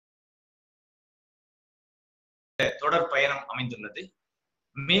தொடர் பயணம் அமைந்துள்ளது.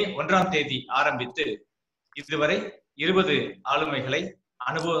 மே 1ஆம் தேதி ஆரம்பித்து இதுவரை 20 ஆளுமைகளை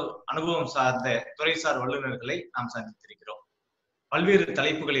அனுபவம் சார்ந்த துறைசார் வல்லுநர்களை நாம் சந்தித்திருக்கிறோம். பல்வேறு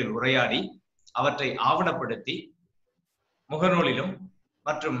தலைப்புகளில் உரையாடி அவற்றை ஆவணப்படுத்தி முகநூலிலும்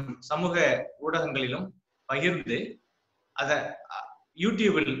மற்றும் சமூக ஊடகங்களிலும் பகிர்ந்து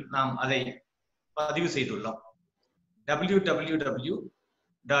யூடியூபில் நாம் அதை பதிவு செய்துள்ளோம்.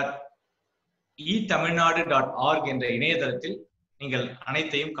 www.eTamilnadu.org என்ற இணையதளத்தில் நீங்கள்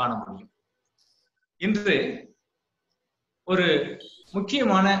அனைத்தையும் காண முடியும். இன்று ஒரு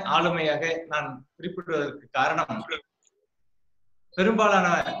முக்கியமான ஆளுமையாக நான் குறிப்பிடுவதற்கு காரணம், பெரும்பாலான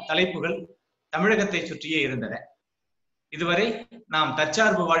தலைப்புகள் தமிழகத்தை சுற்றியே இருந்தன. இதுவரை நாம்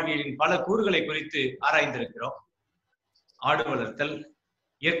தற்சார்பு வாழ்வியலின் பல கூறுகளை குறித்து ஆராய்ந்திருக்கிறோம். ஆடு வளர்த்தல்,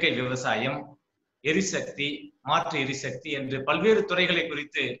 இயற்கை விவசாயம், எரிசக்தி, மாற்று எரிசக்தி என்று பல்வேறு துறைகளை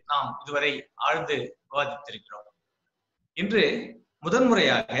குறித்து நாம் இதுவரை ஆழ்ந்து விவாதித்திருக்கிறோம். இன்று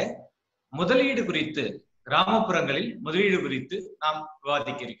முதன்முறையாக முதலீடு குறித்து, கிராமப்புறங்களில் முதலீடு குறித்து நாம்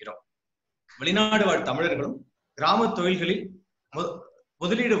விவாதிக்க இருக்கிறோம். வெளிநாடு வாழ் தமிழர்களும் கிராம தொழில்களில்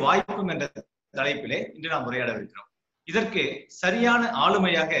முதலீடு வாய்ப்பும் என்ற தலைப்பிலே இன்று நாம் உரையாடவிருக்கிறோம். இதற்கு சரியான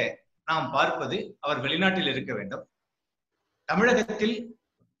ஆளுமையாக நாம் பார்ப்பது அவர் வெளிநாட்டில் இருக்க வேண்டும். தமிழகத்தில்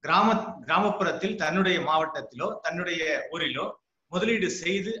கிராமப்புறத்தில் தன்னுடைய மாவட்டத்திலோ தன்னுடைய ஊரிலோ முதலீடு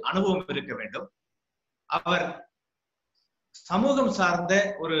செய்து அனுபவம் இருக்க வேண்டும். அவர் சமூகம் சார்ந்த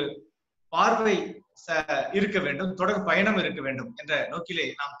ஒரு பார்வை இருக்க வேண்டும், தொடர் பயணம் இருக்க வேண்டும் என்ற நோக்கிலே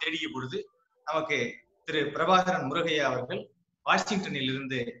நாம் தேடிய பொழுது நமக்கு திரு பிரபாகரன் முருகையா அவர்கள் வாஷிங்டனில்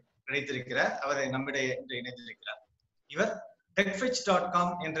இருந்து கிடைத்திருக்கிறார். அவரை நம்மிடையே இன்று இணைந்திருக்கிறார். இவர் techfetch.com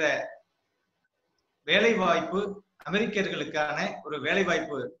என்ற வேலைவாய்ப்பு, அமெரிக்கர்களுக்கான ஒரு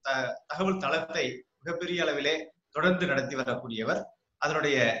வேலைவாய்ப்பு தகவல் தளத்தை மிகப்பெரிய அளவிலே தொடர்ந்து நடத்தி வரக்கூடியவர்.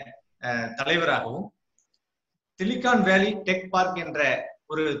 அதனுடைய தலைவராகவும் சிலிகான் வேலி டெக் பார்க் என்ற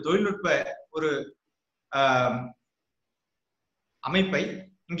ஒரு தொழில்நுட்ப ஒரு அமைப்பை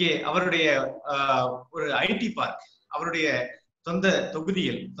இங்கே அவருடைய ஒரு ஐடி பார்க் அவருடைய சொந்த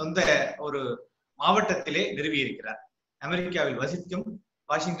தொகுதியில், சொந்த ஒரு மாவட்டத்திலே நிறுவியிருக்கிறார். அமெரிக்காவில் வசிக்கும்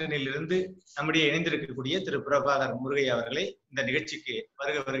வாஷிங்டனில் இருந்து நம்முடைய இணைந்திருக்கக்கூடிய திரு பிரபாகர் முருகையா அவர்களை இந்த நிகழ்ச்சிக்கு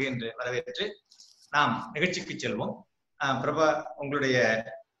வருக என்று வரவேற்று நாம் நிகழ்ச்சிக்கு செல்வோம். பிரபா, உங்களுடைய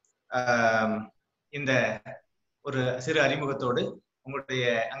இந்த ஒரு சிறு அறிமுகத்தோடு உங்களுடைய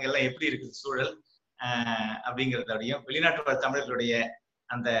அங்கெல்லாம் எப்படி இருக்குது சூழல் அப்படிங்கிறதோடையும், வெளிநாட்டு தமிழர்களுடைய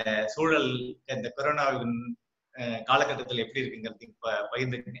அந்த சூழல் இந்த கொரோனாவின் காலகட்டத்தில் எப்படி இருக்குங்கிறது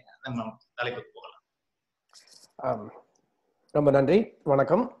பகிர்ந்து நம்ம தலைப்புக்கு போகலாம். ரொம்ப நன்றி,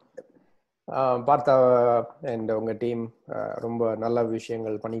 வணக்கம். பார்த்தா அண்ட் உங்கள் டீம் ரொம்ப நல்ல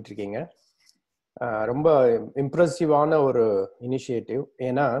விஷயங்கள் பண்ணிட்டு இருக்கீங்க. ரொம்ப இம்ப்ரெசிவான ஒரு இனிஷியேட்டிவ்.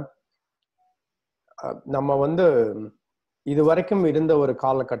 ஏன்னா நம்ம இது வரைக்கும் இருந்த ஒரு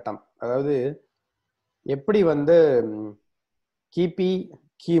காலகட்டம், அதாவது எப்படி கிபி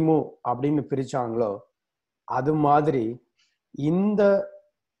கிமு அப்படின்னு பிரிச்சாங்களோ அது மாதிரி இந்த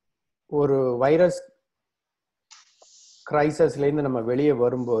ஒரு வைரஸ் கிரைசஸ்லேருந்து நம்ம வெளியே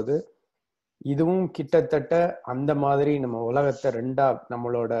வரும்போது இதுவும் கிட்டத்தட்ட அந்த மாதிரி நம்ம உலகத்தை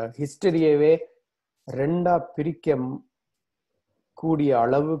நம்மளோட ஹிஸ்டரியவே ரெண்டா பிரிக்க கூடிய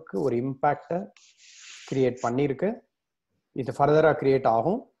அளவுக்கு ஒரு இம்பேக்டை கிரியேட் பண்ணியிருக்கு. இது ஃபர்தரா கிரியேட்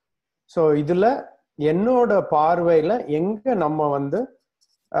ஆகும். ஸோ இதுல என்னோட பார்வையில எங்க நம்ம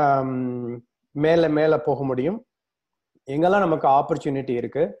மேல மேல போக முடியும், எங்கெல்லாம் நமக்கு ஆப்பர்ச்சுனிட்டி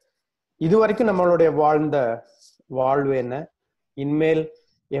இருக்கு, இது வரைக்கும் நம்மளுடைய வாழ்ந்த வாழ்வு என்ன, இனிமேல்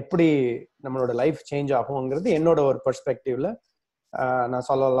எப்படி நம்மளோட லைஃப் சேஞ்ச் ஆகுங்கிறது என்னோட ஒரு பெர்ஸ்பெக்டிவ்ல நான்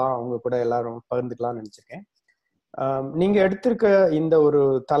சொல்லலாம், அவங்க கூட எல்லாரும் பகிர்ந்துக்கலாம்னு நினைச்சிருக்கேன். நீங்க எடுத்திருக்க இந்த ஒரு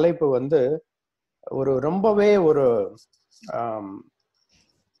தலைப்பு ஒரு ரொம்பவே ஒரு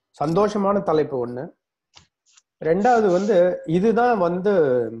சந்தோஷமான தலைப்பு ஒண்ணு. ரெண்டாவது இதுதான்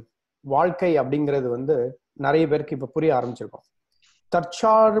வாழ்க்கை அப்படிங்கிறது நிறைய பேருக்கு இப்ப புரிய ஆரம்பிச்சிருக்கோம்.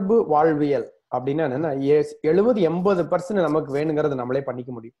 தற்சார்பு வாழ்வியல் அப்படின்னா என்னன்னா 70-80% நமக்கு வேணுங்கிறது நம்மளே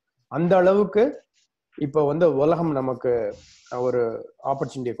பண்ணிக்க முடியும். அந்த அளவுக்கு இப்போ உலகம் நமக்கு ஒரு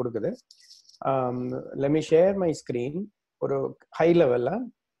ஆப்பர்ச்சுனிட்டியை கொடுக்குது. let me share my screen ஒரு ஹை லெவல்ல.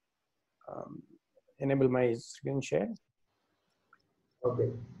 enable my screen share. okay,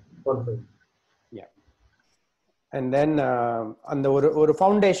 perfect. yeah, and then அந்த ஒரு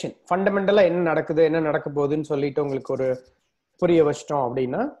ஃபவுண்டேஷன், ஃபண்டமெண்டலா என்ன நடக்குது, என்ன நடக்க போகுதுன்னு சொல்லிட்டு உங்களுக்கு ஒரு புரிய வச்சிட்டோம்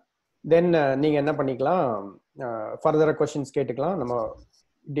அப்படின்னா தென் நீங்க என்ன பண்ணிக்கலாம், ஃபர்தரா கொஸ்டின்ஸ் கேட்டுக்கலாம், நம்ம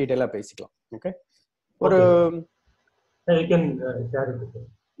டீடைலா பேசிக்கலாம். ஓகே, ஒரு you can share it.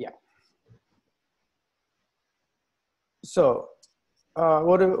 yeah, so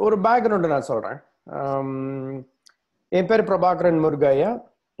ஒரு பேக்ரவுண்ட் நான் சொல்றேன். என் பேர் பிரபாகரன் முருகையா.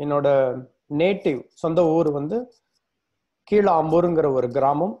 என்னோட நேட்டிவ் சொந்த ஊர் வந்து கீழாம்பூருங்கிற ஒரு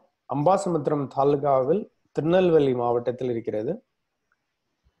கிராமம் அம்பாசமுத்திரம் தாலுகாவில் திருநெல்வேலி மாவட்டத்தில் இருக்கிறது.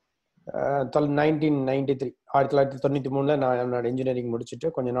 1993 நான் என்னோட இன்ஜினியரிங் முடிச்சுட்டு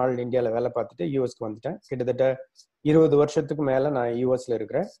கொஞ்ச நாள் இந்தியாவில் வேலை பார்த்துட்டு யூஎஸ்க்கு வந்துட்டேன். கிட்டத்தட்ட 20 வருஷத்துக்கு மேல நான் யூஎஸ்ல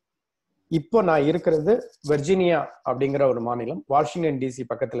இருக்கிறேன். இப்போ நான் இருக்கிறது வெர்ஜீனியா அப்படிங்கிற ஒரு மாநிலம், வாஷிங்டன் டிசி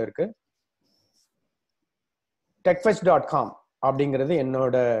பக்கத்துல இருக்கு. techfest.com அப்படிங்கிறது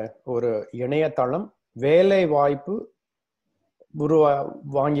என்னோட ஒரு இணையதளம், வேலை வாய்ப்பு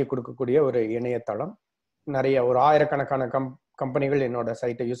வாங்கி கொடுக்கக்கூடிய ஒரு இணையதளம். நிறைய ஒரு ஆயிரக்கணக்கான கம்பெனிகள் என்னோட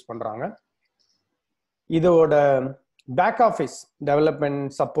சைட்டை யூஸ் பண்றாங்க. இதோட back office development,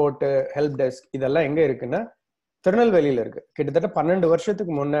 support, help desk இதெல்லாம் எங்க இருக்குன்னா திருநெல்வேலியில இருக்கு. கிட்டத்தட்ட 12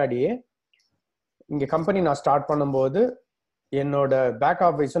 வருஷத்துக்கு முன்னாடியே இங்க கம்பெனி நான் ஸ்டார்ட் பண்ணும்போது என்னோட பேக்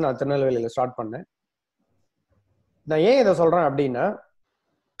ஆஃபீஸும் நான் திருநெல்வேலியில ஸ்டார்ட் பண்ணேன். நான் ஏன் இதை சொல்றேன் அப்படின்னா,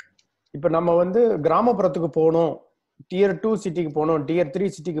 இப்ப நம்ம வந்து கிராமப்புறத்துக்கு போகணும், Tier 2 சிட்டிக்கு போகணும், Tier 3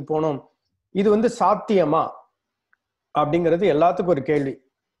 சிட்டிக்கு போகணும், இது வந்து சாத்தியமா அப்படிங்கிறது எல்லாத்துக்கும் ஒரு கேள்வி.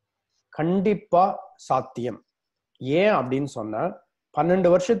 கண்டிப்பா சாத்தியம். ஏன் அப்படின்னு சொன்னா, 12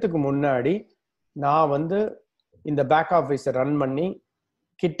 வருஷத்துக்கு முன்னாடி நான் வந்து இந்த பேக் ஆஃபீஸை ரன் பண்ணி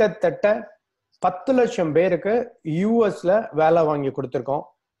கிட்டத்தட்ட 10 லட்சம் பேருக்கு யூஎஸ்ல வேலை வாங்கி கொடுத்துருக்கோம்.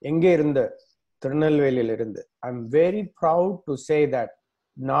 எங்க இருந்து? திருநெல்வேலியில இருந்து. I am very proud to say that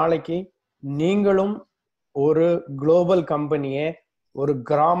நாளைக்கு நீங்களும் ஒரு குளோபல் கம்பெனியை ஒரு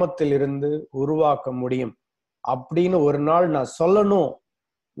கிராமத்தில் இருந்து உருவாக்க முடியும் அப்படின்னு ஒரு நாள் நான் சொல்லணும்.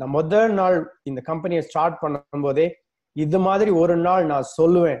 நான் முதல் நாள் இந்த கம்பெனியை ஸ்டார்ட் பண்ணும் போதே இது மாதிரி ஒரு நாள் நான்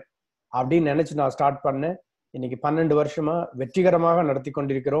சொல்லுவேன் அப்படின்னு நினைச்சு நான் ஸ்டார்ட் பண்ணேன். இன்னைக்கு 12 வருஷமா வெற்றிகரமாக நடத்தி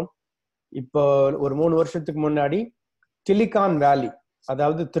கொண்டிருக்கிறோம். இப்போ ஒரு 3 வருஷத்துக்கு முன்னாடி சிலிகான் வேலி,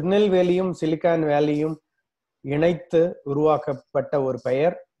 அதாவது திருநெல்வேலியும் சிலிகான் வேலியும் இணைத்து உருவாக்கப்பட்ட ஒரு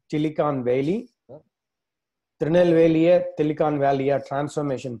பெயர் சிலிகான் வேலி. திருநெல்வேலிய சிலிகான் வேலியா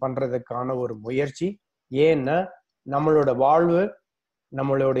டிரான்ஸ்ஃபர்மேஷன் பண்றதுக்கான ஒரு முயற்சி. ஏன்னா நம்மளோட வாழ்வு,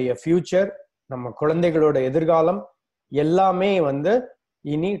 நம்மளுடைய ஃபியூச்சர், நம்ம குழந்தைகளோட எதிர்காலம் எல்லாமே வந்து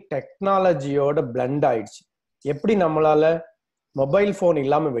இனி டெக்னாலஜியோட பிளண்ட் ஆயிடுச்சு. எப்படி நம்மளால மொபைல் போன்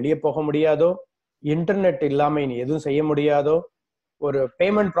இல்லாம வெளியே போக முடியாதோ, இன்டர்நெட் இல்லாம இனி எதுவும் செய்ய முடியாதோ, ஒரு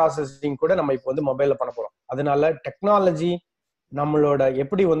பேமெண்ட் ப்ராசஸிங் கூட நம்ம இப்போ வந்து மொபைல்ல பண்ண போறோம். அதனால டெக்னாலஜி நம்மளோட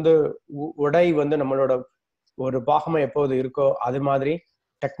எப்படி வந்து உடை வந்து நம்மளோட ஒரு பாகமா எப்போது இருக்கோ அது மாதிரி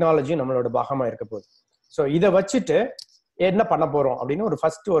டெக்னாலஜி நம்மளோட பாகமா இருக்க போகுது. ஸோ இதை வச்சுட்டு என்ன பண்ண போறோம் அப்படின்னு ஒரு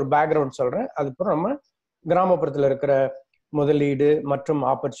ஃபர்ஸ்ட் ஒரு பேக்ரவுண்ட் சொல்றேன். அதுக்கப்புறம் நம்ம கிராமப்புறத்துல இருக்கிற முதலீடு மற்றும்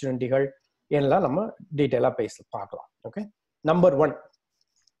ஆப்பர்ச்சுனிட்டிகள் எல்லாம் நம்ம டீட்டெயிலா பார்க்கலாம். ஓகே, நம்பர் 1,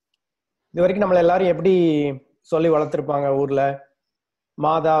 இது வரைக்கும் நம்மள எல்லாரும் எப்படி சொல்லி வளர்த்துருப்பாங்க ஊர்ல?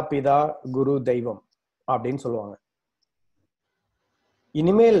 மாதா பிதா குரு தெய்வம் அப்படின்னு சொல்லுவாங்க.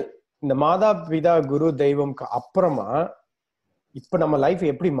 இனிமேல் இந்த மாதா பிதா குரு தெய்வம்க்கு அப்புறமா இப்ப நம்ம லைஃப்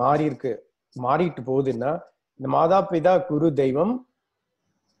எப்படி மாறிட்டு போகுதுன்னா, இந்த மாதா பிதா குரு தெய்வம்,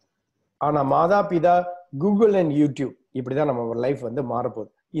 ஆனா மாதா பிதா கூகுள் அண்ட் யூடியூப் இப்படிதான் நம்ம லைஃப் வந்து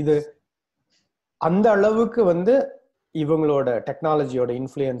மாறப்போகுது. இது அந்த அளவுக்கு வந்து இவங்களோட டெக்னாலஜியோட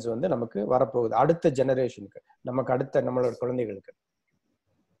இன்ஃப்ளூயன்ஸ் வந்து நமக்கு வரப்போகுது அடுத்த ஜெனரேஷனுக்கு, நமக்கு அடுத்த நம்மளோட குழந்தைகளுக்கு.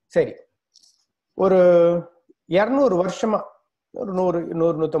 சரி, ஒரு 200 வருஷமா, ஒரு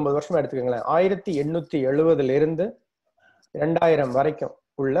 150 வருஷமா எடுத்துக்கோங்களேன். 1870 இருந்து 2000 வரைக்கும்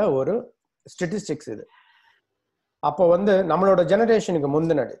உள்ள ஒரு ஸ்டாட்டிஸ்டிக்ஸ் இது. அப்போ வந்து நம்மளோட ஜெனரேஷனுக்கு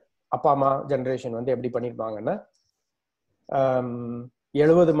முந்தினது அப்பா அம்மா ஜெனரேஷன் வந்து எப்படி பண்ணிருப்பாங்கன்னா,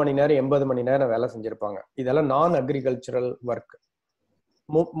 70 மணி நேரம் 80 மணி நேரம் வேலை செஞ்சிருப்பாங்க. இதெல்லாம் நான் agricultural work.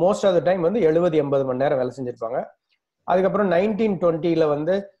 Most of the time வந்து 70-80 மணி நேரம் வேலை செஞ்சிருப்பாங்க. அதுக்கப்புறம் 1920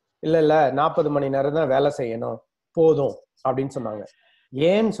 வந்து இல்ல 40 மணி நேரம் தான் வேலை செய்யணும் போதும் அப்படின்னு சொன்னாங்க.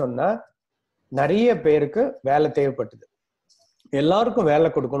 ஏன்னு சொன்னா நிறைய பேருக்கு வேலை தேவைப்பட்டது, எல்லாருக்கும் வேலை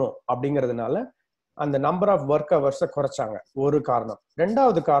கொடுக்கணும் அப்படிங்கிறதுனால அந்த நம்பர் ஆஃப் ஒர்க் ஹவர்ஸை குறைச்சாங்க. ஒரு காரணம்.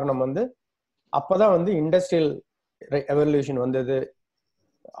 2வது காரணம் வந்து அப்பதான் வந்து இண்டஸ்ட்ரியல் ரெவல்யூஷன் வந்தது,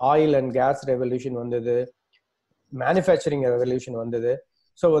 ஆயில் அண்ட் கேஸ் ரெவல்யூஷன் வந்தது, மேனுஃபேக்சரிங் ரெவல்யூஷன் வந்தது.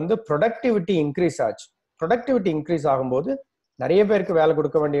 ஸோ வந்து ப்ரொடக்டிவிட்டி இன்க்ரீஸ் ஆச்சு. ப்ரொடக்டிவிட்டி இன்க்ரீஸ் ஆகும்போது நிறைய பேருக்கு வேலை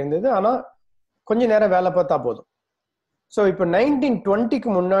கொடுக்க வேண்டியிருந்தது, ஆனா கொஞ்ச நேரம் வேலை பார்த்தா போதும். ஸோ இப்போ 1920க்கு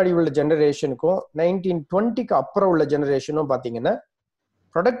முன்னாடி உள்ள ஜெனரேஷனுக்கும் 1920க்கு அப்புறம் உள்ள ஜெனரேஷனும் பார்த்தீங்கன்னா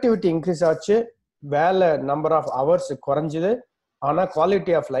ப்ரொடக்டிவிட்டி இன்க்ரீஸ் ஆச்சு, வேலை நம்பர் ஆஃப் ஹவர்ஸ் குறைஞ்சுது, ஆனா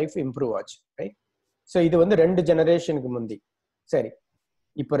குவாலிட்டி ஆஃப் லைஃப் இம்ப்ரூவ் ஆச்சு. ரைட்? ஸோ இது வந்து 2 ஜெனரேஷனுக்கு முந்தி. சரி,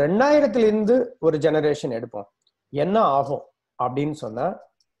 இப்போ 2000 இருந்து ஒரு ஜெனரேஷன் எடுப்போம். என்ன ஆகும் அப்படின்னு சொன்னா,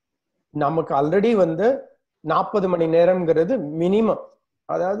 நமக்கு ஆல்ரெடி வந்து 40 மணி நேரம்ங்கிறது மினிமம்.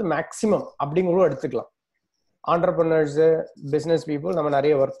 அதாவது மேக்சிமம் அப்படிங்களும் எடுத்துக்கலாம். ஆண்டர்பிரினர்ஸ், பிசினஸ் பீப்புள் நம்ம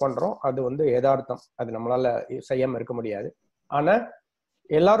நிறைய ஒர்க் பண்றோம், அது வந்து யதார்த்தம், அது நம்மளால செய்யாம இருக்க முடியாது. ஆனா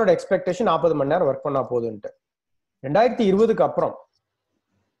எல்லாரோட எக்ஸ்பெக்டேஷன் 40 மணி நேரம் ஒர்க் பண்ணா போதுன்ட்டு. 2020க்கு அப்புறம்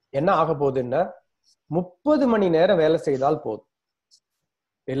என்ன ஆக போகுதுன்னா 30 மணி நேரம் வேலை செய்தால் போதும்.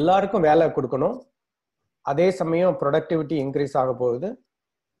 எல்லாருக்கும் வேலை கொடுக்கணும், அதே சமயம் ப்ரொடக்டிவிட்டி இன்க்ரீஸ் ஆக போகுது,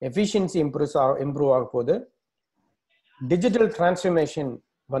 எஃபிஷியன்சி இம்ப்ரூவ் ஆக போகுது. டிஜிட்டல் டிரான்ஸ்ஃபர்மேஷன்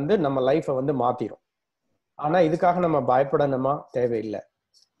வந்து நம்ம லைஃபை வந்து மாத்திரும். ஆனா இதுக்காக நம்ம பயப்படணுமா? தேவையில்லை.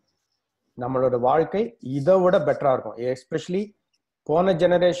 நம்மளோட வாழ்க்கை இதை விட பெட்டரா இருக்கும். எஸ்பெஷலி போன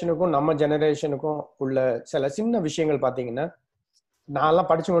ஜெனரேஷனுக்கும் நம்ம ஜெனரேஷனுக்கும் உள்ள சில சின்ன விஷயங்கள் பார்த்தீங்கன்னா, நான்லாம்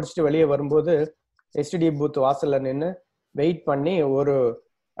படிச்சு முடிச்சுட்டு வெளியே வரும்போது எஸ்டிடி பூத் வாசல்ல நின்று வெயிட் பண்ணி ஒரு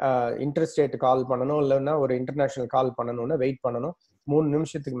இன்டர்ஸ்டேட் கால் பண்ணணும், இல்லைன்னா ஒரு இன்டர்நேஷனல் கால் பண்ணணும்னு வெயிட் பண்ணணும். 3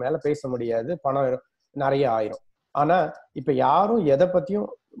 நிமிஷத்துக்கு மேல பேச முடியாது, பணம் நிறைய ஆயிரும். ஆனா இப்ப யாரும் எதை பத்தியும்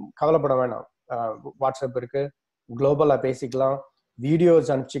கவலைப்பட வேணாம். வாட்ஸ்அப் இருக்கு, குளோபலா பேசிக்கலாம்,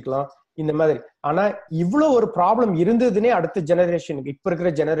 வீடியோஸ் அனுப்பிச்சிக்கலாம், இந்த மாதிரி. ஆனா இவ்வளவு ஒரு ப்ராப்ளம் இருந்ததுன்னே அடுத்த ஜெனரேஷனுக்கு, இப்ப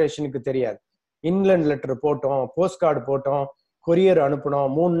இருக்கிற ஜெனரேஷனுக்கு தெரியாது. இன்லேண்ட் லெட்டர் போட்டோம், போஸ்ட் கார்டு போட்டோம், கொரியர் அனுப்பணும்,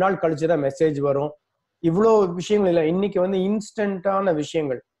 3 நாள் கழிச்சுதான் மெசேஜ் வரும். இவ்வளோ விஷயங்கள் இல்லை. இன்னைக்கு வந்து இன்ஸ்டன்டான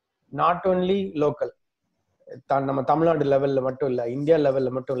விஷயங்கள், நாட் ஓன்லி லோக்கல், நம்ம தமிழ்நாடு லெவல்ல மட்டும் இல்ல, இந்தியா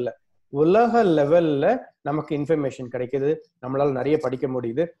லெவல்ல மட்டும் இல்ல, உலக லெவல்ல நமக்கு இன்ஃபர்மேஷன் கிடைக்குது, நம்மளால நிறைய படிக்க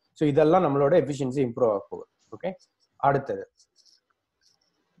முடியுது. ஸோ இதெல்லாம் நம்மளோட எஃபிஷியன்சி இம்ப்ரூவ் ஆக போகுது. ஓகே, அடுத்தது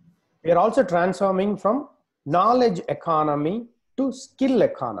we are also transforming from knowledge economy to skill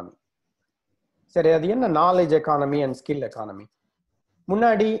economy. சரி, அது என்ன knowledge economy and skill economy?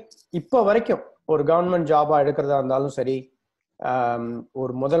 முன்னாடி இப்போ வரைக்கும் ஒரு கவர்மெண்ட் ஜாபா எடுக்கிறதா இருந்தாலும் சரி,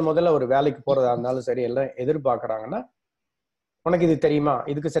 ஒரு முதல்ல ஒரு வேலைக்கு போறதா இருந்தாலும் சரி, எல்லாம் எதிர்பார்க்கறாங்கன்னா, உனக்கு இது தெரியுமா,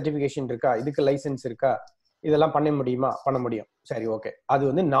 இதுக்கு சர்டிபிகேஷன் இருக்கா, இதுக்கு லைசன்ஸ் இருக்கா, இதெல்லாம் பண்ண முடியுமா? பண்ண முடியும். சரி, ஓகே, அது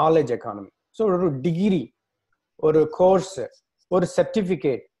வந்து நாலேஜ் எக்கானமி. ஸோ ஒரு டிகிரி, ஒரு கோர்ஸ், ஒரு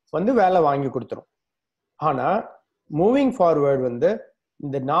சர்டிபிகேட் வந்து வேலை வாங்கி கொடுத்துரும். ஆனா மூவிங் ஃபார்வர்ட் வந்து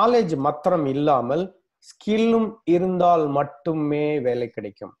இந்த நாலேஜ் மாத்திரம் இல்லாமல் ஸ்கில்லும் இருந்தால் மட்டுமே வேலை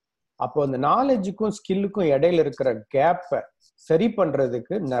கிடைக்கும். அப்போ அந்த நாலேஜுக்கும் ஸ்கில்லுக்கும் இடையில இருக்கிற கேப்பை சரி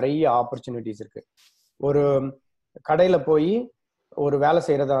பண்றதுக்கு நிறைய ஆப்பர்ச்சுனிட்டிஸ் இருக்கு. ஒரு கடையில போய் ஒரு வேலை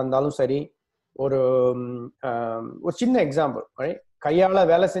செய்யறதா இருந்தாலும் சரி, ஒரு சின்ன எக்ஸாம்பிள், கையால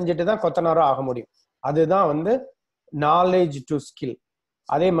வேலை செஞ்சுட்டு தான் கொத்தனாரா ஆக முடியும். அதுதான் வந்து நாலேஜ் டு ஸ்கில்.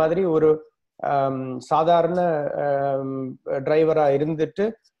 அதே மாதிரி ஒரு சாதாரண டிரைவரா இருந்துட்டு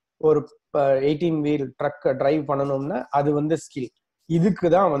ஒரு 18 வீல் ட்ரக் டிரைவ் பண்ணணும்னா அது வந்து ஸ்கில். இதுக்கு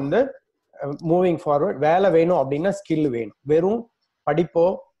தான் வந்து மூவிங் ஃபார்வர்ட் வேலை வேணும் அப்படின்னா ஸ்கில் வேணும். வெறும் படிப்போ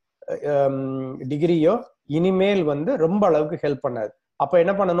டிகிரியோ இனிமேல் வந்து ரொம்ப அளவுக்கு ஹெல்ப் பண்ணாது. அப்ப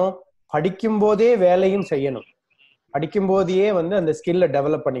என்ன பண்ணணும்? படிக்கும் போதே வேலையும் செய்யணும், படிக்கும் போதே வந்து அந்த ஸ்கில்லை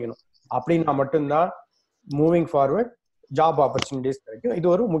டெவலப் பண்ணிக்கணும். அப்படின்னா மட்டும்தான் மூவிங் ஃபார்வர்ட் ஜாப் ஆப்பர்ச்சுனிட்டிஸ் கிடைக்கும். இது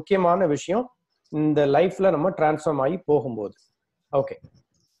ஒரு முக்கியமான விஷயம் இந்த லைஃப்ல நம்ம டிரான்ஸ்ஃபார்ம் ஆகி போகும்போது. ஓகே,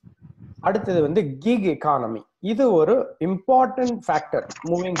 அடுத்தது வந்து கிக் எக்கானமி. இது ஒரு இம்பார்ட்டன்ட் ஃபேக்டர்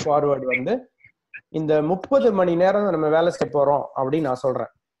மூவிங் ஃபார்வர்ட். வந்து இந்த 30 மணி நேரம் நம்ம வேலை செய்ய போறோம் அப்படின்னு நான்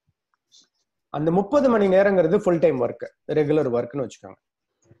சொல்றேன். அந்த 30 மணி நேரங்கிறது ஃபுல் டைம் ஒர்க், ரெகுலர் ஒர்க்னு வச்சுக்கோங்க.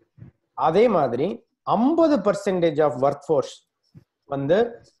 அதே மாதிரி 50% ஆஃப் ஒர்க் ஃபோர்ஸ் வந்து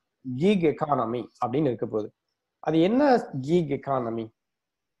கிக் எக்கானமி அப்படின்னு இருக்க போகுது. அது என்ன கிக் எக்கானமி?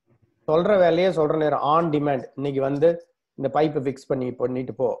 சொல்ற வேலையே சொல்ற நேரம், ஆன் டிமாண்ட். இன்னைக்கு வந்து இந்த பைப்பை ஃபிக்ஸ்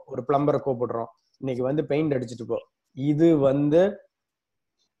பண்ணிட்டு போ, ஒரு பிளம்பரை கூப்பிடுறோம், இன்னைக்கு வந்து பெயிண்ட் அடிச்சுட்டு போ. இது வந்து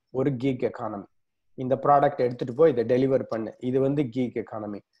ஒரு கிக் எக்கானமி. இந்த ப்ராடக்ட் எடுத்துட்டு போய் இதை டெலிவர் பண்ணு, இது வந்து கிக்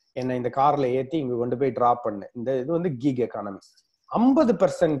எக்கானமி. என்ன இந்த கார்ல ஏத்தி இங்க கொண்டு போய் டிராப் பண்ணு, இந்த இது வந்து கிக் எக்கானமி.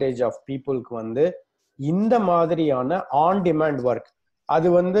 50% ஆஃப் பீப்புளுக்கு வந்து இந்த மாதிரியான ஆன் டிமாண்ட் ஒர்க், அது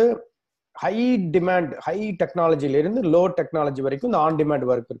வந்து ஹை டிமாண்ட், ஹை டெக்னாலஜில இருந்து லோ டெக்னாலஜி வரைக்கும் இந்த ஆன் டிமாண்ட்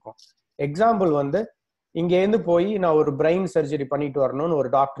ஒர்க் இருக்கும். எக்ஸாம்பிள் வந்து இங்க இருந்து போய் நான் ஒரு பிரெயின் சர்ஜரி பண்ணிட்டு வரணும்னு ஒரு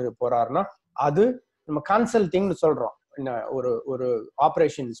டாக்டர் போறாருன்னா, அது நம்ம கன்சல்டிங்னு சொல்றோம். ஒரு ஒரு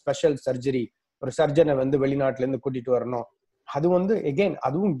ஆப்ரேஷன் ஸ்பெஷல் சர்ஜரி, ஒரு சர்ஜனை வந்து வெளிநாட்டுல இருந்து கூட்டிட்டு வரணும், அது வந்து எகெயின்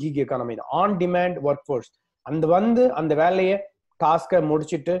அதுவும் கிக் எக்கானமி தான். ஆன் டிமாண்ட் ஒர்க் ஃபோர்ஸ் அந்த வேலையை டாஸ்கை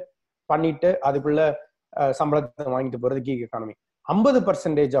முடிச்சுட்டு பண்ணிட்டு அதுக்குள்ள சம்பளத்தை வாங்கிட்டு போறது கிக் எக்கானமி.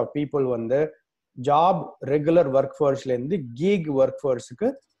 50% ஆஃப் பீப்புள் வந்து ஜாப் ரெகுலர் ஒர்க் ஃபோர்ஸ்ல இருந்து கிக் ஒர்க் ஃபோர்ஸுக்கு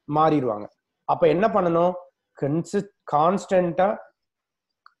மாறிடுவாங்க. அப்ப என்ன பண்ணணும்? கான்ஸ்டன்டா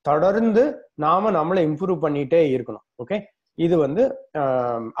தொடர்ந்து நம்மளை இம்ப்ரூவ் பண்ணிட்டே இருக்கணும். ஓகே, இது வந்து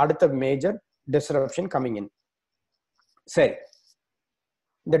அடுத்த மேஜர் டிஸ்ரப்ஷன் கமிங் இன். சரி,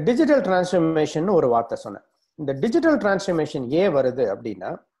 இந்த டிஜிட்டல் டிரான்ஸ்ஃபர்மேஷன் ஒரு வார்த்தை சொன்னேன். இந்த டிஜிட்டல் டிரான்ஸ்ஃபர்மேஷன் ஏன் வருது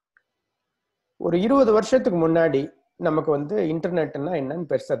அப்படின்னா, ஒரு 20 வருஷத்துக்கு முன்னாடி நமக்கு வந்து இன்டர்நெட்னா என்னன்னு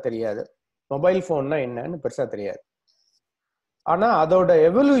பெருசா தெரியாது, மொபைல் ஃபோன்னா என்னன்னு பெருசா தெரியாது. ஆனா அதோட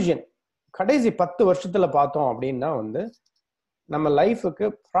எவல்யூஷன் கடைசி 10 வருஷத்துல பார்த்தோம் அப்படின்னா வந்து நம்ம லைஃபுக்கு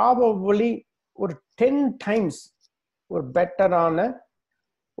ப்ராபபிளி ஒரு 10 times ஒரு பெட்டரான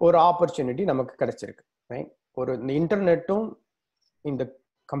ஒரு ஆப்பர்ச்சுனிட்டி நமக்கு கிடைச்சிருக்கு. ஒரு இந்த இன்டர்நெட்டும் இந்த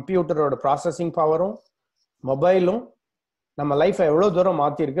கம்ப்யூட்டரோட ப்ராசஸிங் பவரும் மொபைலும் நம்ம லைஃப்பை எவ்வளோ தூரம்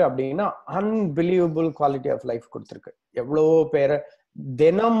மாற்றிருக்கு அப்படின்னா அன்பிலீவபிள் குவாலிட்டி ஆஃப் லைஃப் கொடுத்துருக்கு. எவ்வளோ பேரை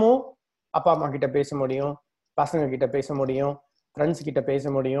தினமும் அப்பா அம்மா கிட்ட பேச முடியும், பசங்க கிட்ட பேச முடியும், ஃப்ரெண்ட்ஸ் கிட்ட பேச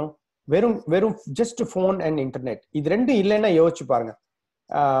முடியும். வெறும் வெறும் ஜஸ்ட் ஃபோன் அண்ட் இன்டர்நெட், இது ரெண்டும் இல்லைன்னா யோசிச்சு பாருங்க.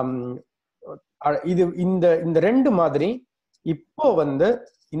 இது இந்த இந்த ரெண்டு மாதிரி இப்போ வந்து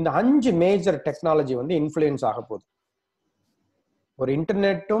இந்த 5 மேஜர் டெக்னாலஜி வந்து இன்ஃப்ளூயன்ஸ் ஆக போகுது. ஒரு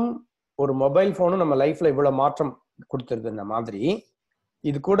இன்டர்நெட்டும் ஒரு மொபைல் ஃபோனும் நம்ம லைஃப்ல இவ்வளவு மாற்றம் கொடுத்துருந்த மாதிரி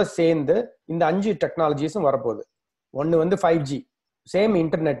இது கூட சேர்ந்து இந்த 5 டெக்னாலஜிஸும் வரப்போகுது. ஒன்று வந்து 5G, சேம்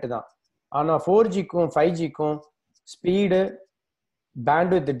இன்டர்நெட் தான், ஆனா 4Gக்கும் 5Gக்கும் ஸ்பீடு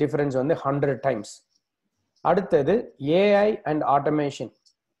பேண்ட்வித் டிஃபரன்ஸ் வந்து 100 times. அடுத்தது AI and automation.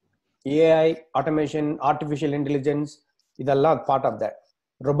 AI automation, artificial intelligence, இதெல்லாம் part of that.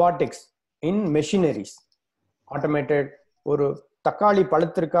 Robotics in machineries, automated. ஒரு தக்காளி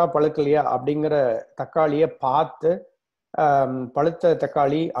பழுத்திருக்கா பழுக்கலையா அப்படிங்கிற தக்காளியை பார்த்து பழுத்த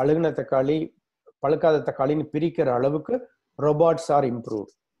தக்காளி, அழுகுன தக்காளி, பழுக்காத தக்காளின்னு பிரிக்கிற அளவுக்கு ரோபாட்ஸ் ஆர் இம்ப்ரூவ்.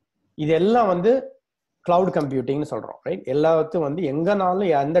 இதெல்லாம் வந்து கிளவுட் கம்ப்யூட்டிங்னு சொல்றோம், ரைட்? எல்லாத்தையும் வந்து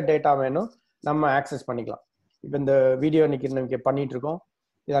எங்கனாலும் எந்த டேட்டா வேணும் நம்ம ஆக்சஸ் பண்ணிக்கலாம். இப்போ இந்த வீடியோ இன்னைக்கு பண்ணிட்டு இருக்கோம்,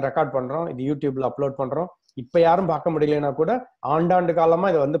 இதை ரெக்கார்ட் பண்றோம், இது யூடியூப்ல அப்லோட் பண்றோம். இப்ப யாரும் பார்க்க முடியலன்னா கூட ஆண்டாண்டு காலமா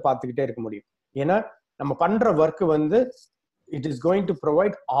இதை வந்து பார்த்துக்கிட்டே இருக்க முடியும். ஏன்னா நம்ம பண்ற ஒர்க் வந்து it is going to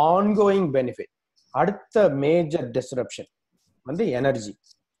provide ongoing benefit. அடுத்த மேஜர் டிஸ்ரப்ஷன் வந்து எனர்ஜி.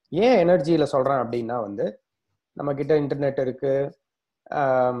 ஏன் எனர்ஜியில சொல்றேன் அப்படின்னா வந்து நம்ம கிட்ட இன்டர்நெட் இருக்கு,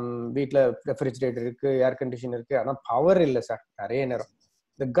 வீட்டில் ரெஃப்ரிஜிரேட்டர் இருக்கு, ஏர் கண்டிஷன் இருக்கு, ஆனால் பவர் இல்லை சார் நிறைய நேரம்.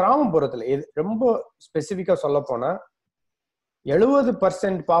 இந்த கிராமப்புறத்துல ரொம்ப ஸ்பெசிஃபிக்கா சொல்ல போனா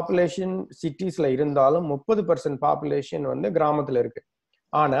 70% பாப்புலேஷன் சிட்டிஸ்ல இருந்தாலும் 30% பாப்புலேஷன் வந்து கிராமத்துல இருக்கு.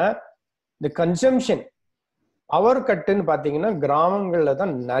 ஆனா இந்த கன்சம்ஷன் பவர் கட்டுன்னு பாத்தீங்கன்னா கிராமங்கள்ல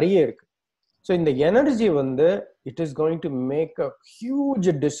தான் நிறைய இருக்கு. ஸோ இந்த எனர்ஜி வந்து it is going to make a huge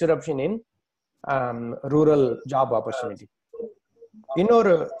disruption in rural job opportunity.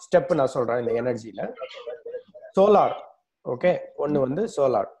 இன்னொரு ஸ்டெப் நான் சொல்றேன் இந்த எனர்ஜியில. சோலார், ஓகே, ஒன்று வந்து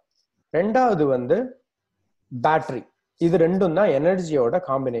சோலார், ரெண்டாவது வந்து பேட்டரி. இது ரெண்டும் தான் எனர்ஜியோட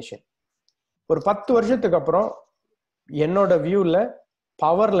காம்பினேஷன். ஒரு 10 வருஷத்துக்கு அப்புறம் என்னோட வியூல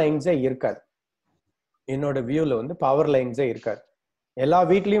பவர் லைன்ஸே இருக்காது. என்னோட வியூல வந்து பவர் லைன்ஸே இருக்காது. எல்லா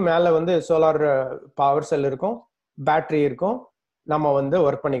வீட்லயும் மேல வந்து சோலார் பவர் செல் இருக்கும், பேட்டரி இருக்கும், நம்ம வந்து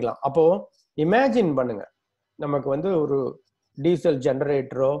ஒர்க் பண்ணிக்கலாம். அப்போ இமேஜின் பண்ணுங்க, நமக்கு வந்து ஒரு டீசல்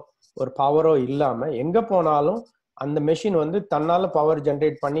ஜெனரேட்டரோ ஒரு பவரோ இல்லாம எங்க போனாலும் அந்த மெஷின் வந்து தன்னால பவர்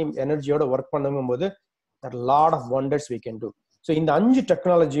ஜெனரேட் பண்ணி எனர்ஜியோட ஒர்க் பண்ணும் போது there are lot of wonders we can do. So இந்த 5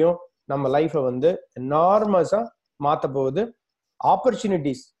 டெக்னாலஜியும் நம்ம லைஃபை வந்து எனார்மஸா மாத்த போகுது.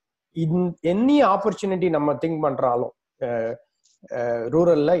 ஆப்பர்ச்சுனிட்டிஸ், எனி ஆப்பர்ச்சுனிட்டி நம்ம திங்க் பண்றாலும்,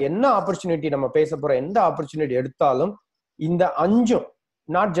 ரூரல்ல என்ன ஆப்பர்ச்சுனிட்டி நம்ம பேச போற எந்த ஆப்பர்ச்சுனிட்டி எடுத்தாலும் இந்த 5ம்,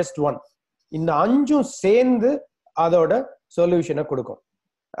 நாட் ஜஸ்ட் ஒன், இந்த 5ம் சேர்ந்து அதோட சொல்யூஷனை கொடுக்கும்.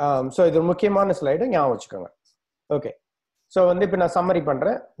 ஸோ இது ஒரு முக்கியமான ஸ்லைடு, ஞாபகம் வச்சுக்கோங்க. ஓகே, ஸோ வந்து இப்போ நான் சம்மரி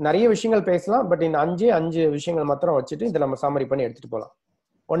பண்றேன். நிறைய விஷயங்கள் பேசலாம், பட் இந்த 5 விஷயங்கள் மாத்திரம் வச்சுட்டு இதை நம்ம சம்மரி பண்ணி எடுத்துட்டு போகலாம்.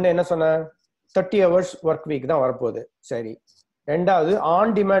 ஒன்று என்ன சொன்ன, 30 hours ஒர்க் வீக் தான் வரப்போகுது, சரி. ரெண்டாவது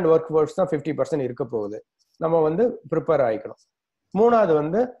ஆன் டிமாண்ட் ஒர்க் ஒர்க்ஸ் தான் 50% இருக்க போகுது, நம்ம வந்து ப்ரிப்பேர் ஆகிக்கணும். மூணாவது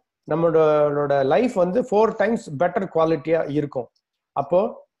வந்து நம்மளோட லைஃப் வந்து 4 times பெட்டர் குவாலிட்டியா இருக்கும். அப்போ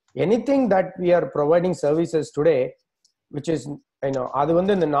anything that we are providing services today which is அது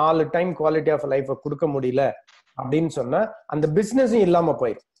வந்து இந்த 4 டைம் குவாலிட்டி ஆஃப் லைஃபை கொடுக்க முடியல அப்படின்னு சொன்னா அந்த பிசினஸும் இல்லாம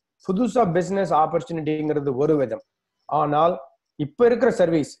போயிடும். புதுசா பிசினஸ் ஆப்பர்ச்சுனிட்டிங்கிறது ஒரு விதம். ஆனால் இப்ப இருக்கிற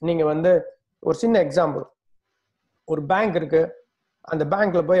சர்வீஸ், நீங்க வந்து ஒரு சின்ன எக்ஸாம்பிள், ஒரு பேங்க் இருக்கு, அந்த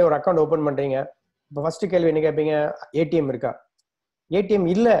பேங்க்ல போய் ஒரு அக்கௌண்ட் ஓபன் பண்றீங்க. இப்போ ஃபர்ஸ்ட் கேள்வி என்ன கேட்பீங்க, ஏடிஎம் இருக்கா? ஏடிஎம்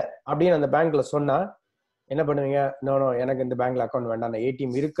இல்ல அப்படின்னு அந்த பேங்க்ல சொன்னா என்ன பண்ணுவீங்க? நோ எனக்கு இந்த பேங்க்ல அக்கௌண்ட் வேண்டாம், நான்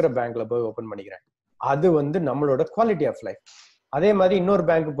ஏடிஎம் இருக்கிற பேங்க்ல போய் ஓபன் பண்ணிக்கிறேன். அது வந்து நம்மளோட குவாலிட்டி ஆஃப் லைஃப். அதே மாதிரி இன்னொரு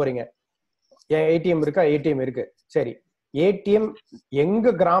பேங்க் போறீங்க, ஏடிஎம் இருக்கா? ஏடிஎம் இருக்கு, சரி. ஏடிஎம்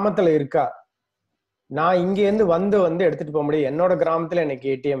எங்க கிராமத்துல இருக்கா? நான் இங்க இருந்து வந்து எடுத்துட்டு போக முடியும், என்னோட கிராமத்துல எனக்கு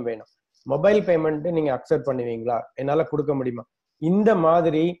ஏடிஎம் வேணும். மொபைல் பேமெண்ட் நீங்க அக்செப்ட் பண்ணுவீங்களா? என்னால கொடுக்க முடியுமா? இந்த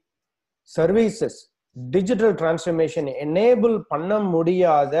மாதிரி சர்வீசஸ், டிஜிட்டல் டிரான்ஸ்ஃபர்மேஷன் எனேபிள் பண்ண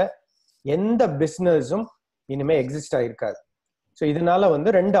முடியாத எந்த பிசினஸும் இனிமே எக்ஸிஸ்ட் ஆயிருக்காது. ஸோ இதனால வந்து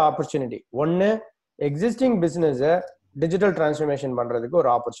 2 ஆப்பர்ச்சுனிட்டி. ஒன்னு, எக்ஸிஸ்டிங் பிசினஸ் டிஜிட்டல் டிரான்ஸ்ஃபர்மேஷன் பண்றதுக்கு ஒரு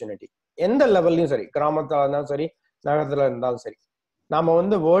ஆப்பர்ச்சுனிட்டி. எந்த லெவல்லையும் சரி, கிராமத்துல இருந்தாலும் சரி, நகரத்துல இருந்தாலும் சரி. நாம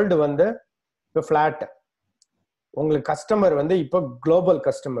வந்து வேர்ல்டு வந்து இப்போ ஃபிளாட், உங்களுக்கு கஸ்டமர் வந்து இப்போ குளோபல்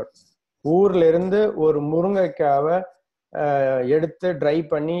கஸ்டமர். ஊர்ல இருந்து ஒரு முருங்கைக்காவை எடுத்து ட்ரை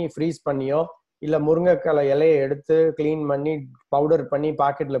பண்ணி ஃப்ரீஸ் பண்ணியோ, இல்ல முருங்கைக்காய் இலையை எடுத்து கிளீன் பண்ணி பவுடர் பண்ணி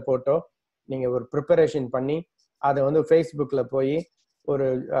பாக்கெட்ல போட்டோ நீங்க ஒரு ப்ரிப்பரேஷன் பண்ணி அதை வந்து ஃபேஸ்புக்ல போய் ஒரு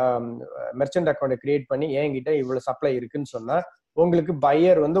மெர்ச்சன்ட் அக்கௌண்ட் கிரியேட் பண்ணி என்கிட்ட இவ்வளவு சப்ளை இருக்குன்னு சொன்னா உங்களுக்கு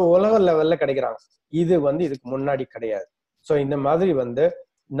பையர் வந்து உலக லெவல்ல கிடைக்கிறாங்க. இது வந்து இதுக்கு முன்னாடி கிடையாது. ஸோ இந்த மாதிரி வந்து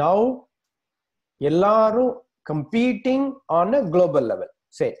நவ் எல்லாரும் competing on a global level.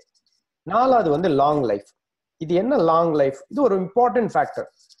 சரி, நாலாவது வந்து லாங் லைஃப். இது என்ன லாங் லைஃப்? இது ஒரு இம்பார்ட்டன்ட் ஃபேக்டர்.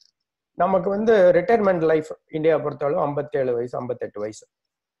 நமக்கு வந்து ரிட்டையர்மெண்ட் லைஃப் இந்தியா பொறுத்தவரை 57 வயசு 58 வயசு.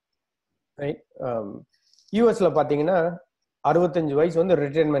 யூஎஸ்ல பாத்தீங்கன்னா 65 வயசு வந்து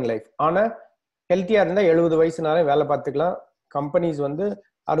ரிட்டையர்மெண்ட் லைஃப். ஆனா ஹெல்த்தியா இருந்தா 70 வயசுனாலே வேலை பார்த்துக்கலாம். கம்பெனிஸ் வந்து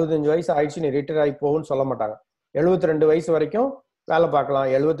 65 வயசு ஆயிடுச்சு நீ ரிட்டையர் ஆகி போகும்னு சொல்ல மாட்டாங்க. 72 வயசு வரைக்கும் வேலை பார்க்கலாம்,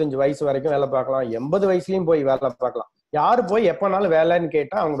 75 வயசு வரைக்கும் வேலை பார்க்கலாம், 80 வயசுலயும் போய் வேலை பார்க்கலாம். யாரு போய் எப்பனாலும் வேலைன்னு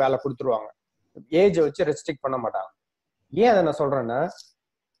கேட்டா அவங்க வேலை கொடுத்துருவாங்க. ஏஜ் வச்சு ரெஸ்ட்ரிக்ட் பண்ண மாட்டாங்க. ஏன் அதை நான் சொல்றேன்னா,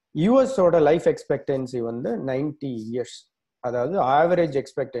 யூஎஸோட லைஃப் எக்ஸ்பெக்டன்சி வந்து 90 இயர்ஸ், அதாவது ஆவரேஜ்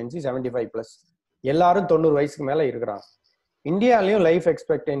எக்ஸ்பெக்டன்சி 75+. எல்லாரும் 90 வயசுக்கு மேல இருக்கிறாங்க. இந்தியாலையும் லைஃப்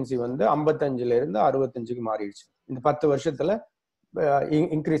எக்ஸ்பெக்டன்சி வந்து 55ல இருந்து 65க்கு மாறிடுச்சு. இந்த 10 வருஷத்துல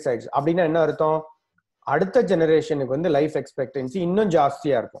இன்க்ரீஸ் ஆயிடுச்சு. அப்படின்னா என்ன அர்த்தம்? அடுத்த ஜெனரேஷனுக்கு வந்து லைஃப் எக்ஸ்பெக்டன்சி இன்னும்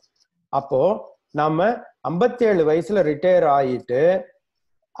ஜாஸ்தியா இருக்கும். அப்போ நாம 57 வயசுல ரிட்டையர் ஆயிட்டு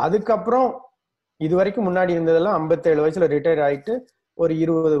அதுக்கப்புறம் இது வரைக்கும் முன்னாடி இருந்ததெல்லாம் 57 வயசுல ரிட்டையர் ஆயிட்டு ஒரு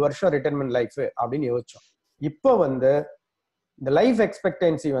 20 வருஷம் ரிட்டையர்மெண்ட் லைஃப் அப்படின்னு யோசிச்சோம். இப்போ வந்து இந்த லைஃப்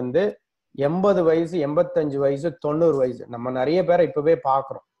எக்ஸ்பெக்டன்சி வந்து 80 வயசு 85 வயசு 90 வயசு நம்ம நிறைய பேரை இப்பவே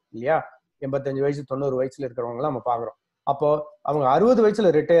பாக்குறோம் இல்லையா? 85 வயசு 90 வயசுல இருக்கிறவங்க நம்ம பாக்குறோம். அப்போ அவங்க 60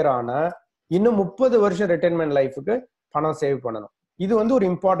 வயசுல ரிட்டையர் ஆனா இன்னும் 30 வருஷம் ரிட்டையர்மெண்ட் லைஃபுக்கு பணம் சேவ் பண்ணணும். இது வந்து ஒரு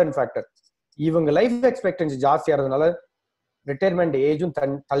இம்பார்ட்டன்ட் ஃபேக்டர். இவங்க லைஃப் எக்ஸ்பெக்டன்சி ஜாஸ்தியாகிறதுனால ரிட்டையர்மெண்ட் ஏஜும்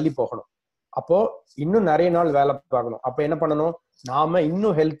தள்ளி போகணும். அப்போ இன்னும் நிறைய நாள் வேலை பார்க்கணும். அப்ப என்ன பண்ணணும்? நாம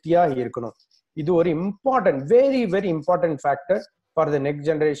இன்னும் ஹெல்த்தியா இருக்கணும். இது ஒரு important, very very important factor for the next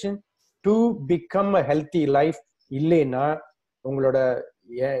generation to become a healthy life. இல்லைன்னா உங்களோட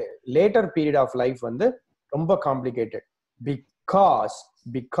லேட்டர் பீரியட் ஆஃப் லைஃப் வந்து ரொம்ப complicated.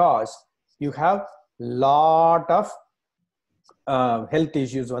 Because you have lot of health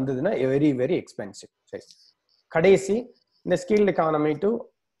issues வந்ததுன்னா வெரி வெரி எக்ஸ்பென்சிவ். சரி, கடைசி இந்த skilled economy to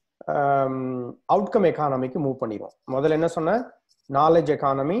outcome எக்கானமிக்கு move பண்ணிடுவோம். முதல்ல என்ன சொன்ன? நாலேஜ்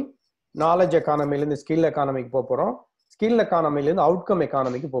எக்கானமி, நாலேஜ் எக்கானமிலேருந்து ஸ்கில் எக்கானமிக்கு போக போறோம், ஸ்கில் எக்கானமிலேருந்து அவுட்கம்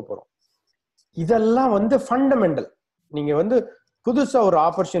எக்கானமிக்கு போக போறோம். இதெல்லாம் வந்து ஃபண்டமெண்டல். நீங்க வந்து புதுசா ஒரு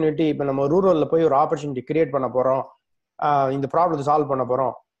ஆப்பர்ச்சுனிட்டி, இப்ப நம்ம ரூரல்ல போய் ஒரு ஆப்பர்ச்சுனிட்டி கிரியேட் பண்ண போறோம், இந்த ப்ராப்ளத்தை சால்வ் பண்ண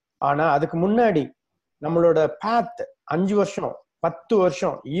போறோம். ஆனா அதுக்கு முன்னாடி நம்மளோட பாத் 5 வருஷம் 10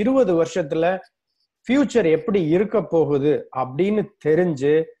 வருஷம் 20 வருஷத்துல ஃபியூச்சர் எப்படி இருக்க போகுது அப்படின்னு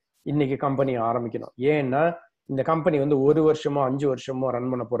தெரிஞ்சு இன்னைக்கு கம்பெனி ஆரம்பிக்கணும். ஏன்னா இந்த கம்பெனி வந்து 1 வருஷமோ 5 வருஷமோ ரன்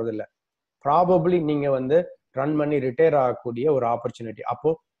பண்ண போறது இல்லை. ப்ராபப்ளி நீங்க வந்து ரன் பண்ணி ரிட்டையர் ஆகக்கூடிய ஒரு ஆப்பர்ச்சுனிட்டி. அப்போ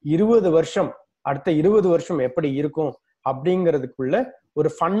 20 வருஷம், அடுத்த 20 வருஷம் எப்படி இருக்கும் அப்படிங்கிறதுக்குள்ள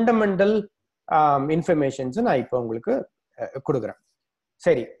ஒரு ஃபண்டமெண்டல் இன்ஃபர்மேஷன்ஸ் நான் இப்போ உங்களுக்கு கொடுக்குறேன்.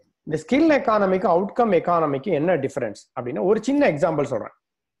 சரி, இந்த ஸ்கில் எக்கானமிக்கு அவுட்கம் எக்கானமிக்கு என்ன டிஃபரன்ஸ் அப்படின்னா ஒரு சின்ன எக்ஸாம்பிள் சொல்றேன்.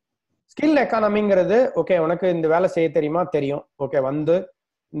 ஸ்கில் எக்கானமிங்கிறது, ஓகே உனக்கு இந்த வேலை செய்ய தெரியுமா? தெரியும். ஓகே, வந்து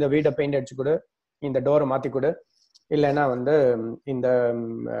இந்த வீடை பெயிண்ட் அடிச்சு கொடு, இந்த டோரை மாத்தி கொடு, இல்லைன்னா வந்து இந்த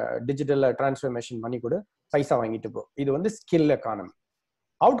டிஜிட்டல் டிரான்ஸ்ஃபர்மேஷன் பண்ணி கொடு, பைசா வாங்கிட்டு போ. இது வந்து ஸ்கில் எக்கானமி.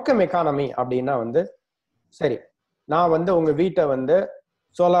 அவுட்கம் எக்கானமி அப்படின்னா வந்து, சரி நான் வந்து உங்க வீட்டை வந்து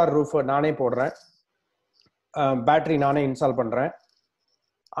சோலார் ரூஃப் நானே போடுறேன், பேட்டரி நானே இன்ஸ்டால் பண்றேன்,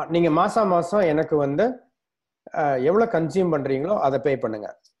 நீங்க மாசம் எனக்கு வந்து எவ்வளவு கன்சியூம் பண்றீங்களோ அதை பே பண்ணுங்க.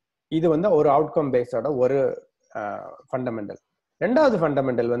 இது வந்து ஒரு அவுட்கம் பேஸோட ஒரு ஃபண்டமெண்டல். ரெண்டாவது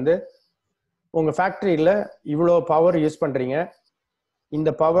ஃபண்டமெண்டல் வந்து உங்க ஃபேக்டரியில இவ்வளோ பவர் யூஸ் பண்றீங்க, இந்த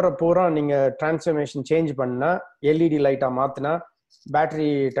பவரை பூரா நீங்க டிரான்ஸ்ஃபர்மேஷன் சேஞ்ச் பண்ணா, எல்இடி லைட்டா மாத்தினா, பேட்டரி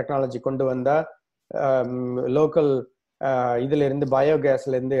டெக்னாலஜி கொண்டு வந்தா, லோக்கல் இதுல இருந்து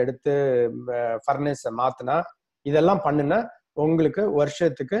பயோகேஸ்ல இருந்து எடுத்து ஃபர்னஸ் மாத்தினா, இதெல்லாம் பண்ணுனா உங்களுக்கு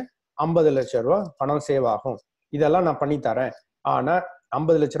வருஷத்துக்கு 50 லட்சம் ரூபா பணம் சேவ் ஆகும். இதெல்லாம் நான் பண்ணி தரேன். ஆனா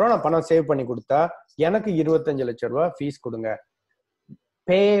 50 லட்ச ரூபா நான் பணம் சேவ் பண்ணி கொடுத்தா எனக்கு 25 லட்சம் ரூபா ஃபீஸ் கொடுங்க.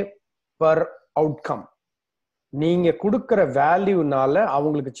 பே பர் அவுட்கம். நீங்க கொடுக்குற வேல்யூனால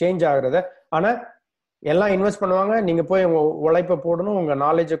அவங்களுக்கு சேஞ்ச் ஆகுறத, ஆனா எல்லாம் இன்வெஸ்ட் பண்ணுவாங்க, நீங்க போய் உங்க உழைப்பை போடணும், உங்க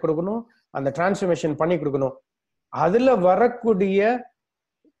நாலேஜை கொடுக்கணும், அந்த டிரான்ஸ்ஃபர்மேஷன் பண்ணி கொடுக்கணும். அதுல வரக்கூடிய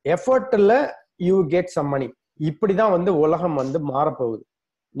எஃபர்ட்ல யூ கெட் சம் மணி. இப்படிதான் வந்து உலகம் வந்து மாறப்போகுது.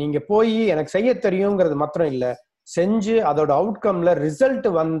 நீங்க போய் எனக்கு செய்ய தெரியுங்கிறது மாத்திரம் இல்ல, செஞ்சு அதோட அவுட்கம்ல ரிசல்ட்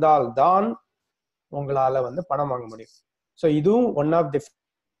வந்தால் தான் உங்களால வந்து பணம் வாங்க முடியும். ஸோ இதுவும் one of the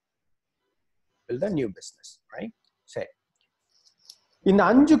new business, right? சரி, இந்த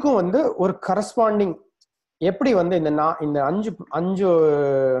 5க்கும் வந்து ஒரு கரஸ்பாண்டிங் எப்படி வந்து இந்த அஞ்சு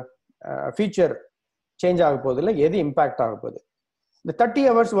ஃபீச்சர் சேஞ்ச் ஆக போகுது இல்லை, எது இம்பாக்ட் ஆக போகுது? இந்த 30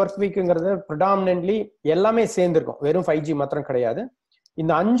 hours ஒர்க் வீக்குங்கிறது ப்ரிடாமினன்ட்லி எல்லாமே சேர்ந்துருக்கும், வெறும் 5G மாத்திரம் கிடையாது.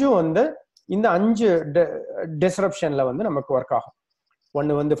 இந்த 5 வந்து இந்த 5 டிஸ்ரப்ஷன்ல வந்து நமக்கு ஒர்க் ஆகும்.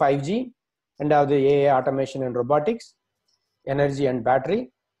 ஒன்று வந்து 5G, ரெண்டாவது AI automation and robotics, energy and battery.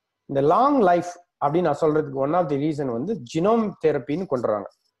 இந்த லாங் லைஃப் அப்படின்னு நான் சொல்றதுக்கு ஒன் ஆஃப் தி ரீசன் வந்து ஜினோம் தெரப்பின்னு கொண்டு வராங்க.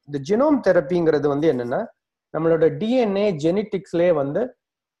 இந்த ஜினோம் தெரப்பிங்கிறது வந்து என்னன்னா, நம்மளோட டிஎன்ஏ ஜெனட்டிக்ஸ்லேயே வந்து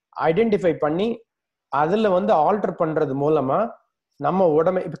ஐடென்டிஃபை பண்ணி அதுல வந்து ஆல்டர் பண்றது மூலமா நம்ம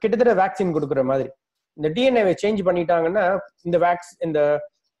உடம்பை இப்ப கிட்டத்தட்ட வேக்சின் கொடுக்குற மாதிரி இந்த டிஎன்ஏவை சேஞ்ச் பண்ணிட்டாங்கன்னா இந்த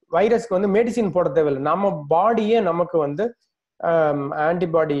வைரஸ்க்கு வந்து மெடிசின் போட தேவையில்லை. நம்ம பாடியே நமக்கு வந்து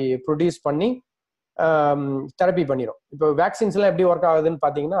ஆன்டிபாடி ப்ரொடியூஸ் பண்ணி தெரப்பி பண்ணிடும். இப்போ வேக்சின்ஸ் எல்லாம் எப்படி ஒர்க் ஆகுதுன்னு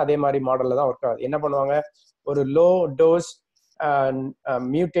பாத்தீங்கன்னா அதே மாதிரி மாடல்ல தான் ஒர்க் ஆகுது. என்ன பண்ணுவாங்க, ஒரு லோ டோஸ்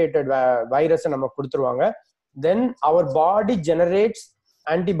மியூட்டேட்டட் வைரஸை நம்ம கொடுத்துருவாங்க. தென் அவர் பாடி ஜெனரேட்ஸ்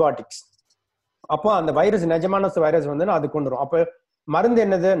ஆன்டிபாட்டிக்ஸ். அப்போ அந்த வைரஸ் நிஜமான வைரஸ் வந்து அது கொண்டு வரும். அப்போ மருந்து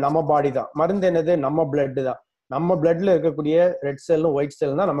என்னது, நம்ம பாடி தான். மருந்து என்னது, நம்ம பிளட் தான். நம்ம பிளட்ல இருக்கக்கூடிய ரெட் செல்லும் ஒயிட்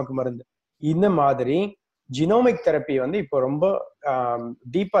செல்லும் தான் நமக்கு மருந்து. இந்த மாதிரி ஜினோமிக் தெரப்பி வந்து இப்போ ரொம்ப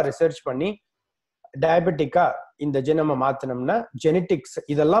டீப்பா ரிசர்ச் பண்ணி டயபெட்டிக்கா இந்த ஜெனமை மாத்தினோம்னா ஜெனட்டிக்ஸ்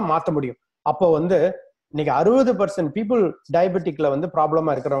இதெல்லாம் மாற்ற முடியும். அப்போ வந்து இன்னைக்கு 60% பீப்புள் டயபெட்டிக்ல வந்து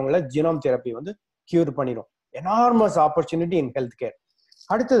ப்ராப்ளமா இருக்கிறவங்கள ஜினோம் தெரப்பி வந்து கியூர் பண்ணிடும். எனார்மஸ் ஆப்பர்ச்சுனிட்டி இன் ஹெல்த் கேர்.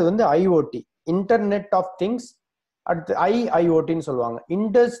 அடுத்தது வந்து ஐஓடி, இன்டர்நெட் ஆஃப் திங்ஸ். அடுத்து ஐஐஓடின்னு சொல்லுவாங்க,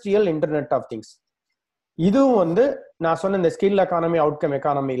 இண்டஸ்ட்ரியல் இன்டர்நெட் ஆஃப் திங்ஸ். இதுவும் வந்து நான் சொன்ன இந்த ஸ்கில் எக்கானமி அவுட்கம்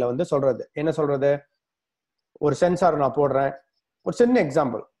எக்கானமில வந்து சொல்றது என்ன சொல்றது, ஒரு சென்சார் நான் போடுறேன். ஒரு சின்ன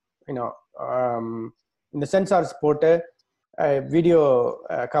எக்ஸாம்பிள், இந்த சென்சார்ஸ் போட்டு வீடியோ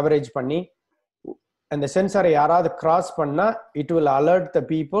கவரேஜ் பண்ணி அந்த சென்சாரை யாராவது கிராஸ் பண்ணா it will alert the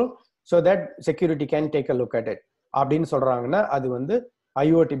people so that security can take a look at it அப்படின்னு சொல்றாங்கன்னா அது வந்து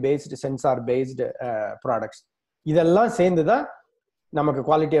IoT based sensor based products. இதெல்லாம் சேர்ந்துதான் நமக்கு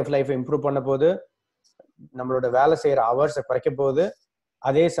குவாலிட்டி ஆஃப் லைஃப் இம்ப்ரூவ் பண்ண போகுது, நம்மளோட வேலை செய்யற ஹவர்ஸை குறைக்க போகுது,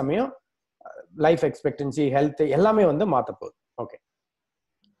 அதே சமயம் லைஃப் எக்ஸ்பெக்டன்சி ஹெல்த் எல்லாமே வந்து மாற்ற போகுது. ஓகே,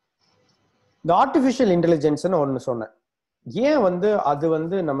 இந்த ஆர்டிஃபிஷியல் இன்டெலிஜென்ஸ்னு ஒன்று சொன்னேன். ஏன் வந்து அது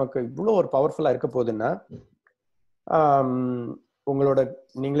வந்து நமக்கு இவ்வளோ ஒரு பவர்ஃபுல்லா இருக்க போகுதுன்னா, உங்களோட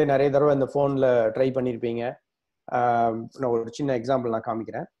நீங்களே நிறைய தடவை இந்த ஃபோன்ல ட்ரை பண்ணியிருப்பீங்க. நான் ஒரு சின்ன எக்ஸாம்பிள் நான்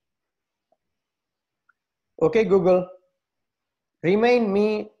காமிக்கிறேன். Okay Google, remind me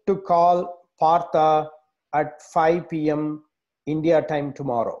to call பார்த்தா at 5 PM India time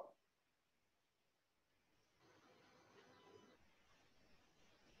tomorrow.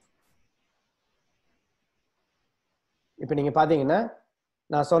 இப்போ நீங்க பாத்தீங்கன்னா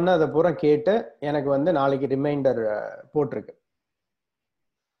நான் சொன்னதை பூரா கேட்டு எனக்கு வந்து நாளைக்கு ரிமைண்டர் போட்டிருக்கு.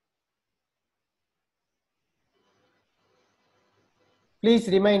 Please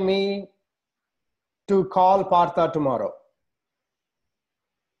remind me to call Partha tomorrow.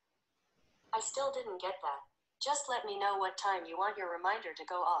 I still didn't get that. Just let me know what time you want your reminder to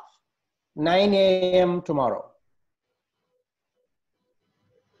go off. 9 AM tomorrow.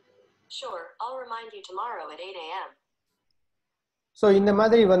 Sure, I'll remind you tomorrow at 8 AM. So இந்த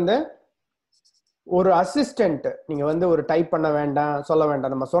மாதிரி வந்து ஒரு assistant நீங்க வந்து ஒரு type பண்ண வேண்டாம், சொல்ல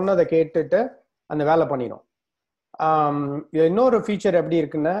வேண்டாம், நம்ம சொன்னதை கேட்டுட்டு அந்த வேலை பண்ணிடும். இன்னொரு ஃபீச்சர் எப்படி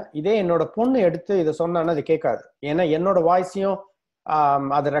இருக்குன்னா, இதே என்னோட பொண்ணு எடுத்து இதை சொன்னான்னா அது கேட்காது. ஏன்னா என்னோட வாய்ஸையும்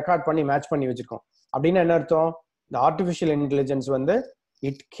அதை ரெக்கார்ட் பண்ணி மேட்ச் பண்ணி வச்சிருக்கோம். அப்படின்னு என்ன அர்த்தம், இந்த ஆர்டிஃபிஷியல் இன்டெலிஜென்ஸ் வந்து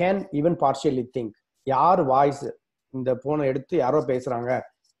it can even partially think. யார் வாய்ஸ் இந்த போனை எடுத்து யாரோ பேசுறாங்க,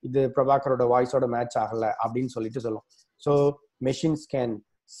 இது பிரபாகரோட வாய்ஸோட மேட்ச் ஆகல அப்படின்னு சொல்லிட்டு சொல்லும். So machines can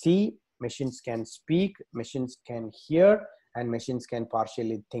see, machines can speak, machines can hear, and machines can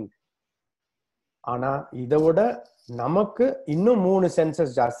partially think. ஆனா இதை விட நமக்கு இன்னும் 3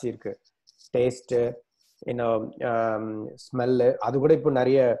 சென்சஸ் ஜாஸ்தி இருக்கு. டேஸ்ட், ஸ்மெல்லு, அது கூட இப்போ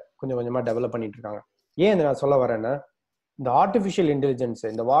நிறைய கொஞ்சம் கொஞ்சமா டெவலப் பண்ணிட்டு இருக்காங்க. ஏன் நான் சொல்ல வரேன்னா, இந்த ஆர்டிஃபிஷியல் இன்டெலிஜென்ஸ்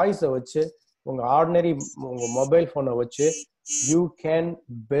இந்த வாய்ஸை வச்சு உங்க ஆர்டினரி உங்க மொபைல் போனை வச்சு you can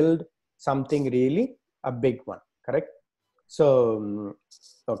build something really a big one. Correct? So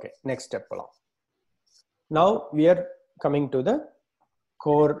okay, next step போலாம். Now we are coming to the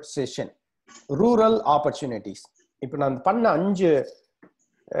core session, rural opportunities. இப்போ நான் பண்ண 5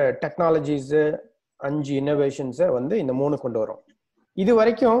 டெக்னாலஜிஸ் 5 இன்னோவேஷன்ஸை வந்து இந்த 3 கொண்டு வரும். இது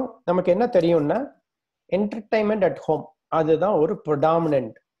வரைக்கும் நமக்கு என்ன தெரியும்னா என்டர்டைன்மெண்ட் அட் ஹோம் அதுதான் ஒரு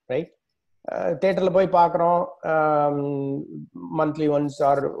ப்ரொடாமினன்ட், ரைட்? தியேட்டர்ல போய் பார்க்குறோம், மந்த்லி ஒன்ஸ்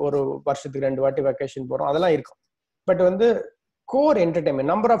ஆர் ஒரு வருஷத்துக்கு 2 வாட்டி வெக்கேஷன் போகிறோம், அதெல்லாம் இருக்கும். பட் வந்து core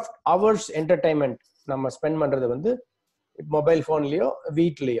entertainment, number of hours entertainment நம்ம ஸ்பெண்ட் பண்றது வந்து மொபைல் ஃபோன்லயோ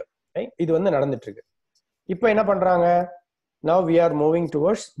வீட்லயோ, ரைட்? இது வந்து நடந்துட்டு இருக்கு. இப்போ என்ன பண்றாங்க? Now we are moving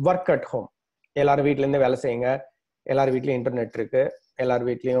towards work at home. எல்லாரும் வீட்ல இருந்து வேலை செய்யுங்க, எல்லாரும் வீட்லயும் இன்டர்நெட் இருக்கு, எல்லார்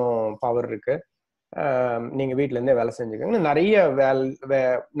வீட்லயும் பவர் இருக்கு, நீங்க வீட்ல இருந்தே வேலை செஞ்சுக்கோங்க.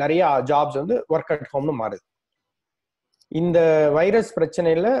 நிறைய ஜாப்ஸ் வந்து ஒர்க் அட் ஹோம்னு மாறுது. இந்த வைரஸ்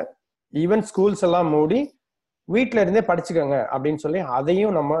பிரச்சனையில ஈவன் ஸ்கூல்ஸ் எல்லாம் மூடி வீட்ல இருந்தே படிச்சுக்கோங்க அப்படின்னு சொல்லி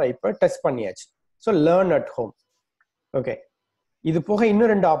அதையும் நம்ம இப்ப டெஸ்ட் பண்ணியாச்சு. So learn at home. Okay, இது போக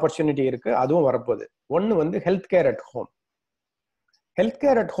இன்னும் 2 ஆப்பர்ச்சுனிட்டி இருக்கு, அதுவும் வரப்போகுது. ஒன்னு வந்து health care at home. Health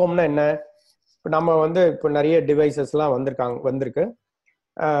care at ஹோம்னா என்ன? இப்போ நம்ம வந்து இப்போ நிறைய டிவைசஸ் எல்லாம் வந்திருக்கு.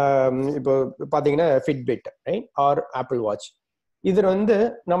 இப்போ பாத்தீங்கன்னா Fitbit, right, R apple watch. இது வந்து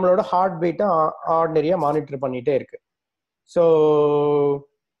நம்மளோட ஹார்ட் பீட்டை ஆர்டினரியா மானிட்டர் பண்ணிட்டே இருக்கு. ஸோ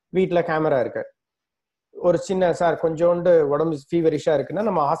வீட்டில் கேமரா இருக்கு. ஒரு சின்ன சார் கொஞ்சோண்டு உடம்பு ஃபீவரிஷா இருக்குன்னா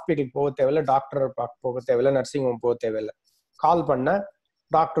நம்ம ஹாஸ்பிட்டலுக்கு போக தேவையில்லை, டாக்டர் பார்க்க போக தேவையில்லை, நர்சிங் ஹோம் போக தேவையில்லை. கால் பண்ண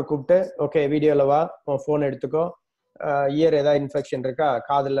டாக்டர் கூப்பிட்டு, ஓகே வீடியோல வா, உன் ஃபோன் எடுத்துக்கோ, இயர் ஏதாவது இன்ஃபெக்ஷன் இருக்கா,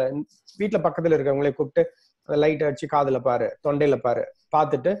 காதுல, வீட்டில் பக்கத்துல இருக்கவங்களே கூப்பிட்டு லைட் அடிச்சு காதுல பாரு, தொண்டையில பாரு,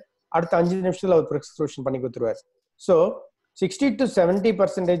 பார்த்துட்டு அடுத்த 5 நிமிஷத்துல ஒரு ப்ரிஸ்கிரிப்ஷன் பண்ணி கொடுத்துருவாரு. So 60 to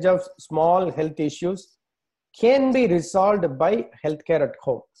 70% of small health issues can be resolved by health care at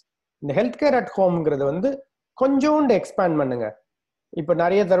home. இந்த ஹெல்த் கேர் அட் ஹோம்ங்கிறது வந்து கொஞ்சோண்டு எக்ஸ்பேண்ட் பண்ணுங்க. இப்போ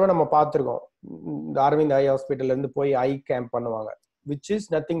நிறைய தடவை நம்ம பார்த்துருக்கோம், இந்த அரவிந்த் ஐ ஹாஸ்பிட்டல்ல இருந்து போய் ஐ கேம்ப் பண்ணுவாங்க, which is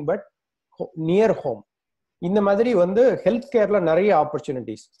nothing but near home. இந்த மாதிரி வந்து ஹெல்த் கேர்ல நிறைய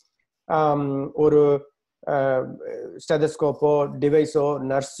ஆப்பர்ச்சுனிட்டிஸ். ஒரு ஸ்டெதஸ்கோப்போ டிவைஸோ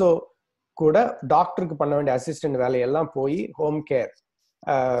நர்ஸோ கூட டாக்டருக்கு பண்ண வேண்டிய அசிஸ்டன்ட் வேலையெல்லாம் போய் ஹோம் கேர்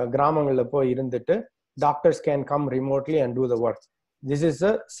கிராமங்களில் போய் இருந்துட்டு doctors can come remotely and two the work. This is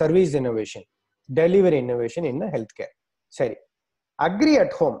a service innovation, delivery innovation in health care. சரி, அக்ரி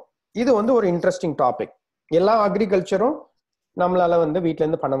அட் ஹோம், இது வந்து ஒரு இன்ட்ரெஸ்டிங் டாபிக். எல்லா அக்ரிகல்ச்சரும் நம்மளால வந்து வீட்ல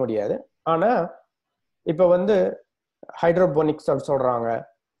இருந்து பண்ண முடியாது. ஆனா இப்ப வந்து ஹைட்ரோபோனிக்ஸ் சொல்றாங்க,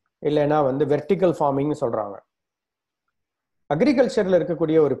 இல்லைன்னா வந்து வெர்டிக்கல் ஃபார்மிங்னு சொல்றாங்க. அக்ரிகல்ச்சர்ல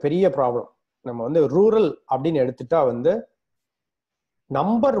இருக்கக்கூடிய ஒரு பெரிய ப்ராப்ளம், நம்ம வந்து ரூரல் அப்படின்னு எடுத்துட்டா வந்து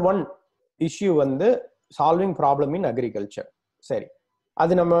நம்பர் 1 இஷ்யூ வந்து சால்விங் ப்ராப்ளம் இன் அக்ரிகல்ச்சர். சரி,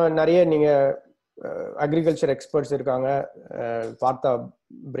 அது நம்ம நிறைய, நீங்க அக்ரிகல்ச்சர் எக்ஸ்பர்ட்ஸ் இருக்காங்க, பார்த்தா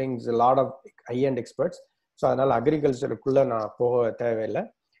brings lot of high and experts. So அதனால அக்ரிகல்ச்சருக்குள்ள நான் போக தேவையில்லை.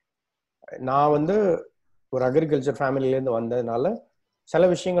 நான் வந்து ஒரு அக்ரிகல்ச்சர் ஃபேமிலியிலேருந்து வந்ததுனால சில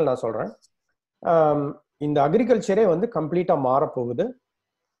விஷயங்கள் நான் சொல்றேன். இந்த அக்ரிகல்ச்சரே வந்து கம்ப்ளீட்டா மாறப்போகுது,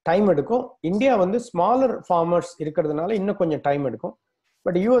 டைம் எடுக்கும். இந்தியா வந்து ஸ்மாலர் ஃபார்மர்ஸ் இருக்கிறதுனால இன்னும் கொஞ்சம் டைம் எடுக்கும்.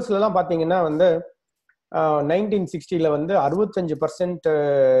 பட் யூஎஸ்லாம் பார்த்தீங்கன்னா வந்து 1960 வந்து 65%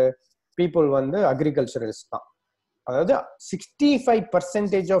 பீப்புள் வந்து அக்ரிகல்ச்சரலிஸ்ட் தான். அதாவது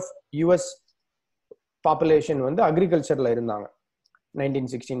 65% ஆஃப் யூஎஸ் பாப்புலேஷன் வந்து அக்ரிகல்ச்சர்ல இருந்தாங்க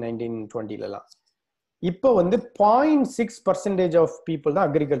 1916 1920 இப்போ வந்து 0.6% ஆஃப் பீப்புள் தான்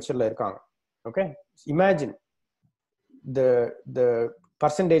அக்ரிகல்ச்சர்ல இருக்காங்க. Okay, imagine the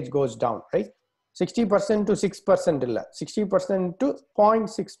percentage goes down, right? 60% to 6% இல்ல, 60% to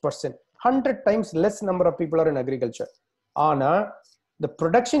 0.6%, 100 times less number of people are in agriculture. ஆனா the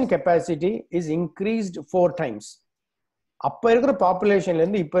production capacity is increased 4 times. அப்ப இருக்கிற பாப்புலேஷன்ல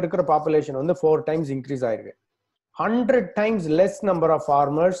இருந்து இப்ப இருக்கிற பாப்புலேஷன் வந்து 4 times increase ஆயிருக்கு. 100 times less number of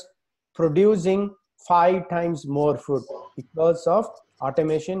farmers producing 5 times more food because of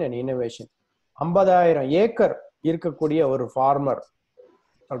automation and innovation. 50,000 acre இருக்கக்கூடிய ஒரு ஃபார்மர்,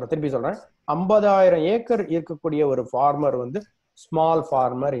 திருப்பி சொல்றேன், 50,000 ஏக்கர் இருக்கக்கூடிய ஒரு ஃபார்மர் வந்து small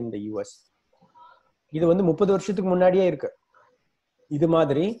farmer in the US. இது வந்து 30 வருஷத்துக்கு முன்னாடியே இருக்கு. இது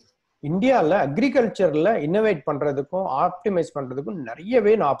மாதிரி இந்தியாவில் அக்ரிகல்ச்சர்ல இன்னோவேட் பண்றதுக்கும் ஆப்டிமைஸ் பண்றதுக்கும்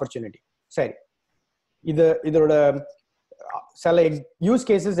நிறையவே ஆப்பர்ச்சுனிட்டி. சரி, இதோட சில யூஸ்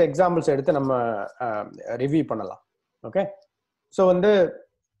கேசஸ் எக்ஸாம்பிள்ஸ் எடுத்து நம்ம ரிவ்யூ பண்ணலாம். ஓகே, ஸோ வந்து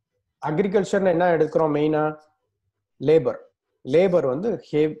அக்ரிகல்ச்சர்னு என்ன எடுக்கிறோம் மெயினா? லேபர் வந்து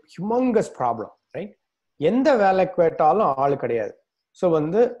ஹியூமங்கஸ் ப்ராப்ளம், ரைட்? எந்த வேலை கேட்டாலும் ஆள் கிடையாது. ஸோ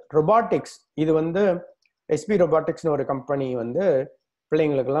வந்து ரொபாட்டிக்ஸ், இது வந்து எஸ்பி ரொபாட்டிக்ஸ்னு ஒரு கம்பெனி வந்து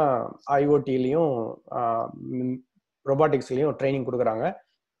பிள்ளைங்களுக்கெல்லாம் ஐஓடிலையும் ரொபாட்டிக்ஸ்லையும் ட்ரைனிங் கொடுக்குறாங்க.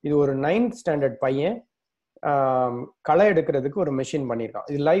 இது ஒரு 9th ஸ்டாண்டர்ட் பையன் களை எடுக்கிறதுக்கு ஒரு மெஷின் பண்ணியிருக்கான்.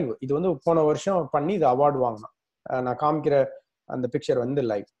 இது லைவ், இது வந்து போன வருஷம் பண்ணி இது அவார்டு வாங்கினான். நான் காமிக்கிற அந்த பிக்சர் வந்து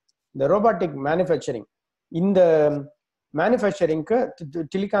லைவ். இந்த ரோபாட்டிக் மேனுஃபேக்சரிங், இந்த மேனுஃபேக்சரிங்க்கு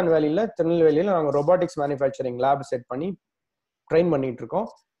டிலிகான் வேலியில திருநெல்வேலியில நாங்கள் ரொபாட்டிக்ஸ் மேனுஃபேக்சரிங் லேப் செட் பண்ணி ட்ரெயின் பண்ணிட்டு இருக்கோம்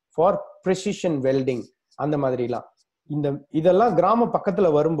ஃபார் ப்ரிசிஷன் வெல்டிங். அந்த மாதிரிலாம் இதெல்லாம் கிராம பக்கத்துல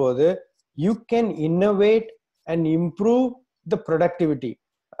வரும்போது you can innovate and improve the productivity.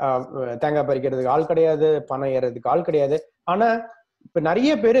 தேங்காய் பறிக்கிறதுக்கு ஆள் கிடையாது, பணம் ஏறதுக்கு ஆள் கிடையாது. ஆனா இப்ப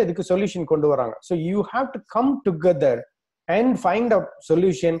நிறைய பேர் இதுக்கு சொல்யூஷன் கொண்டு வராங்க. So you have to come together and find a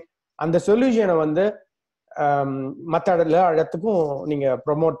solution. அந்த சொல்யூஷனை வந்து மற்ற இடத்துக்கும் நீங்க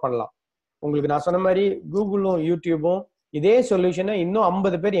ப்ரொமோட் பண்ணலாம். உங்களுக்கு நான் சொன்ன மாதிரி கூகுளும் யூடியூபும் இதே சொல்யூஷனை இன்னும்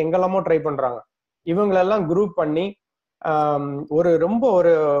 50 பேர் எங்கெல்லாமோ ட்ரை பண்றாங்க. இவங்களெல்லாம் குரூப் பண்ணி ரொம்ப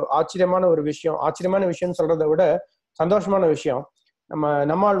ஒரு ஆச்சரியமான விஷயம் சொல்றதை விட சந்தோஷமான விஷயம்,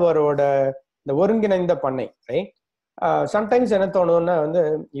 நம்மாழ்வாரோட இந்த ஒருங்கிணைந்த பண்ணை. சம்டைம்ஸ் என்ன தோணுன்னா வந்து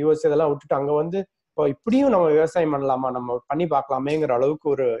யூஎஸ் இதெல்லாம் விட்டுட்டு அங்க வந்து இப்போ இப்படியும் நம்ம விவசாயம் பண்ணலாமா, நம்ம பண்ணி பார்க்கலாமேங்கிற அளவுக்கு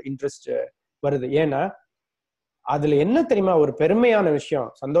ஒரு இன்ட்ரெஸ்ட் வருது. ஏன்னா அதுல என்ன தெரியுமா ஒரு பெருமையான விஷயம்,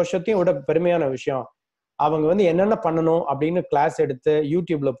 சந்தோஷத்தையும் விட பெருமையான விஷயம், அவங்க வந்து என்னென்ன பண்ணணும் அப்படின்னு கிளாஸ் எடுத்து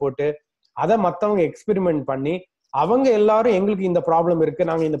யூடியூப்ல போட்டு அதை மற்றவங்க எக்ஸ்பெரிமெண்ட் பண்ணி அவங்க எல்லாரும் எங்களுக்கு இந்த ப்ராப்ளம் இருக்கு,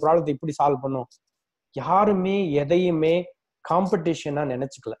 நாங்க இந்த ப்ராப்ளத்தை இப்படி சால்வ் பண்ணோம். யாருமே எதையுமே காம்படிஷனா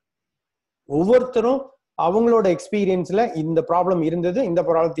நினைச்சுக்கல. ஒவ்வொருத்தரும் அவங்களோட எக்ஸ்பீரியன்ஸ்ல இந்த ப்ராப்ளம் இருந்தது, இந்த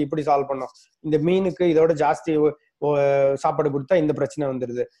ப்ராப்ளத்தை இப்படி சால்வ் பண்ணோம், இந்த மீனுக்கு இதோட ஜாஸ்தி சாப்பாடு கொடுத்தா இந்த பிரச்சனை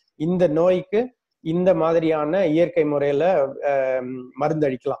வந்துடுது, இந்த நோய்க்கு இந்த மாதிரியான இயற்கை முறையில மருந்து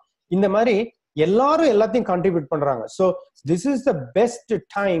அடிக்கலாம். இந்த மாதிரி எல்லாரும் எல்லாத்தையும் கான்ட்ரிபியூட் பண்றாங்க. So this is the best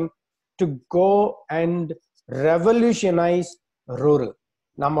time to go and revolutionise rural.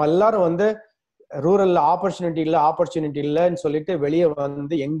 நம்ம எல்லாரும் வந்து ரூரல்ல ஆப்பர்ச்சுனிட்டி இல்லைன்னு சொல்லிட்டு வெளியே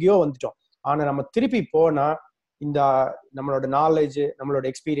வந்து எங்கேயோ வந்துட்டோம். ஆனா நம்ம திருப்பி போனா இந்த நம்மளோட நாலேஜ், நம்மளோட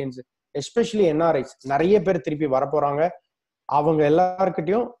எக்ஸ்பீரியன்ஸ், எஸ்பெஷலி என்ஆர்ஐஸ் நிறைய பேர் திருப்பி வரப்போறாங்க. அவங்க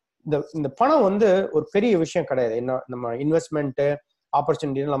எல்லாருக்கிட்டையும் இந்த பணம் வந்து ஒரு பெரிய விஷயம் கிடையாது. என்ன நம்ம இன்வெஸ்ட்மெண்ட்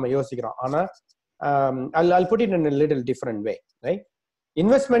ஆப்பர்ச்சுனிட்டின்னு நம்ம யோசிக்கிறோம். ஆனா I'll put it in a little different way, right?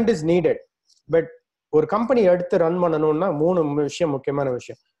 Investment is needed, but ஒரு கம்பெனி எடுத்து ரன் பண்ணணும்னா 3 விஷயம் முக்கியமான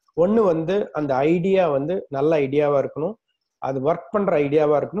விஷயம். ஒன்னு வந்து அந்த ஐடியா வந்து நல்ல ஐடியாவா இருக்கணும், அது ஒர்க் பண்ற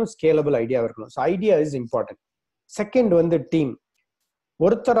ஐடியாவா இருக்கணும், ஸ்கேலபிள் ஐடியாவா இருக்கணும். So idea is important. Second வந்து டீம்.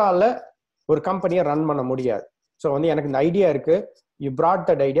 ஒருத்தரால ஒரு கம்பெனியை ரன் பண்ண முடியாது. ஸோ வந்து எனக்கு இந்த ஐடியா இருக்கு, you brought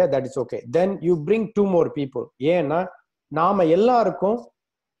that idea, that is okay, then you bring 2 more people. ஏன்னா நாம எல்லாருக்கும்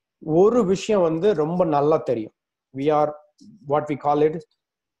ஒரு விஷயம் வந்து ரொம்ப நல்லா தெரியும். we are what we call it,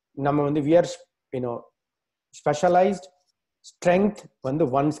 நம்ம வந்து we are specialized. Strength வந்து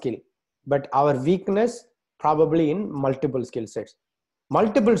one skill, but our weakness probably in multiple skill sets.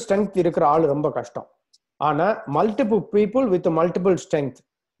 Multiple strength இருக்கிற ஆள் ரொம்ப கஷ்டம். ஆனா multiple people with multiple strength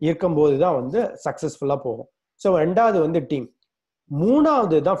இருக்கும்போது தான் வந்து சக்சஸ்ஃபுல்லா போகும். ஸோ ரெண்டாவது வந்து டீம்.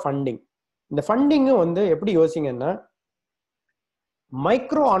 மூணாவது தான் ஃபண்டிங். இந்த ஃபண்டிங்கும் வந்து எப்படி யோசிங்கன்னா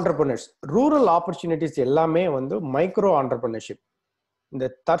மைக்ரோ ஆண்டர்பிரினர்ஸ், ரூரல் ஆப்பர்ச்சுனிட்டிஸ் எல்லாமே வந்து மைக்ரோ ஆண்டர்பிரினர்ஷிப். இந்த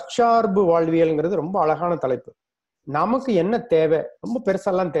தற்சார்பு வாழ்வியல்ங்கிறது ரொம்ப அழகான தலைப்பு. நமக்கு என்ன தேவை, ரொம்ப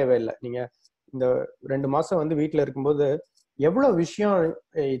பெருசெல்லாம் தேவையில்லை. நீங்க இந்த 2 மாசம் வந்து வீட்டுல இருக்கும்போது எவ்வளவு விஷயம்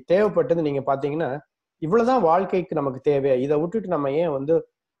தேவைப்பட்டது நீங்க பாத்தீங்கன்னா, இவ்வளவுதான் வாழ்க்கைக்கு நமக்கு தேவை, இதை விட்டுட்டு நம்ம ஏன் வந்து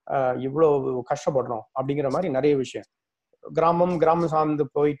இவ்வளவு கஷ்டப்படுறோம் அப்படிங்கிற மாதிரி நிறைய விஷயம். கிராமம் சார்ந்து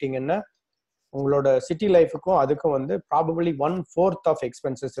போயிட்டீங்கன்னா உங்களோட சிட்டி லைஃபுக்கும் அதுக்கும் வந்து ப்ராபபிளி 1/4 ஆஃப்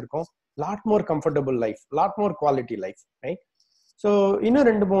எக்ஸ்பென்சஸ் இருக்கும். Lot more comfortable life, lot more quality life, right? So இன்னும்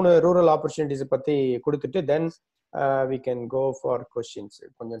 2-3 ரூரல் ஆப்பர்ச்சுனிட்டிஸ் பத்தி கொடுத்துட்டு தென் we can go for questions.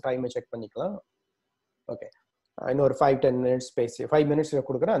 கொஞ்சம் டைமை செக் பண்ணிக்கலாம். ஓகே, இன்னும் ஒரு 5-10 minutes ஸ்பேஸ், 5 minutes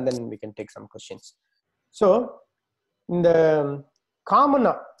கொடுக்குறேன், and then we can take some questions. So இந்த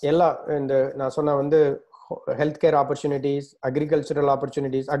காமனா எல்லா இந்த நான் சொன்ன வந்து health care opportunities,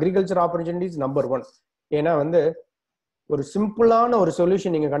 agriculture opportunities number 1. ஏன்னா வந்து ஒரு சிம்பிளான ஒரு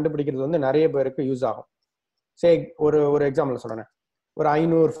சொல்யூஷன் நீங்க கண்டுபிடிக்கிறது வந்து நிறைய பேருக்கு யூஸ் ஆகும். சரி, ஒரு எக்ஸாம்பிள் சொல்றேன். ஒரு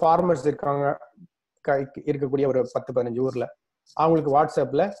 500 ஃபார்மர்ஸ் இருக்காங்க இருக்கக்கூடிய ஒரு 10-15 ஊர்ல. அவங்களுக்கு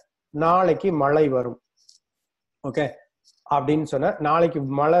வாட்ஸ்அப்ல நாளைக்கு மழை வரும், ஓகே அப்படின்னு சொன்ன, நாளைக்கு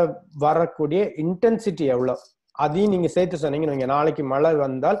மழை வரக்கூடிய இன்டென்சிட்டி எவ்வளவு அதையும் நீங்க சேர்த்து சொன்னீங்க. நாளைக்கு மழை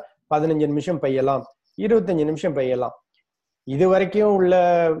வந்தால் 15 நிமிஷம் பெய்யலாம், 25 நிமிஷம் பெய்யலாம். இது வரைக்கும் உள்ள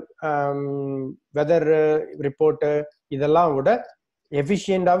வெதர் ரிப்போர்ட் இதெல்லாம் விட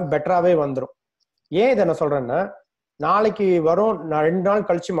எஃபிஷியண்டாக பெட்டராகவே வந்துடும். ஏன் இதை நான் சொல்றேன்னா, நாளைக்கு வரும், 2 நாள்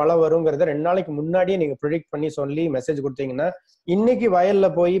கழிச்சு மழை வருங்கிறத 2 நாளைக்கு முன்னாடியே நீங்க ப்ரிடிக்ட் பண்ணி சொல்லி மெசேஜ் கொடுத்தீங்கன்னா இன்னைக்கு வயல்ல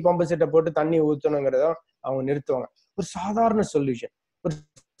போய் பம்பு செட்டை போட்டு தண்ணி ஊற்றணுங்கிறத அவங்க நிறுத்துவாங்க. ஒரு சாதாரண சொல்யூஷன், ஒரு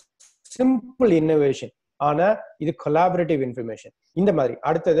சிம்பிள் இன்னோவேஷன். ஆனா இது கொலாபரேட்டிவ் இன்ஃபர்மேஷன். இந்த மாதிரி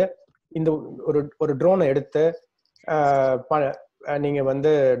அடுத்தது இந்த ஒரு ட்ரோனை எடுத்து நீங்க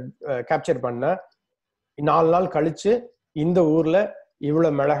வந்து கேப்சர் பண்ண 4 நாள் கழிச்சு இந்த ஊர்ல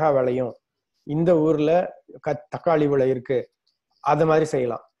இவ்வளவு மிளகா விளையும், இந்த ஊர்ல தக்காளி விளை இருக்கு, அது மாதிரி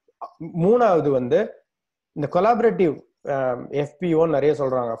செய்யலாம். மூணாவது வந்து இந்த கொலாபரேட்டிவ் FPO நிறைய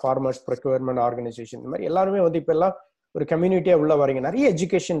சொல்றாங்க, ஃபார்மர்ஸ் ப்ரொக்யூர்மெண்ட் ஆர்கனைசேஷன். இந்த மாதிரி எல்லாருமே வந்து இப்ப எல்லாம் ஒரு கம்யூனிட்டியா உள்ள வரீங்க. நிறைய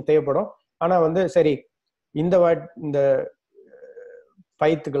எஜுகேஷன் தேவைப்படும். ஆனா வந்து சரி இந்த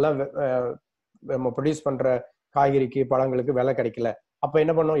பயித்துக்கெல்லாம் நம்ம ப்ரொடியூஸ் பண்ற காய்கறிக்கு பழங்களுக்கு விலை கிடைக்கல. அப்ப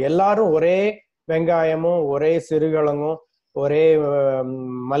என்ன பண்ணும், எல்லாரும் ஒரே வெங்காயமும் ஒரே சிறுகிழங்கும் ஒரே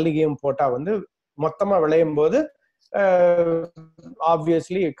மல்லிகையும் போட்டா வந்து மொத்தமா விளையும் போது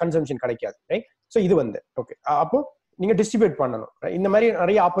ஆப்வியஸ்லி கன்சம்ஷன் கிடைக்காது, ரைட்? ஸோ இது வந்து ஓகே. அப்போ நீங்க டிஸ்ட்ரிபியூட் பண்ணணும். இந்த மாதிரி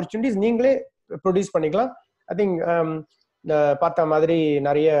நிறைய ஆப்பர்ச்சுனிட்டிஸ் நீங்களே ப்ரொடியூஸ் பண்ணிக்கலாம். ஐ திங்க் பார்த்த மாதிரி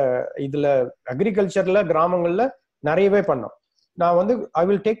நிறைய இதுல அக்ரிகல்ச்சர்ல கிராமங்கள்ல நிறையவே பண்ணோம். நான் வந்து I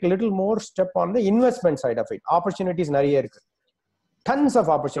will take little more step on the investment side of it. Opportunities நிறைய இருக்கு, tons of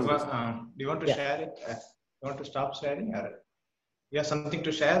opportunities. Do you want to share it? You want to stop sharing, or you have something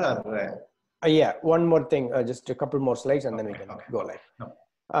to share, or yeah, one more thing, just a couple more slides and then we can go live.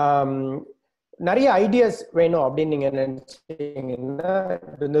 நிறைய ideas வேணும் அப்படின்னு நீங்க நினைச்சீங்கன்னா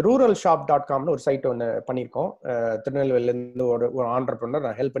இந்த ruralshop.comனு ஒரு side ஒன்று பண்ணியிருக்கோம். திருநெல்வேலியில இருந்து ஒரு ஆண்டர்பிரனர்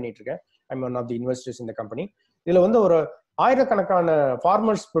நான் ஹெல்ப் பண்ணிட்டு இருக்கேன். I'm one of the investors இந்த கம்பெனி. இதுல வந்து ஒரு ஆயிரக்கணக்கான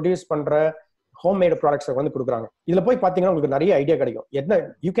ஃபார்மர்ஸ் ப்ரொடியூஸ் பண்ற ஹோம்மேட் ப்ராடக்ட்ஸ் வந்து கொடுக்குறாங்க. இதுல போய் பாத்தீங்கன்னா உங்களுக்கு நிறைய ஐடியா கிடைக்கும். என்ன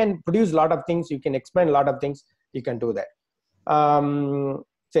you can produce lot of things, you can explain lot of things, you can do that.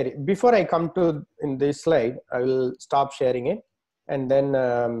 சரி, before I come to in this slide I will stop sharing it and then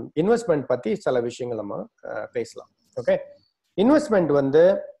investment பத்தி சில விஷயங்கள் நம்ம பேசலாம். Okay, investment வந்து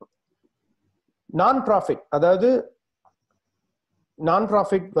நான் profit, அதாவது நான்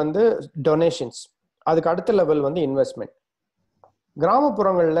ப்ராஃபிட் வந்து டொனேஷன்ஸ், அதுக்கு அடுத்த லெவல் வந்து இன்வெஸ்ட்மெண்ட்.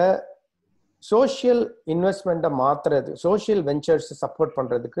 கிராமப்புறங்கள்ல சோஷியல் இன்வெஸ்ட்மெண்ட்டை மாத்துறது, சோஷியல் வெஞ்சர்ஸ் சப்போர்ட்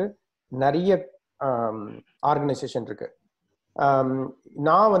பண்றதுக்கு நிறைய ஆர்கனைசேஷன் இருக்கு.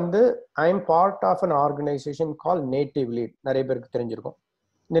 நான் வந்து I am part of an organisation call native lead, நிறைய பேருக்கு தெரிஞ்சிருக்கும்.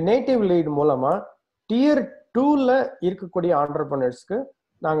 இந்த நேட்டிவ் லீட் மூலமா Tier 2ல இருக்கக்கூடிய ஆண்டர்பிரனர்ஸ்க்கு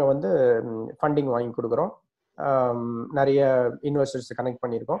நாங்கள் வந்து ஃபண்டிங் வாங்கி கொடுக்குறோம். நிறைய இன்வெஸ்டர்ஸ் கனெக்ட்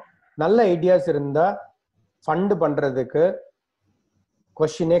பண்ணியிருக்கோம். நல்ல ஐடியாஸ் இருந்தா ஃபண்டு பண்றதுக்கு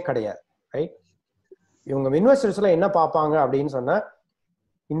கொஸ்டினே கிடையாது, ரைட்? இவங்க இன்வெஸ்டர்ஸ்ல என்ன பார்ப்பாங்க அப்படின்னு சொன்னா,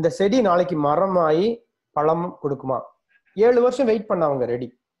 இந்த செடி நாளைக்கு மரமாயி பழம் கொடுக்குமா, 7 வருஷம் வெயிட் பண்ண அவங்க ரெடி,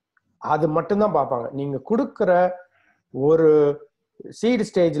 அது மட்டும்தான் பார்ப்பாங்க. நீங்க கொடுக்குற ஒரு சீட்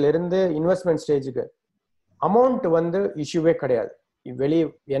ஸ்டேஜ்ல இருந்து இன்வெஸ்ட்மெண்ட் ஸ்டேஜுக்கு அமௌண்ட் வந்து இஷ்யூவே கிடையாது. வெளியே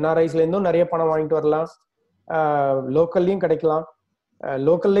NRIஸ்ல இருந்தும் நிறைய பணம் வாங்கிட்டு வரலாம், லோக்கல்லையும் கிடைக்கலாம்.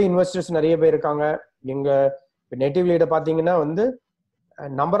 லோக்கல்ல இன்வெஸ்டர்ஸ் நிறைய பேர் இருக்காங்க. எங்க நேட்டிவ் லீட பாத்தீங்கன்னா வந்து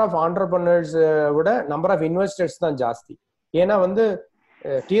நம்பர் ஆஃப் ஆண்டர்பிரனர்ஸ் விட நம்பர் ஆஃப் இன்வெஸ்டர்ஸ் தான் ஜாஸ்தி. ஏன்னா வந்து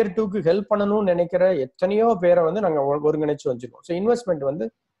Tier 2க்கு ஹெல்ப் பண்ணணும்னு நினைக்கிற எத்தனையோ பேரை வந்து நாங்க ஒருங்கிணைச்சு வச்சிருக்கோம். ஸோ இன்வெஸ்ட்மெண்ட் வந்து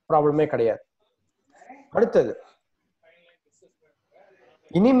ப்ராப்ளமே கிடையாது. அடுத்தது,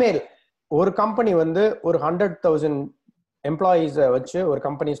 இனிமேல் ஒரு கம்பெனி வந்து ஒரு 100,000 எம்ப்ளாயீஸை வச்சு ஒரு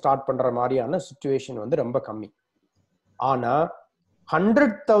கம்பெனி ஸ்டார்ட் பண்ற மாதிரியான சிச்சுவேஷன் வந்து ரொம்ப கம்மி. ஆனா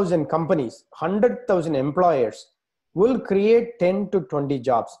 100,000 companies, 100,000 employers will create 10 to 20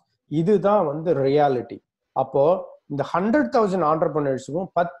 jobs. இதுதான் வந்து ரியாலிட்டி. அப்போ இந்த 100,000 entrepreneursக்கும்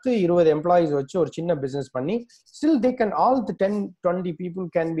 10-20 எம்ப்ளாயிஸ் வச்சு ஒரு சின்ன பிசினஸ் பண்ணி still they can, all the 10-20 people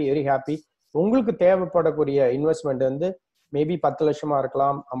can be very happy. உங்களுக்கு தேவைப்படக்கூடிய இன்வெஸ்ட்மெண்ட் வந்து மேபி 10 லட்சமா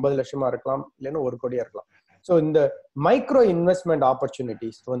இருக்கலாம், 50 லட்சமா இருக்கலாம், இல்லைன்னா 1 கோடியா இருக்கலாம். ஸோ இந்த மைக்ரோ இன்வெஸ்ட்மெண்ட்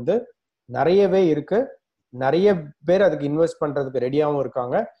ஆப்பர்ச்சுனிட்டிஸ் வந்து நிறையவே இருக்கு. நிறைய பேர் அதுக்கு இன்வெஸ்ட் பண்றதுக்கு ரெடியாகவும்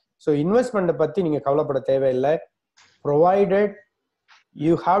இருக்காங்க. ஸோ இன்வெஸ்ட்மெண்ட்டை பத்தி நீங்க கவலைப்பட தேவையில்லை. Provided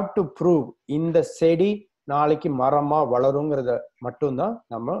you have to prove இந்த செடி நாளைக்கு மரமா வளருங்கிறத மட்டும்தான்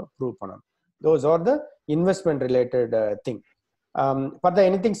நம்ம ப்ரூவ் பண்ணணும். Those are the investment related thing. பார்த்தா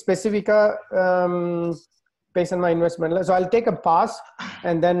எனிதிங் ஸ்பெசிஃபிக்கா பேசணுமா இன்வெஸ்ட்மெண்ட்ல? So I'll take a pause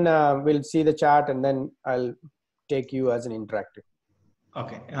and then we'll see the chat and then I'll take you as an interactive.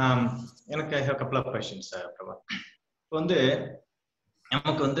 Okay, எனக்கு I have couple of questions Prabha. இப்போ வந்து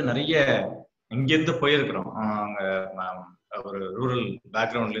நமக்கு வந்து நிறைய இங்கேருந்து போயிருக்கிறோம், அவங்க ஒரு ரூரல்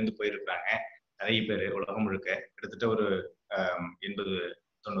பேக்ரவுண்ட்ல இருந்து போயிருக்கிறாங்க நிறைய பேர் உலகம் முழுக்க. கிட்டத்தட்ட ஒரு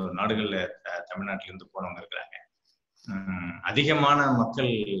 80-90 நாடுகள்ல தமிழ்நாட்டில இருந்து போனவங்க இருக்கிறாங்க. அதிகமான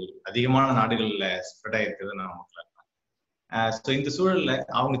மக்கள் அதிகமான நாடுகள்ல ஸ்ப்ரெட் ஆயிருக்கிறது நம்ம மக்கள். ஸோ இந்த சூழல்ல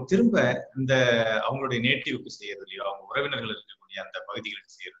அவங்க திரும்ப இந்த அவங்களுடைய நேட்டிவ்க்கு செய்யறதுலையோ, அவங்க உறவினர்கள் இருக்கக்கூடிய அந்த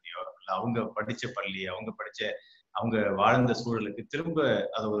பகுதிகளுக்கு செய்யறதையோ, இல்லை அவங்க படிச்ச பள்ளி, அவங்க வாழ்ந்த சூழலுக்கு திரும்ப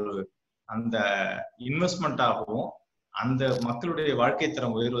அது ஒரு அந்த இன்வெஸ்ட்மெண்ட்டாகவும் அந்த மக்களுடைய வாழ்க்கை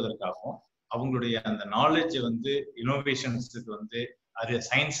தரம் உயர்வதற்காகவும் அவங்களுடைய அந்த நாலேஜ் வந்து இனோவேஷன்ஸுக்கு வந்து அது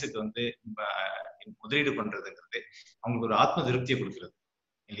சயின்ஸுக்கு வந்து முதலீடு பண்றதுங்கிறது அவங்களுக்கு ஒரு ஆத்ம திருப்தியை கொடுக்குறது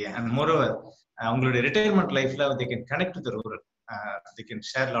இல்லையா. அண்ட் மோரோவர் அவங்களுடைய ரிட்டையர்மெண்ட் லைஃப்ல they can connect to the rural, they can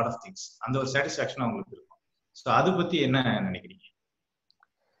share lot of things. அந்த ஒரு சாட்டிஸ்ஃபேக்ஷன் அவங்களுக்கு இருக்கும். ஸோ அதை பத்தி என்ன நினைக்கிறீங்க?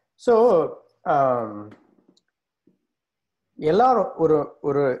 ஸோ எல்லாரும் ஒரு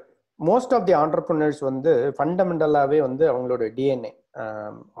ஒரு மோஸ்ட் ஆஃப் தி ஆண்டர்பிரினர்ஸ் வந்து ஃபண்டமெண்டலாகவே வந்து அவங்களோட டிஎன்ஏ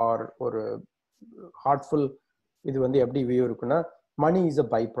ஆர் ஒரு ஹார்ட்ஃபுல் இது வந்து எப்படி வியூ இருக்குன்னா, money is a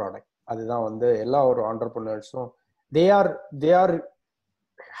by product. அதுதான் வந்து எல்லா ஒரு ஆண்டர்பிரினர்ஸும் தே ஆர்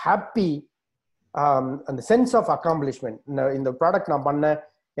ஹாப்பி. அந்த சென்ஸ் ஆஃப் அக்காம்ப்ளிஷ்மெண்ட், இந்த ப்ராடக்ட் நான் பண்ணேன்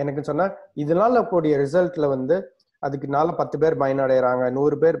எனக்கு சொன்னா இதனால கூடிய ரிசல்ட்ல வந்து அதுக்குனால 10 பேர் பயனடைகிறாங்க,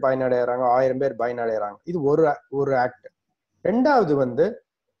 100 பேர் பயனடைகிறாங்க, 1000 பேர் பயனடைகிறாங்க. இது ஒரு ஆக்ட். ரெண்டாவது வந்து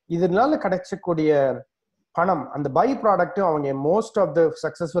இதனால கிடைச்சக்கூடிய பணம், அந்த பை ப்ராடக்ட்டும் அவங்க most of the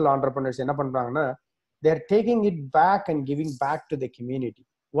successful entrepreneurs என்ன பண்றாங்கன்னா, they are taking it back and giving back to the community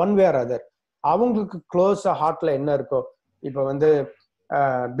one way or other. அவங்களுக்கு க்ளோஸ் ஹார்ட்ல என்ன இருக்கோ, இப்போ வந்து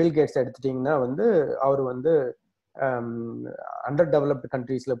பில் கேட்ஸ் எடுத்துட்டீங்கன்னா வந்து அவர் வந்து அண்டர் டெவலப்டு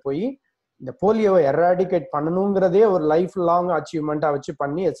கண்ட்ரீஸ்ல போய் இந்த போலியோவை எராடிகேட் பண்ணணுங்கிறதே ஒரு லைஃப் லாங் அச்சீவ்மெண்டா வச்சு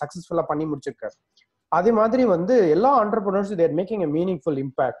பண்ணி சக்சஸ்ஃபுல்லா பண்ணி முடிச்சிருக்காரு. அதே மாதிரி வந்து எல்லா entrepreneurs there making a meaningful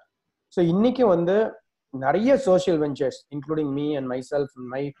impact. So இன்னைக்கு வந்து நிறைய social ventures including me and my self and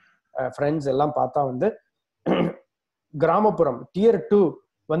my friends எல்லாம் பார்த்தா வந்து கிராமப்புறம் Tier 2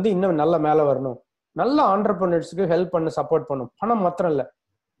 வந்து இன்னும் நல்ல மேலே வரணும், நல்ல ஆண்டர்பிரினர்ஸ்க்கு ஹெல்ப் பண்ண சப்போர்ட் பண்ணும். பணம் மாத்திரம் இல்லை,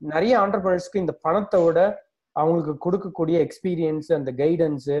 நிறைய ஆண்டர்பிரினர்ஸ்க்கு இந்த பணத்தை விட அவங்களுக்கு கொடுக்கக்கூடிய எக்ஸ்பீரியன்ஸ், அந்த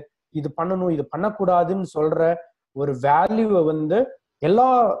கைடன்ஸு, இது பண்ணணும் இது பண்ணக்கூடாதுன்னு சொல்ற ஒரு வேல்யூவை வந்து எல்லா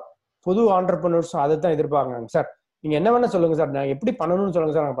புது ஆண்டர்பிரினர்ஸும் அதை தான் எதிர்பார்க்குறாங்க. சார் நீங்க என்ன வேணா சொல்லுங்க சார், நான் எப்படி பண்ணணும்னு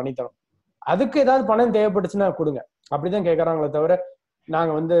சொல்லுங்க சார், நாங்கள் பண்ணித்தரோம். அதுக்கு ஏதாவது பணம் தேவைப்பட்டுச்சுன்னா கொடுங்க, அப்படிதான் கேட்கறாங்களே தவிர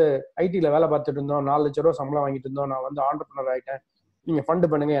நாங்க வந்து ஐடில வேலை பார்த்துட்டு இருந்தோம், 4 லட்ச ரூபா சம்பளம் வாங்கிட்டு இருந்தோம், நான் வந்து ஆண்டர்பிரினர் ஆயிட்டேன், நீங்க ஃபண்ட்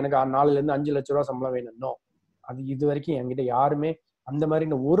பண்ணுங்க, எனக்கு 4ல இருந்து 5 லட்ச ரூபா சம்பளம் வேணும். அது இது வரைக்கும் என்கிட்ட யாருமே அந்த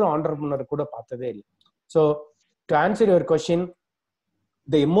மாதிரி ஒரு ஆண்டர்பிரினர் கூட பார்த்ததே இல்லை. So to answer your question,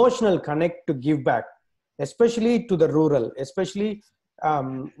 the emotional connect to give back, especially to the rural, especially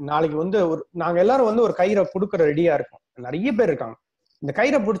நாளைக்கு வந்து நாங்க எல்லாரும் வந்து ஒரு கயிறை கொடுக்கற ரெடியா இருக்கோம். நிறைய பேர் இருக்காங்க, இந்த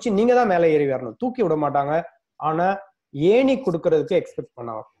கயிறை பிடிச்சி நீங்க தான் மேலே ஏறி வரணும், தூக்கி விட மாட்டாங்க. ஆனா ஏணி கொடுக்கறதுக்கு எக்ஸ்பெக்ட்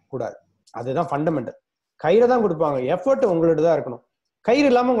பண்ண கூடாது, அதுதான் ஃபண்டமெண்டல். கயிறை தான் கொடுப்பாங்க, எஃபர்ட் உங்களோட தான் இருக்கணும். கயிறு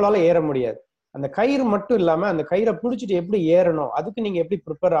இல்லாம உங்களால ஏற முடியாது. அந்த கயிறு மட்டும் இல்லாம அந்த கயிறை பிடிச்சிட்டு எப்படி ஏறணும், அதுக்கு நீங்க எப்படி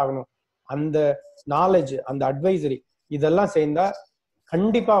ப்ரிப்பேர் ஆகணும், அந்த நாலேஜ், அந்த அட்வைசரி, இதெல்லாம் சேர்ந்தா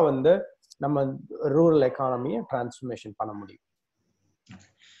கண்டிப்பா வந்து நம்ம ரூரல் எக்கானமியை டிரான்ஸ்ஃபர்மேஷன் பண்ண முடியும்.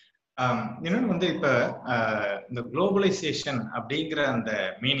 இன்னொன்று வந்து இப்ப இந்த குளோபலைசேஷன் அப்படிங்கிற அந்த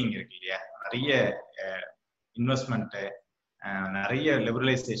மீனிங் இருக்கு இல்லையா, நிறைய இன்வெஸ்ட்மெண்ட், நிறைய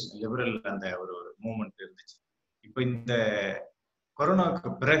லிபரல் அந்த ஒரு மூவ்மெண்ட் இருந்துச்சு. இப்போ இந்த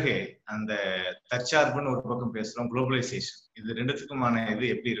கொரோனாவுக்கு பிறகு அந்த தற்சார்புன்னு ஒரு பக்கம் பேசுறோம், குளோபலைசேஷன், இது ரெண்டுத்துக்குமான இது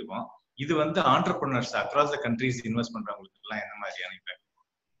எப்படி இருக்கும்? இது வந்து entrepreneurs across the countries invest பண்றவங்களுக்கு எல்லாம் என்ன மாதிரியான இம்பாக்ட்?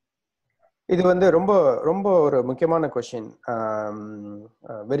 இது வந்து ரொம்ப ரொம்ப ஒரு முக்கியமான கொஸ்டின்,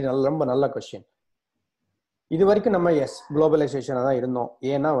 ரொம்ப நல்ல கொஸ்டின். இது வரைக்கும் நம்ம குளோபலைசேஷனா தான் இருந்தோம்.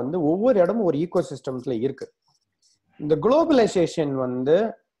 ஏன்னா வந்து ஒவ்வொரு இடமும் ஒரு ஈகோ சிஸ்டம்ஸ்ல இருக்கு. இந்த குளோபலைசேஷன் வந்து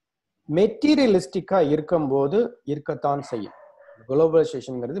மெட்டீரியலிஸ்டிக்கா இருக்கும்போது இருக்கத்தான் செய்யும்.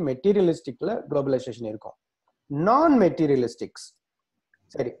 குளோபலைசேஷன்ங்கிறது மெட்டீரியலிஸ்டிக்ல குளோபலைசேஷன் இருக்கும். நான் மெட்டீரியலிஸ்டிக்ஸ்,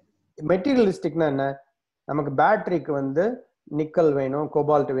 சரி, மெட்டீரியலிஸ்டிக்னா என்ன? நமக்கு பேட்டரிக்கு வந்து நிக்கல் வேணும்,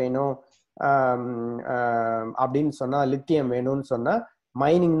 கோபால்ட் வேணும் அப்படின்னு சொன்னா, லித்தியம் வேணும்னு சொன்னா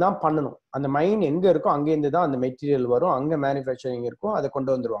மைனிங் தான் பண்ணணும். அந்த மைன் எங்க இருக்கோ அங்கேருந்து தான் அந்த மெட்டீரியல் வரும், அங்க மேனுஃபேக்சரிங் இருக்கும், அதை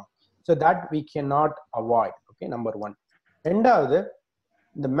கொண்டு வந்துருவாங்க. So that we can not avoid. Okay, number 1. ரெண்டாவது,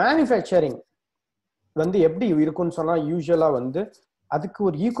 இந்த மேனுஃபேக்சரிங் வந்து எப்படி இருக்கும்னு சொன்னா, யூஸ்வலா வந்து அதுக்கு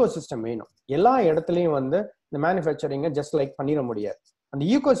ஒரு ஈகோ சிஸ்டம் வேணும். எல்லா இடத்துலையும் வந்து இந்த மேனுஃபேக்சரிங்கை ஜஸ்ட் லைக் பண்ணிட முடியாது. அந்த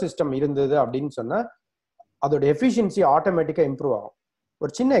ஈகோ சிஸ்டம் இருந்தது அப்படின்னு சொன்னா அதோட எஃபிஷியன்சி ஆட்டோமேட்டிக்கா இம்ப்ரூவ் ஆகும்.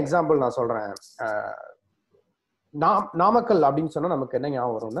 ஒரு சின்ன எக்ஸாம்பிள் நான் சொல்றேன். நாமக்கல் அப்படின்னு சொன்னா நமக்கு என்ன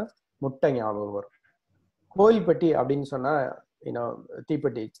ஞாபகம் வரும்னா, முட்டை ஞாபகம் வரும். கோயில்பட்டி அப்படின்னு சொன்னா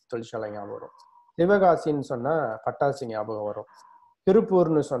தீப்பெட்டி தொழிற்சாலை ஞாபகம் வரும். சிவகாசின்னு சொன்னா பட்டாசு ஞாபகம் வரும்.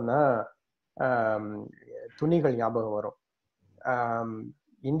 திருப்பூர்னு சொன்னா துணிகள் ஞாபகம் வரும்.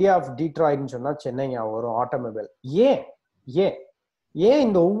 இந்தியா ஆஃப் டீட்ராய்ட்னு சொன்னா சென்னை ஞாபகம் வரும், ஆட்டோமொபைல். ஏன் ஏன் ஏன்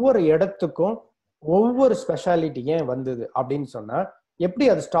இந்த ஒவ்வொரு இடத்துக்கும் ஒவ்வொரு ஸ்பெஷாலிட்டி ஏன் வந்தது அப்படின்னு சொன்னா, எப்படி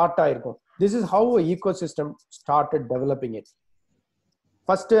அது ஸ்டார்ட் ஆயிருக்கும்? This is how ego system started developing it.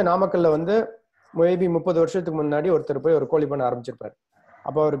 First நாமக்கல்ல வந்து மேபி 30 வருஷத்துக்கு முன்னாடி ஒருத்தர் போய் ஒரு கோழி பண்ண ஆரம்பிச்சிருப்பாரு.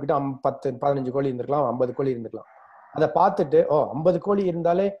 அப்போ அவர்கிட்ட 10-15 கோழி இருந்திருக்கலாம், 50 கோழி இருந்திருக்கலாம். அதை பார்த்துட்டு 50 கோழி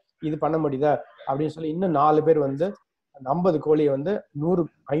இருந்தாலே இது பண்ண முடியுதா அப்படின்னு சொல்லி இன்னும் 4 பேர் வந்து அந்த 50 கோழியை வந்து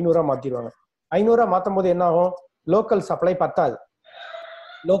 100-500 மாத்திடுவாங்க. 500 மாத்தும் போது என்ன ஆகும்? லோக்கல் சப்ளை பத்தாது,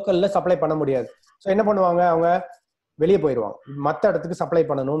 லோக்கல்ல சப்ளை பண்ண முடியாது. ஸோ என்ன பண்ணுவாங்க, அவங்க வெளியே போயிடுவாங்க, மற்ற இடத்துக்கு சப்ளை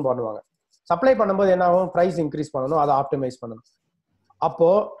பண்ணணும்னு பண்ணுவாங்க. சப்ளை பண்ணும்போது என்ன ஆகும்? ப்ரைஸ் இன்க்ரீஸ் பண்ணணும், அதை ஆப்டிமைஸ் பண்ணணும். அப்போ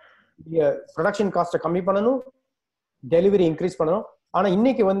ப்ரொடக்ஷன் காஸ்ட்டை கம்மி பண்ணணும், டெலிவரி இன்க்ரீஸ் பண்ணணும். ஆனா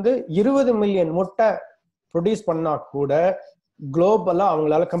இன்னைக்கு 20 மில்லியன் முட்டை ப்ரொடியூஸ் பண்ணா கூட குளோபலா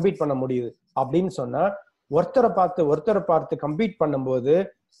அவங்களால கம்பீட் பண்ண முடியுது. அப்படின்னு சொன்னா ஒருத்தரை பார்த்து கம்பீட் பண்ணும்போது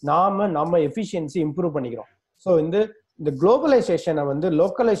நம்ம எஃபிஷியன்சி இம்ப்ரூவ் பண்ணிக்கிறோம். ஸோ இந்த குளோபலைசேஷனை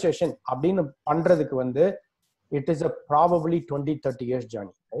லோக்கலைசேஷன் அப்படின்னு பண்றதுக்கு it is a probably 20-30 years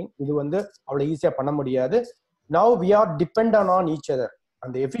journey. இது அவ்வளவு ஈஸியா பண்ண முடியாது. Now we are dependent on each other.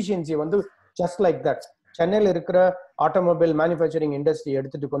 அந்த எஃபிஷியன்சி ஜஸ்ட் லைக் தட். சென்னையில் இருக்கிற ஆட்டோமொபைல் மேனுஃபேக்சரிங் இண்டஸ்ட்ரி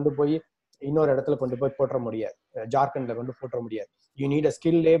எடுத்துட்டு கொண்டு போய் இன்னொரு இடத்துல கொண்டு போய் போட்டுற முடியாது, ஜார்க்கண்ட்ல கொண்டு போட்டுற முடியாது. You need a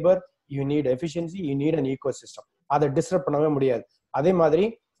skill labour, you need efficiency, you need an ego system. அதை டிஸ்டர்ப் பண்ணவே முடியாது. அதே மாதிரி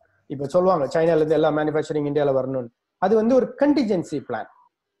இப்ப சொல்லுவாங்க சைனால இருந்து எல்லா மேனுஃபேக்சரிங் இந்தியாவில் வரணும்னு. அது ஒரு கண்டிஜென்சி பிளான்.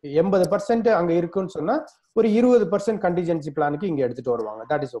 80% அங்க இருக்குன்னு சொன்னா ஒரு 20% கண்டிஜென்சி பிளானுக்கு இங்க எடுத்துட்டு வருவாங்க.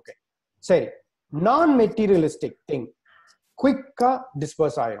 That is okay. சரி, நான் மெட்டீரியலிஸ்டிக் திங் குயிக்கா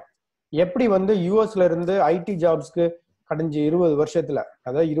டிஸ்பர்ஸ் ஆயிடும். எப்படி யூஎஸ்ல இருந்து ஐடி ஜாப்ஸ்க்கு கடைஞ்ச 20 வருஷத்துல,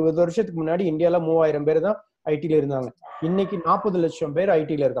 அதாவது 20 வருஷத்துக்கு முன்னாடி இந்தியால 3000 பேர் தான் ஐடில இருந்தாங்க. இன்னைக்கு 40 லட்சம் பேர்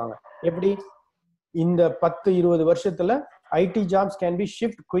ஐடில இருக்காங்க. எப்படி? இந்த 10-20 வருஷத்துல IT jobs can be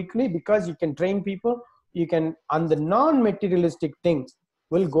shift quickly because you can train people, you can. அந்த நான் materialistic thing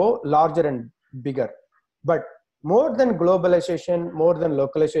will go larger and bigger. But more than globalization, more than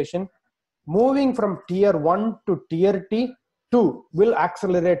localization, moving from tier 1 to tier 2 will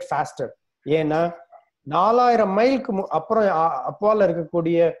accelerate faster. ஏன்னா 4000 மைலுக்கு அப்புறம் அப்பால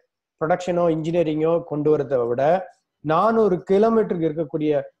இருக்கக்கூடிய ப்ரொடக்ஷனோ இன்ஜினியரிங்கோ கொண்டு வரதை விட 400 கிலோமீட்டருக்கு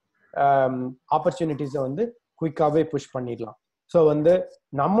இருக்கக்கூடிய ஆப்பர்ச்சுனிட்டிஸை குயிக்காவே புஷ் பண்ணிடலாம். ஸோ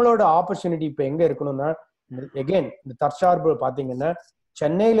நம்மளோட ஆப்பர்ச்சுனிட்டி இப்போ எங்க இருக்கணும்னா, எகெயின் இந்த தற்சார்பு பார்த்தீங்கன்னா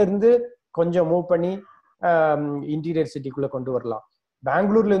சென்னையில இருந்து கொஞ்சம் மூவ் பண்ணி இன்டீரியர் சிட்டிக்குள்ள கொண்டு வரலாம்,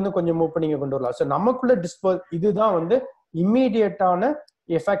 பெங்களூர்ல இருந்து கொஞ்சம் மூவ் பண்ணி கொண்டு வரலாம். ஸோ நமக்குள்ள இதுதான் இம்மீடியட்டான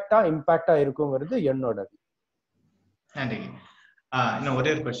எஃபெக்டா இம்பாக்டா இருக்குங்கிறது என்னோட. நன்றி. இன்னும்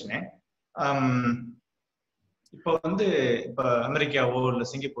ஒரே ஒரு கொஸ்டின். இப்போ இப்போ அமெரிக்காவோ இல்ல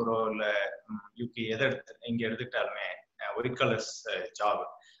சிங்கப்பூரோ இல்ல யூகே எதை இங்க எடுத்துக்கிட்டாலுமே ஒயிட் கலர்ஸ் ஜாப்,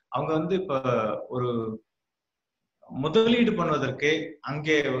 அவங்க இப்போ ஒரு முதலீடு பண்ணுவதற்கு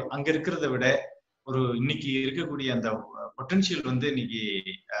அங்க இருக்கிறத விட ஒரு இன்னைக்கு இருக்கக்கூடிய அந்த பொட்டன்ஷியல் இன்னைக்கு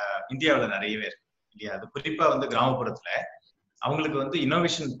இந்தியாவில் நிறையவே இருக்கு இல்லையா? அது குறிப்பா கிராமப்புறத்துல அவங்களுக்கு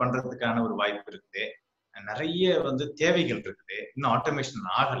இன்னோவேஷன் பண்றதுக்கான ஒரு வாய்ப்பு இருக்குது. நிறைய தேவைகள் இருக்குது. இன்னும் ஆட்டோமேஷன்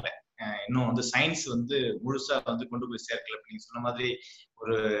ஆகல. இன்னும் சயின்ஸ் முழுசா கொண்டு போய் சேர்க்கல. நீங்க சொன்ன மாதிரி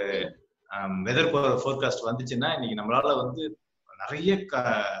ஒரு வெதர் ஃபோர்காஸ்ட் வந்துச்சுன்னா இன்னைக்கு நம்மளால நிறைய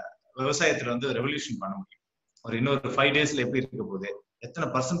விவசாயத்துல ரெவல்யூஷன் பண்ண முடியும். ஒரு இன்னொரு 5 daysல எப்படி இருக்க போகுது, எத்தனை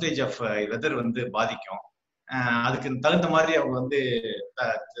பர்சன்டேஜ் ஆஃப் வெதர் பாதிக்கும், அதுக்கு தகுந்த மாதிரி அவங்க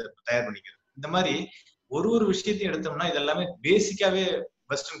தயார் பண்ணிக்கிறது. இந்த மாதிரி ஒரு விஷயத்தையும் எடுத்தோம்னா இதெல்லாமே பேசிக்காவே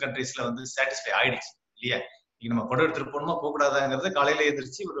வெஸ்டர்ன் கண்ட்ரீஸ்ல சாட்டிஸ்ஃபை ஆயிடுச்சு இல்லையா? இன்னைக்கு நம்ம படம் எடுத்துட்டு போகணுமா போக கூடாதாங்கிறத காலையில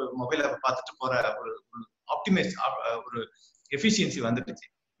எழுந்திரிச்சு ஒரு மொபைல பார்த்துட்டு போற ஒரு ஆப்டிமைஸ் ஒரு எஃபிஷியன்சி வந்துடுச்சு.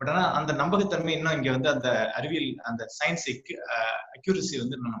 பட் ஆனா அந்த நம்பகத்தன்மை இன்னும் இங்க அந்த அறிவியல் அந்த சயின்ஸ் அக்யூரசி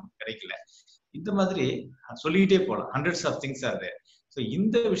இன்னும் நமக்கு கிடைக்கல. இந்த மாதிரி சொல்லிக்கிட்டே போகலாம். Hundreds of things are there. So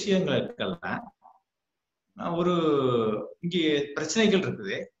இந்த விஷயங்களுக்கெல்லாம் ஒரு இங்கே பிரச்சனைகள்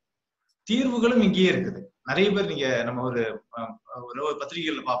இருக்குது, தீர்வுகளும் இங்கேயே இருக்குது. நிறைய பேர் நீங்க நம்ம ஒரு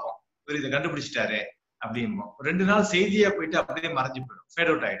பத்திரிகைகள்ல பார்ப்போம், இவர் இதை கண்டுபிடிச்சிட்டாரு அப்படின்போம். 2 நாள் செய்தியா போயிட்டு அப்படியே மறைஞ்சு போயிடும்,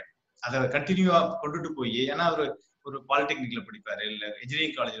 ஃபேட் அவுட் ஆயிடும். அதை கண்டினியூவா கொண்டுட்டு போய், ஏன்னா ஒரு பாலிடெக்னிக்ல படிப்பாரு, இல்ல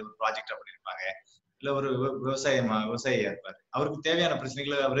இன்ஜினியரிங் காலேஜ்ல ஒரு ப்ராஜெக்டா பண்ணிருப்பாங்க, இல்ல ஒரு விவசாயியா இருப்பாரு. அவருக்கு தேவையான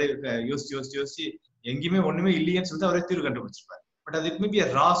பிரச்சனைகளை அவரே யோசிச்சு எங்கேயுமே ஒண்ணுமே இல்லையேன்னு சொல்லிட்டு அவரே தீர்வு கண்டுபிடிச்சிருப்பாரு. பட் அது it may be a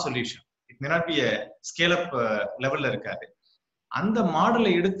raw solution, it may not be a scale up லெவல்ல இருக்காது. அந்த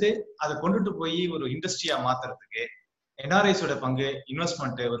மாடலை எடுத்து அதை கொண்டுட்டு போய் ஒரு இண்டஸ்ட்ரியா மாத்துறதுக்கு என்ஆர்ஐஸோட பங்கு,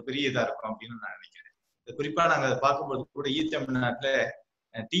 இன்வெஸ்ட்மெண்ட் ஒரு பெரிய இதா இருக்கும் அப்படின்னு நான் நினைக்கிறேன். குறிப்பா நாங்க பார்க்கும்போது கூட eTamilnadu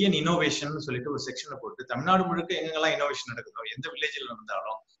டிஎன் இன்னோவேஷன் சொல்லிட்டு ஒரு செக்ஷனை போட்டு தமிழ்நாடு முழுக்க எங்கெங்கெல்லாம் இன்னோவேஷன் நடக்குதோ, எந்த வில்லேஜ்ல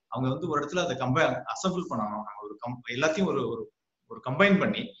இருந்தாலும் அவங்க ஒரு இடத்துல அதை அசம்பிள் பண்ணணும். நம்ம எல்லாத்தையும் ஒரு கம்பைன்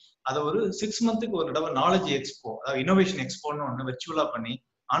பண்ணி அதை ஒரு 6 months ஒரு தடவை நாலேஜ் எக்ஸ்போ, அதாவது இன்னோவேஷன் எக்ஸ்போன்னு ஒன்று வெர்ச்சுவலா பண்ணி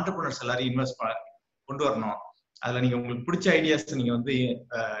ஆண்டர்பிரினர்ஸ் எல்லாரையும் கொண்டு வரணும். அதுல நீங்க உங்களுக்கு பிடிச்ச ஐடியாஸ் நீங்க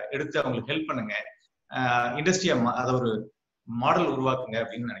எடுத்து அவங்களுக்கு ஹெல்ப் பண்ணுங்க, இண்டஸ்ட்ரியா அதை ஒரு மாடல் உருவாக்குங்க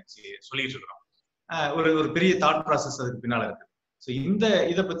அப்படின்னு நினைச்சு சொல்லிட்டு இருக்கிறோம். ஒரு பெரிய தாட் ப்ராசஸ் அதுக்கு பின்னால இருக்கு. ஸோ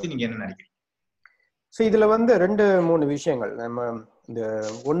இதை பத்தி நீங்க என்ன நினைக்கிறீங்க? ஸோ இதுல 2-3 விஷயங்கள். நம்ம இந்த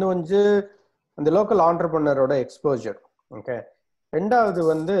ஒண்ணு அந்த லோக்கல் ஆண்டர்பிரினரோட எக்ஸ்போஜர். ஓகே, ரெண்டாவது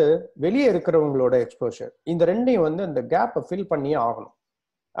வந்து வெளியே இருக்கிறவங்களோட எக்ஸ்போஷர். இந்த ரெண்டையும் வந்து இந்த கேப்பை ஃபில் பண்ணியே ஆகணும்.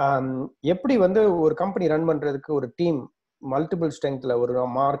 எப்படி வந்து ஒரு கம்பெனி ரன் பண்றதுக்கு ஒரு டீம் மல்டிபிள் ஸ்ட்ரெங்க்ல, ஒரு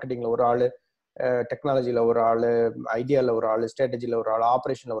மார்க்கெட்டிங்ல ஒரு ஆளு, டெக்னாலஜில ஒரு ஆளு, ஐடியால ஒரு ஆளு, ஸ்ட்ராட்டஜில ஒரு ஆள்,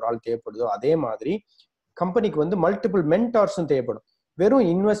 ஆப்ரேஷன்ல ஒரு ஆள் தேவைப்படுதோ அதே மாதிரி கம்பெனிக்கு வந்து மல்டிபிள் மென்டார்ஸும் தேவைப்படும். வெறும்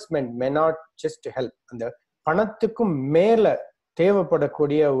investment may not just help. அந்த பணத்துக்கும் மேல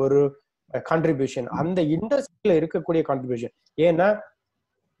தேவைப்படக்கூடிய ஒரு கான்ட்ரிபியூஷன், அந்த இண்டஸ்ட்ரியில இருக்கக்கூடிய கான்ட்ரிபியூஷன். ஏன்னா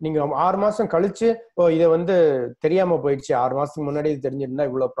நீங்க 6 மாசம் கழிச்சு இதை வந்து தெரியாம போயிடுச்சு, 6 மாசத்துக்கு முன்னாடி இது தெரிஞ்சிருந்தா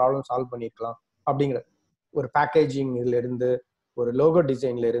இவ்வளவு ப்ராப்ளம் சால்வ் பண்ணிருக்கலாம் அப்படிங்கிற ஒரு பேக்கேஜிங்ல இருந்து, ஒரு லோகோ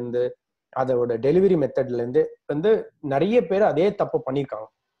டிசைன்ல இருந்து, அதோட டெலிவரி மெத்தட்ல இருந்து வந்து நிறைய பேர் அதே தப்பு பண்ணிருக்காங்க.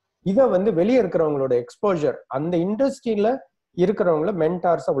 இதை வந்து வெளியே இருக்கிறவங்களோட எக்ஸ்போஜர், அந்த இண்டஸ்ட்ரியில இருக்கிறவங்கள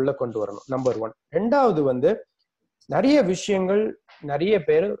மென்டார்ஸா உள்ள கொண்டு வரணும். நம்பர் 1. ரெண்டாவது வந்து நிறைய விஷயங்கள் நிறைய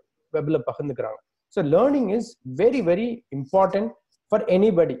பேர் வெப்ல பகிர்ந்துக்கிறாங்க. So learning is very very important for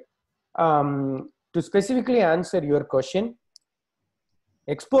anybody. To specifically answer your question,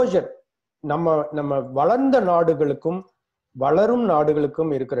 exposure நம்ம வளர்ந்த நாடுகளுக்கும் வளரும்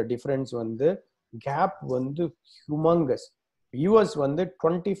நாடுகளுக்கும் இருக்கிற டிஃபரன்ஸ் வந்து கேப் வந்து ஹியூமங்கஸ். யூஎஸ் வந்து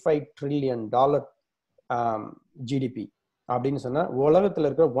 $25 trillion ஜிடிபி அப்படின்னு சொன்னா உலகத்துல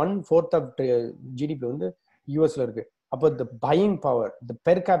இருக்கிற 1/4 of ஜிடிபி வந்து யூஎஸ்ல இருக்கு. அப்போ த பையிங் பவர், த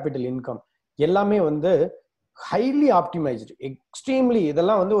பெர் கேபிட்டல் இன்கம் எல்லாமே வந்து ஹைலி ஆப்டிமைஸ்டு, எக்ஸ்ட்ரீம்லி.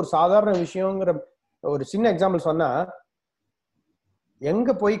 இதெல்லாம் வந்து ஒரு சாதாரண விஷயங்கிற ஒரு சின்ன எக்ஸாம்பிள் சொன்னா, எங்க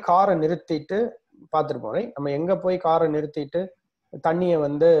போய் காரை நிறுத்திட்டு பார்த்துருப்போம். நம்ம எங்க போய் காரை நிறுத்திட்டு தண்ணியை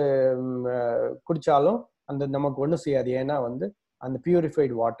வந்து குடிச்சாலும் அந்த நமக்கு ஒன்றும் செய்யாது. ஏன்னா வந்து அந்த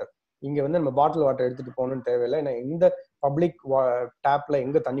பியூரிஃபைடு வாட்டர், இங்க வந்து நம்ம பாட்டில் வாட்டர் எடுத்துட்டு போகணும்னு தேவையில்லை. ஏன்னா இந்த பப்ளிக் டேப்ல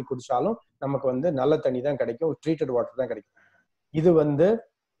எங்க தண்ணி குடிச்சாலும் நமக்கு வந்து நல்ல தண்ணி தான் கிடைக்கும், ட்ரீட்டட் வாட்டர் தான் கிடைக்கும். இது வந்து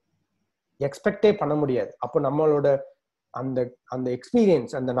எக்ஸ்பெக்டே பண்ண முடியாது. அப்போ நம்மளோட அந்த அந்த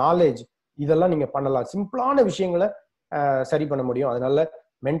எக்ஸ்பீரியன்ஸ், அந்த நாலேஜ், இதெல்லாம் நீங்க பண்ணலாம். சிம்பிளான விஷயங்களை சரி பண்ண முடியும். அதனால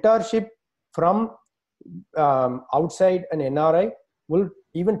mentorship from outside an NRI will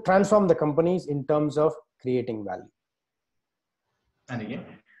even transform the companies in terms of creating value. நன்றிங்க.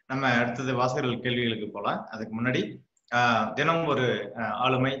 நம்ம அடுத்தது வாசகர்கள் கேள்விகளுக்கு போலாம். அதுக்கு முன்னாடி தினம் ஒரு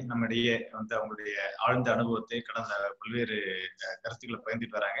ஆளுமை நம்மிடையே வந்து அவங்களுடைய ஆழ்ந்த அனுபவத்தை, கடந்த பல்வேறு கருத்துக்களை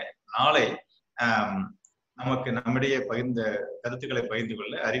பகிர்ந்துட்டு வராங்க. நாளை நமக்கு நம்மிடையே பகிர்ந்த கருத்துக்களை பகிர்ந்து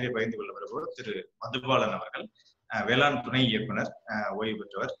கொள்ள, அறிவை பகிர்ந்து கொள்ள வருவோர் திரு மதுபாலன் அவர்கள். வேளாண் துணை இயக்குனர், ஓய்வு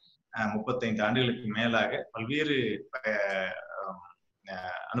பெற்றவர். 35 ஆண்டுகளுக்கு மேலாக பல்வேறு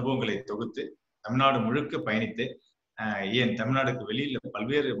அனுபவங்களை தொகுத்து தமிழ்நாடு முழுக்க பயணித்து, ஏன் தமிழ்நாடுக்கு வெளியில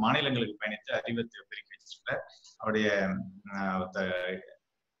பல்வேறு மாநிலங்களுக்கு பயணித்து அறிவத்தை பெருக்கி வச்சிருக்கார். அவருடைய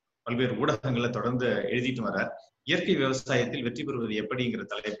பல்வேறு ஊடகங்களை தொடர்ந்து எழுதிட்டு வர்றார். இயற்கை விவசாயத்தில் வெற்றி பெறுவது எப்படிங்கிற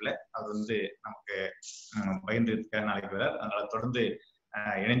தலைப்புல அவர் வந்து நமக்கு பகிர்ந்து நாளைக்கு வர்றார். அதனால தொடர்ந்து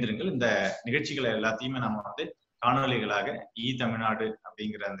இணைந்திருங்கள். இந்த நிகழ்ச்சிகளை எல்லாத்தையுமே நம்ம வந்து காணொலிகளாக eTamilnadu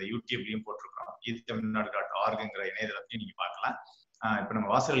அப்படிங்கிற அந்த யூடியூப்லயும் போட்டிருக்கிறோம். eTamilnadu.org இணையதளத்தையும் நீங்க பார்க்கலாம். இப்ப நம்ம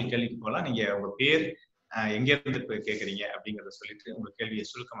வாசகர்கள் கேள்விக்கு போகலாம். நீங்க உங்க பேர், எங்க இருந்து கேக்குறீங்க அப்படிங்கறத சொல்லிட்டு உங்க கேள்வியை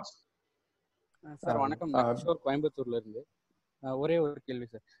சுருக்கமா சொல்லுங்க. சார் வணக்கம். கோயம்புத்தூர்ல இருந்து ஒரே ஒரு கேள்வி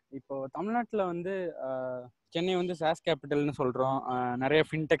சார். இப்போ தமிழ்நாட்டுல வந்து சென்னை வந்து சாஸ் கேபிட்டல்னு சொல்றோம், நிறைய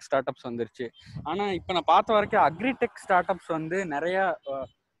ஃபின்டெக் ஸ்டார்ட் அப்ஸ் வந்துருச்சு. ஆனா இப்ப நான் பார்த்த வரைக்கும் அக்ரிடெக் ஸ்டார்ட் அப்ஸ் வந்து நிறைய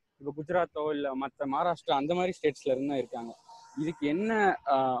இப்போ குஜராத்தோ இல்லை மற்ற மகாராஷ்டிரா அந்த மாதிரி ஸ்டேட்ஸ்ல இருந்து இருக்காங்க. இதுக்கு என்ன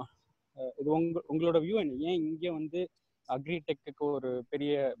இது உங்களோட வியூ என்ன? ஏன் இங்கே வந்து அக்ரிடெக்கு ஒரு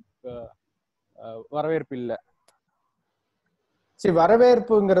பெரிய வரவேற்பு இல்லை? சரி,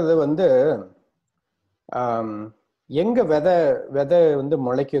 வரவேற்புங்கிறது வந்து எங்க விதை வந்து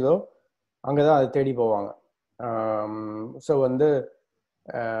முளைக்குதோ அங்கதான் அதை தேடி போவாங்க. ஸோ வந்து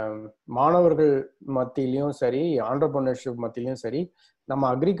மாணவர்கள் மத்தியிலையும் சரி, ஆண்டர்பிரினர்ஷிப் மத்தியிலையும் சரி, நம்ம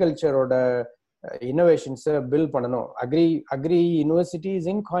அக்ரிகல்ச்சரோட இன்னோவேஷன்ஸை பில்ட் பண்ணணும். Agri universities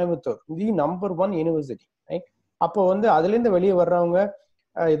in Coimbatore the number 1 university, right? அப்போ வந்து அதுலேருந்து வெளியே வர்றவங்க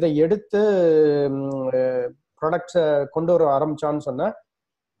இதை எடுத்து ப்ராடக்ட்ஸை கொண்டு வர ஆரம்பிச்சான்னு சொன்னா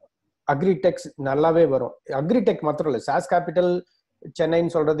அக்ரிடெக்ஸ் நல்லாவே வரும். அக்ரிடெக் மாத்திரம் இல்லை, சாஸ் கேபிட்டல்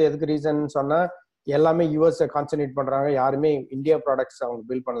சென்னைன்னு சொல்றது எதுக்கு ரீசன் சொன்னா, எல்லாமே யூஎஸ் கான்சென்ட்ரேட் பண்றாங்க, யாருமே இந்தியா ப்ராடக்ட்ஸ் அவங்க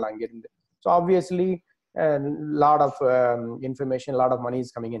பில்ட் பண்ணலாம் அங்கிருந்து. So obviously lot of information, lot of money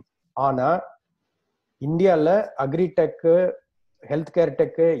is coming in. ஆனா இந்தியாவில் அக்ரிடெக்கு, ஹெல்த் கேர்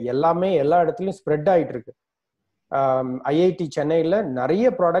டெக்கு எல்லாமே எல்லா இடத்துலையும் ஸ்ப்ரெட் ஆகிட்டு இருக்கு. ஐஐடி சென்னையில் நிறைய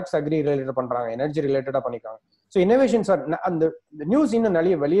ப்ராடக்ட்ஸ் அக்ரி ரிலேட்டட் பண்றாங்க, எனர்ஜி ரிலேட்டடா பண்ணிக்காங்க. ஸோ இன்னோவேஷன்ஸ் அந்த நியூஸ் இன்னும்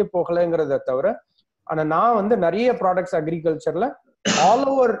நிறைய வெளியே போகலைங்கிறத தவிர, ஆனா நான் வந்து நிறைய ப்ராடக்ட்ஸ் அக்ரிகல்ச்சர்ல ஆல்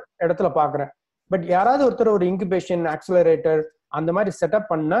ஓவர் இடத்துல பாக்குறேன். பட் யாராவது ஒருத்தர் ஒரு இன்குபேஷன் ஆக்சிலரேட்டர் அந்த மாதிரி செட்டப்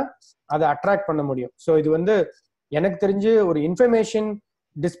பண்ணா அதை அட்ராக்ட் பண்ண முடியும். ஸோ இது வந்து எனக்கு தெரிஞ்சு ஒரு இன்ஃபர்மேஷன்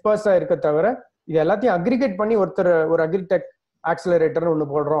டிஸ்பர்ஸா இருக்க தவிர இது எல்லாத்தையும் அக்ரிகேட் பண்ணி ஒருத்தர் ஒரு அக்ரிடெக் ஆக்சிலரேட்டர் ஒன்று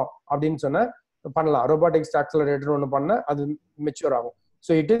போடுறோம் அப்படின்னு சொன்னா பண்ணலாம். ரோபோட்டிக்ஸ் ஆக்சிலரேட்டர் ஒன்று பண்ண அது மெச்சூர் ஆகும்.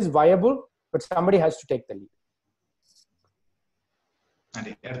 So it is viable, but somebody has to take the lead.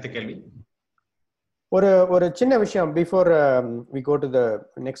 அடுத்த கேள்வி. ஒரு சின்ன விஷயம் before we go to the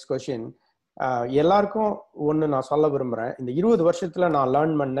next question. எல்லாருக்கும் ஒன்று நான் சொல்ல விரும்புறேன். இந்த 20 வருஷத்துல நான்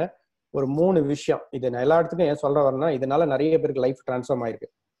லேர்ன் பண்ண ஒரு 3 விஷயம். இது நான் எல்லா இடத்துக்கும் ஏன் சொல்ற வரேன்னா, இதனால நிறைய பேருக்கு லைஃப் டிரான்ஸ்ஃபார்ம் ஆயிருக்கு.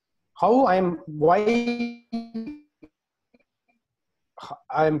 why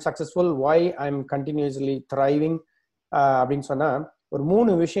I am successful, why I am continuously thriving அப்படின்னு சொன்னா ஒரு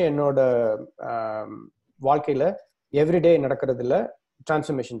 3 விஷயம் என்னோட வாழ்க்கையில எவ்ரிடே நடக்கிறதுல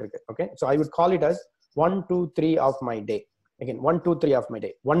டிரான்ஸ்ஃபர்மேஷன் இருக்கு. Okay, so I would call it as 1, 2, 3 of my day. Again, 1, 2, 3 of my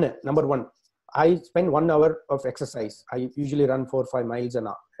day. Number one, I spend 1 hour of exercise. I usually run 4-5 miles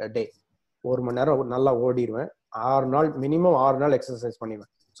a day. 1 மணி நேரம் நல்லா ஓடிடுவேன். 6 நாள் மினிமம் 6 நாள் எக்ஸசைஸ்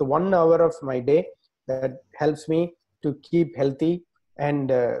பண்ணிடுவேன். So 1 hour of my day that helps me to keep healthy and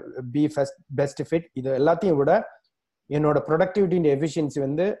be best fit. இது எல்லாத்தையும் விட என்னோட productivity and efficiency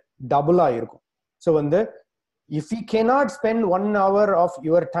வந்து டபுளா இருக்கும். ஸோ வந்து if you cannot spend 1 hour of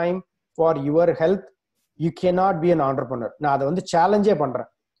your time for your health, you cannot be an entrepreneur. நான் அதை வந்து சேலஞ்சே பண்றேன்.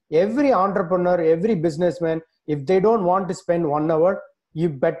 Every entrepreneur, every businessman, if they don't want to spend 1 hour, you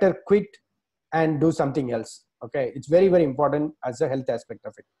better quit and do something else. Okay, it's very very important as a health aspect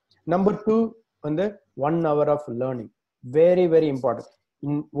of it. Number 2 வந்து 1 hour of learning, very very important.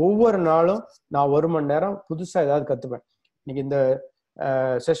 ஒவ்வொரு நாளும் நான் 1 மணி நேரம் புதுசா ஏதாவது கத்துப்பேன். இன்னைக்கு இந்த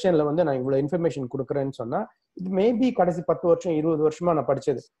செஷன்ல வந்து நான் இவ்வளவு இன்ஃபர்மேஷன் கொடுக்குறேன்னு சொன்னா இது மேபி கடைசி 10 வருஷம் 20 வருஷமா நான்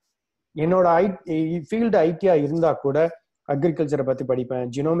படிச்சது. என்னோட ஃபீல்டு ஐடியா இருந்தா கூட அக்ரிகல்ச்சரை பத்தி படிப்பேன்,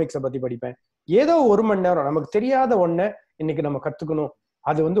 ஜினோமிக்ஸை பத்தி படிப்பேன். ஏதோ 1 மணி நேரம் நமக்கு தெரியாத ஒண்ணு இன்னைக்கு நம்ம கத்துக்கணும்.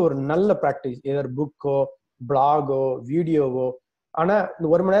 அது வந்து ஒரு நல்ல ப்ராக்டிஸ். ஏதோ புக்கோ பிளாகோ வீடியோவோ. ஆனா இந்த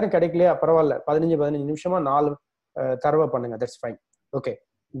 1 மணி நேரம் கிடைக்கலையா பரவாயில்ல, 15 நிமிஷமா 4 தடவை பண்ணுங்க, தட்ஸ் ஃபைன். ஓகே,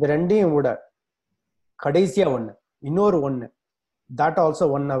 இது ரெண்டையும் விட கடைசியா இன்னொரு ஒண்ணு that also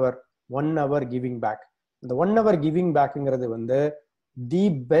 1 hour giving back. இந்த 1 hour giving backங்கிறது வந்து the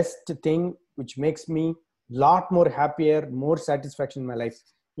best thing which makes me lot more happier, more satisfaction in my life.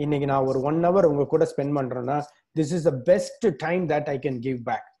 இன்னைக்கு நான் ஒரு 1 hour உங்க கூட ஸ்பெண்ட் பண்றேன்னா this is the best time that I can give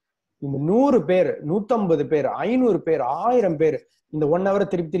back. இந்த 100 பேர் 150 பேர் 500 பேர் 1000 பேர் இந்த 1 hour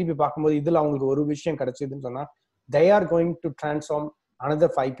திருப்பி பார்க்கும்போது இதுல அவங்களுக்கு ஒரு விஷயம் கிடைச்சதுன்னு சொன்னா they are going to transform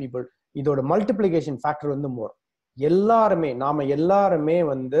another 5 people. இதோட மல்டிப்ளிகேஷன் ஃபேக்டர் வந்து மோர். நாம எல்லாருமே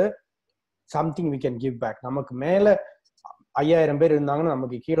வந்து something we can give back. நமக்கு மேல 5000 பேர் இருந்தாங்கன்னா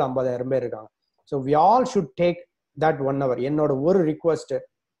நமக்கு கீழே 50000 பேர் இருக்காங்க. So we all should take that 1 hour. என்னோட ஒரு ரிக்வஸ்ட்,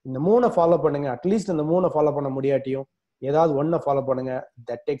 இந்த 3 ஃபாலோ பண்ணுங்க. அட்லீஸ்ட் இந்த 3 ஃபாலோ பண்ண முடியாட்டியும் ஏதாவது 1 ஃபாலோ பண்ணுங்க.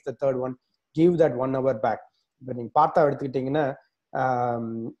 that takes the third one. give that 1 hour back. இப்போ நீங்க பார்த்தா எடுத்துக்கிட்டீங்கன்னா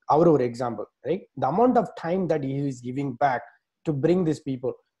அவர் ஒரு example, right? the amount of time that he is giving back to bring these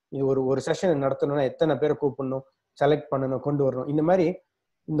people. இது ஒரு செஷன் நடத்தணும்னா எத்தனை பேரை கூப்பிடணும், செலக்ட் பண்ணணும், கொண்டு வரணும். இந்த மாதிரி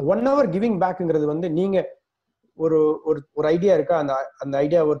இந்த 1 hour கிவிங் பேக்ங்கிறது வந்து நீங்க ஒரு ஐடியா இருக்கா, அந்த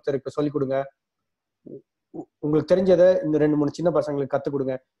ஐடியா ஒருத்தருக்கு சொல்லிக் கொடுங்க. உங்களுக்கு தெரிஞ்சதை இந்த 2-3 சின்ன பசங்களுக்கு கத்துக்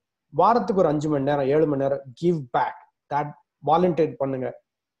கொடுங்க. வாரத்துக்கு ஒரு 5 மணி நேரம் 7 மணி நேரம் கிவ் பேக், தட் வாலண்டியர் பண்ணுங்க.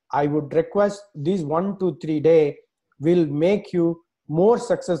 I would request these 1 to 3 day will make you more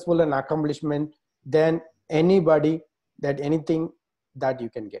successful and accomplishment than anybody, that anything that you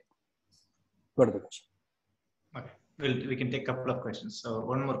can get. Go to the question. Okay, we can take a couple of questions. So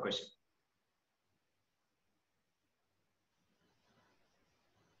one more question.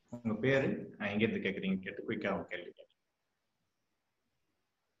 உங்க பேரு எங்க இருந்து கேக்குறீங்க கேட்டு குயிக்கா உங்க கேள்வி கேட்க.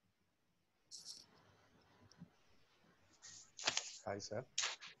 Hi sir.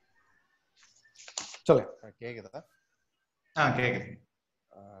 சொல்லுங்க. கேக்குதா? கேக்குது.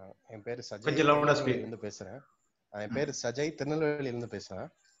 என் பேரு சஜய், திருநெல்வேலியிலிருந்து பேசுறேன். என் பேரு சஜய், திருநெல்வேலியிலிருந்து பேசுறேன்.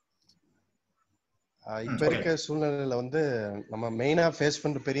 இப்ப இருக்க சூழ்நிலையில வந்து நம்ம மெயினா ஃபேஸ்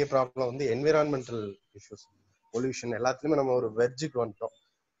பண்ற பெரிய ப்ராப்ளம் வந்து என்விரான்மெண்டல் இஷ்யூஸ், பொல்யூஷன். எல்லாத்துலயுமே நம்ம ஒரு வெர்ஜுக்கு வந்துட்டோம்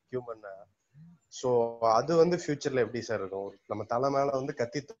ஹியூமன். ஸோ அது வந்து ஃபியூச்சர்ல எப்படி சார் இருக்கும்? நம்ம தலை மேல வந்து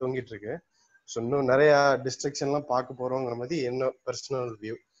கத்தி தொங்கிட்டு இருக்கு. ஸோ இன்னும் நிறைய டிஸ்ட்ரக்ஷன்லாம் பார்க்க போறோங்கிற மாதிரி என்ன பர்சனல்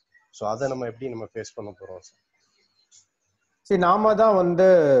வியூ. ஸோ அதை நம்ம எப்படி நம்ம ஃபேஸ் பண்ண போறோம் சார்? சரி, நாம தான் வந்து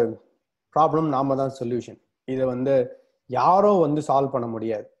ப்ராப்ளம், நாம தான் சொல்யூஷன். இதை வந்து யாரோ வந்து சால்வ் பண்ண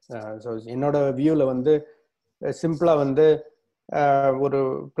முடியாது. ஸோ என்னோட வியூவில் வந்து சிம்பிளாக வந்து ஒரு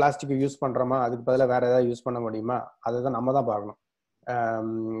பிளாஸ்டிக் யூஸ் பண்ணுறோமா, அதுக்கு பதிலாக வேற ஏதாவது யூஸ் பண்ண முடியுமா, அதை தான் நம்ம தான் பார்க்கணும்.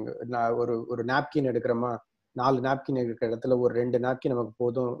 நான் ஒரு நாப்கின் எடுக்கிறோமா, 4 நாப்கின் இருக்கிற இடத்துல ஒரு 2 நாப்கின் நமக்கு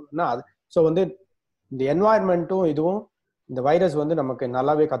போதும்னா அது. ஸோ வந்து இந்த என்வாயர்மெண்ட்டும் இதுவும் இந்த வைரஸ் வந்து நமக்கு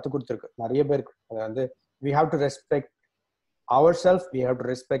நல்லாவே கற்றுக் கொடுத்துருக்கு நிறைய பேருக்கு. அதை வந்து we have to respect ourselves, we have to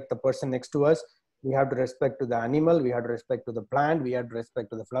respect the person next to us, we have to respect to the animal, we have to respect to the plant, we have to respect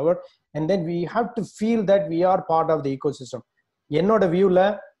to the flower, and then we have to feel that we are part of the ecosystem. என்னோட வியூல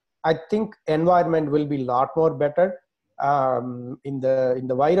I think environment will be lot more better.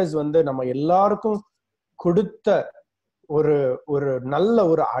 இந்த virus வந்து நம்ம எல்லாருக்கும் கொடுத்த ஒரு ஒரு நல்ல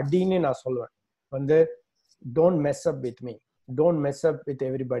ஒரு அடின்னு நான் சொல்லுவேன் வந்து don't mess up with me, don't mess up with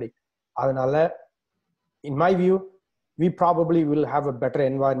everybody. அதனால in my view we probably will have a better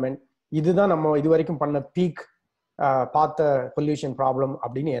environment. இதுதான் நம்ம இது வரைக்கும் பண்ண பீக் பார்த்த பொல்யூஷன் ப்ராப்ளம்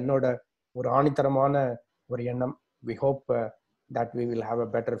அப்படின்னு என்னோட ஒரு ஆணித்தரமான ஒரு எண்ணம். we hope that we will have a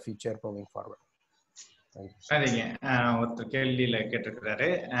better future moving forward. சரிங்க. ஒருத்தர் கேள்வியில கேட்டிருக்கிறாரு,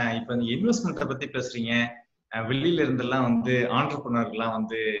 இப்ப நீங்க இன்வெஸ்ட்மெண்ட்டை பத்தி பேசுறீங்க, வெளியில இருந்தெல்லாம் வந்து ஆண்டர்பிரினர்கள்லாம்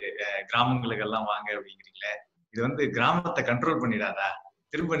வந்து கிராமங்களுக்கு எல்லாம் வாங்க அப்படிங்கிறீங்களே, இது வந்து கிராமத்தை கண்ட்ரோல் பண்ணிடாதா?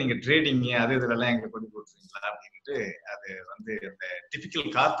 திரும்ப நீங்க ட்ரேடிங் அது இதுல எல்லாம் எங்களுக்கு கொண்டு போட்டுருவீங்களா அப்படின்ட்டு அது வந்து இந்த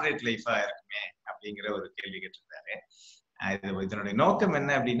டிபிக்கல் கார்பரேட் லைஃபா இருக்குமே அப்படிங்கிற ஒரு கேள்வி கேட்டிருக்காரு. இதனுடைய நோக்கம்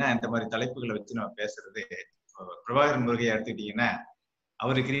என்ன அப்படின்னா, இந்த மாதிரி தலைப்புகளை வச்சு நம்ம பேசுறது, பிரபாகரன் முருகையை எடுத்துக்கிட்டீங்கன்னா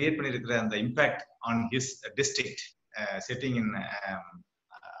அவர் கிரியேட் பண்ணிருக்கிற அந்த impact on his district setting in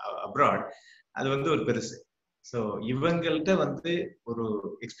abroad, அது வந்து ஒரு பெருசு. ஸோ இவங்கள்ட்ட வந்து ஒரு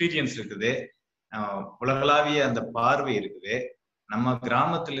எக்ஸ்பீரியன்ஸ் இருக்குது, உலகளாவிய அந்த பார்வை இருக்குது, நம்ம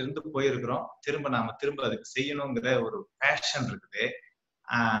கிராமத்திலிருந்து போயிருக்கிறோம், திரும்ப அதுக்கு செய்யணுங்கிற ஒரு பேஷன் இருக்குது,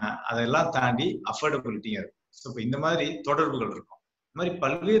 அதெல்லாம் தாண்டி அஃபோர்டபிலிட்டியும் இருக்கு. ஸோ இப்போ இந்த மாதிரி தொடர்புகள் இருக்கும். இந்த மாதிரி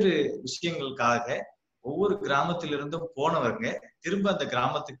பல்வேறு விஷயங்களுக்காக ஒவ்வொரு கிராமத்திலிருந்தும் போனவங்க திரும்ப அந்த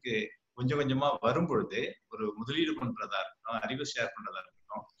கிராமத்துக்கு கொஞ்சம் கொஞ்சமா வரும் பொழுது ஒரு முதலீடு பண்றதா இருக்கட்டும், அறிவு ஷேர் பண்றதா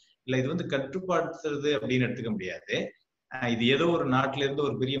இருக்கட்டும், இல்ல இது வந்து கட்டுப்படுத்துறது அப்படின்னு எடுத்துக்க முடியாது. இது ஏதோ ஒரு நாட்டுல இருந்து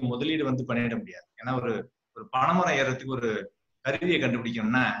ஒரு பெரிய முதலீடு வந்து பண்ணிட முடியாது. ஏன்னா ஒரு பனைமரம் ஏறதுக்கு ஒரு கருவியை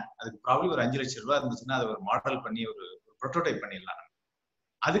கண்டுபிடிக்கணும்னா அதுக்கு ப்ராப்ளி ஒரு 5 லட்சம் ரூபாய் இருந்துச்சுன்னா அதை ஒரு மாடல் பண்ணி ஒரு ப்ரோட்டோடைப் பண்ணிடலாம்.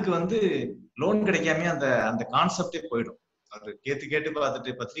 அதுக்கு வந்து லோன் கிடைக்காம அந்த கான்செப்டே போயிடும். அவர் கேட்டு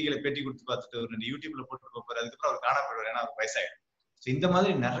பார்த்துட்டு பத்திரிகையில பேட்டி கொடுத்து பார்த்துட்டு ஒரு 2 யூடியூப்ல போட்டு போறாரு, அதுக்கப்புறம் அவர் காண போயிடுவார், ஏன்னா அவர் வயசாயிடும். ஸோ இந்த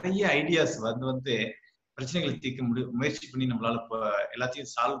மாதிரி நிறைய ஐடியாஸ் வந்து பிரச்சனைகளை தீர்க்க முயற்சி பண்ணி நம்மளால எல்லாத்தையும்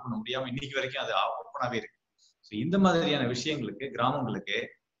சால்வ் பண்ண முடியாம இன்னைக்கு வரைக்கும் அது ஓப்பனாவே இருக்கு. ஸோ இந்த மாதிரியான விஷயங்களுக்கு கிராமங்களுக்கு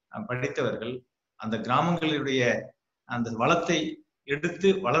படித்தவர்கள், அந்த கிராமங்களுடைய அந்த வளத்தை எடுத்து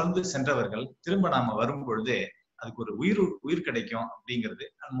வளர்ந்து சென்றவர்கள் திரும்ப நாம வரும் பொழுது அதுக்கு ஒரு உயிர் கிடைக்கும் அப்படிங்கிறது.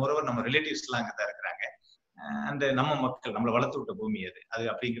 மோரோவர் நம்ம ரிலேட்டிவ்ஸ் எல்லாம் அங்கதான் இருக்கிறாங்க, அந்த நம்ம மக்கள் நம்மளை வளர்த்து விட்ட பூமி அது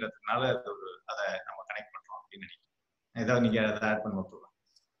அப்படிங்கிறதுனால அதை நம்ம கனெக்ட் பண்றோம் அப்படின்னு நினைக்கிறேன். ஏதாவது நீங்க அதை ஆட் பண்ண போகலாம்.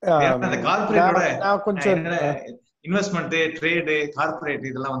 அந்த கார்பரேட்டோட இன்வெஸ்ட்மெண்ட், ட்ரேடு, கார்பரேட்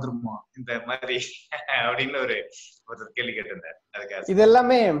இதெல்லாம் வந்துருமோ இந்த மாதிரி அப்படின்னு ஒரு கேள்வி கேட்டிருந்தார். அதுக்காக இது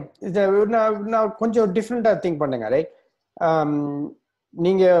எல்லாமே நான் கொஞ்சம் டிஃப்ரெண்டா திங்க் பண்ணுங்க. ரைட்,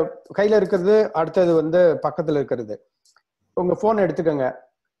 நீங்க கையில இருக்கிறது, அடுத்தது வந்து பக்கத்துல இருக்கிறது. உங்க போன் எடுத்துக்கோங்க,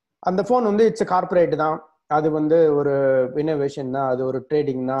 அந்த போன் வந்து இட்ஸ் கார்பரேட் தான், அது வந்து ஒரு இனோவேஷன் தான், அது ஒரு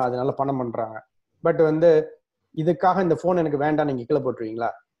ட்ரேடிங் தான், அதனால பணம் பண்றாங்க. பட் வந்து இதுக்காக இந்த போன் எனக்கு வேண்டாம் நீங்க கீழே போட்டுருவீங்களா?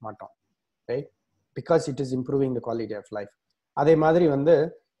 மாட்டோம். Right, because it is improving the quality of life. அதே மாதிரி வந்து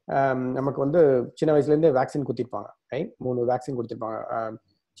நமக்கு வந்து சின்ன வயசுல இருந்து வேக்சின் குத்திருப்பாங்க. ரைட், 3 வேக்சின் கொடுத்திருப்பாங்க,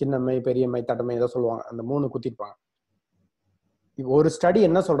 சின்னம்மை, பெரியம்மை, தட்டம்மை ஏதோ சொல்லுவாங்க, அந்த 3 குத்திருப்பாங்க. ஒரு ஸ்டடி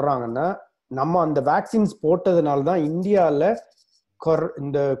என்ன சொல்றாங்கன்னா, நம்ம அந்த வேக்சின்ஸ் போட்டதுனால தான் இந்தியாவில்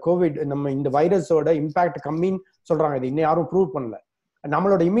இந்த கோவிட் நம்ம இந்த வைரஸோட இம்பாக்ட் கம்மின்னு சொல்றாங்க. இது இன்னும் யாரும் ப்ரூவ் பண்ணல.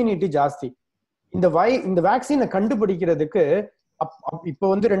 நம்மளோட இம்யூனிட்டி ஜாஸ்தி. இந்த வேக்சினை கண்டுபிடிக்கிறதுக்கு இப்ப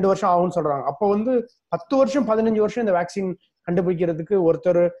வந்து 2 வருஷம் ஆகும்னு சொல்றாங்க. அப்போ வந்து 10 வருஷம் 15 வருஷம் இந்த வேக்சின் கண்டுபிடிக்கிறதுக்கு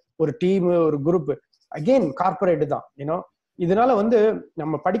ஒருத்தர், ஒரு டீம், ஒரு குரூப், அகெயின் கார்பரேட் தான். ஏன்னோ இதனால வந்து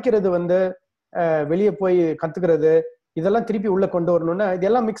நம்ம படிக்கிறது வந்து வெளியே போய் கத்துக்கிறது இதெல்லாம் திருப்பி உள்ள கொண்டு வரணும்னா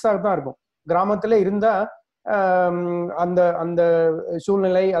இதெல்லாம் மிக்ஸ் ஆகத்தான் இருக்கும். கிராமத்துல இருந்தா அந்த அந்த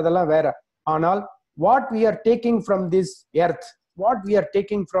சூழ்நிலை அதெல்லாம் வேற. ஆனால் what we are taking from this earth, what we are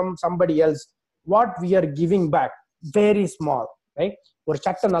taking from somebody else, what we are giving back, very small. Right, ஒரு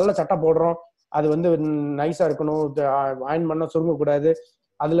சட்டை, நல்ல சட்டை போடுறோம், அது வந்து நைஸா இருக்கணும், அயன் பண்ண சுருங்கக்கூடாது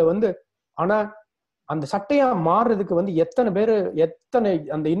அதுல வந்து. ஆனா அந்த சட்டையா மாறுறதுக்கு வந்து எத்தனை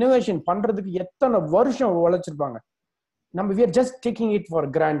அந்த இன்னோவேஷன் பண்றதுக்கு எத்தனை வருஷம் உழைச்சிருப்பாங்க. நம்ம we are just taking it for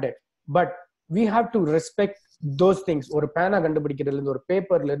granted, but we have to respect those things. ஒரு பேனா கண்டுபிடிக்கிறதுல இருந்து, ஒரு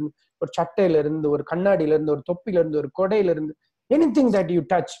பேப்பர்ல இருந்து, ஒரு சட்டையில இருந்து, ஒரு கண்ணாடியில இருந்து, ஒரு தொப்பில இருந்து, ஒரு கொடையில இருந்து, anything that you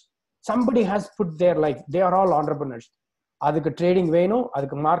touch, somebody has put their life. They are all entrepreneurs. அதுக்கு ட்ரேடிங் வேணும்,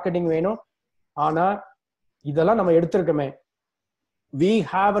 அதுக்கு மார்க்கெட்டிங் வேணும். ஆனா இதெல்லாம் நம்ம எடுத்திருக்கோமே, we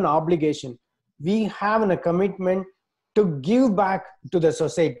have an obligation, we have a commitment to give back to the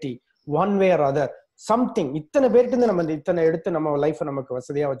society one way or other. Something. இத்தனை பேர்ட்டு நம்ம இத்தனை எடுத்து நம்ம லைஃப் நமக்கு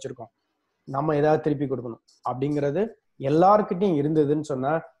வசதியா வச்சிருக்கோம். நம்ம ஏதாவது திருப்பி கொடுக்கணும் அப்படிங்கிறது எல்லாருக்கிட்டையும் இருந்ததுன்னு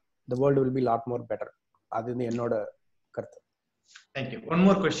சொன்னா the world will be lot more better. அது என்னோட கருத்து. Thank you. One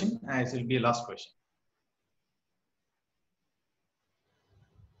more question. It will be a last question.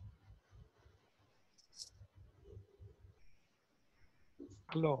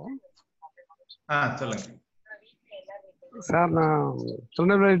 Hello சொல்லுங்க சார். நான்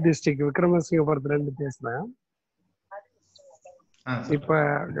திருநெல்வேலி டிஸ்ட்ரிக்ட் விக்ரமசிங்கபுரத்துலேருந்து பேசுகிறேன். இப்போ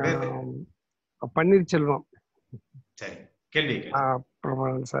பன்னீர்செல்வம்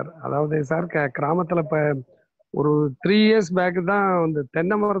சார். அதாவது சார் கிராமத்தில் இப்போ ஒரு 3 years பேக் தான் இந்த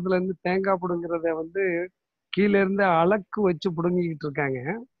தென்னை மரத்துல இருந்து தேங்காய் பிடுங்கிறத வந்து கீழே இருந்து அளக்கு வச்சு பிடுங்கிக்கிட்டு இருக்காங்க.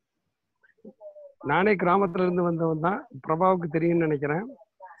 நானே கிராமத்துல இருந்து வந்தவன் தான். பிரபாவுக்கு தெரியும்னு நினைக்கிறேன்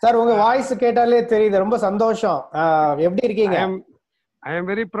சார். உங்க வாய்ஸ் கேட்டாலே தெரியுது. ரொம்ப சந்தோஷம். எப்படி இருக்கீங்க? I am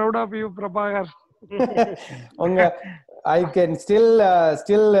very proud of you, Prabhakar. உங்க I can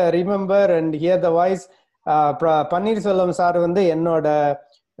still remember and hear the voice. Panneerselvam sir வந்து என்னோட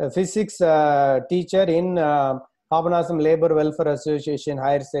physics teacher in Papanasam Labor Welfare Association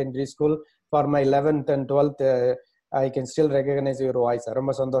Higher Secondary School for my 11th and 12th. I can still recognize your voice.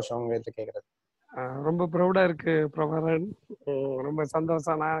 ரொம்ப சந்தோஷம் உங்ககிட்ட கேக்குறது. ரொம்ப ப்ரௌடா இருக்கு பிரபாகரன். ரொம்ப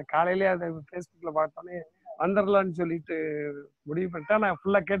சந்தோஷம். நான் காலையிலேயே அதை ஃபேஸ்புக்ல பார்த்தோன்னே வந்துடலான்னு சொல்லிட்டு முடிவு பண்ணிட்டேன். நான்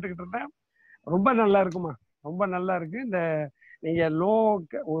ஃபுல்லா கேட்டுக்கிட்டு இருந்தேன். ரொம்ப நல்லா இருக்குமா, ரொம்ப நல்லா இருக்கு. இந்த நீங்க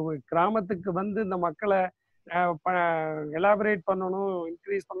கிராமத்துக்கு வந்து இந்த மக்களை எலாபரேட் பண்ணணும்,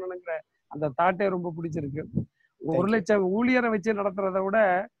 இன்க்ரீஸ் பண்ணணுங்கிற அந்த தாட்டே ரொம்ப பிடிச்சிருக்கு. 1 லட்சம் ஊழியரை வச்சு நடத்துறத விட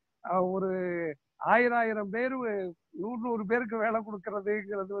ஒரு 1000 பேர் 100 பேருக்கு வேலை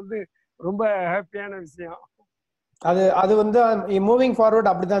கொடுக்கறதுங்கிறது வந்து ரொம்ப ஹாப்பியான விஷயம். அது வந்து மூவிங் ஃபார்வர்ட்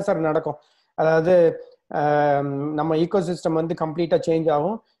அப்படிதான் சார் நடக்கும். அதாவது நம்ம ஈகோசிஸ்டம் வந்து கம்ப்ளீட்டா சேஞ்ச்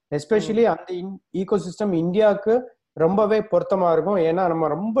ஆகும். எஸ்பெஷலி அந்த ஈகோசிஸ்டம் இந்தியாவுக்கு ரொம்பவே பொருத்தமா இருக்கும். ஏன்னா நம்ம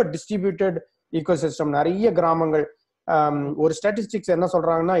ரொம்ப டிஸ்ட்ரிபியூட்டட் ஈகோசிஸ்டம், நிறைய கிராமங்கள். ஒரு ஸ்டாட்டிஸ்டிக்ஸ் என்ன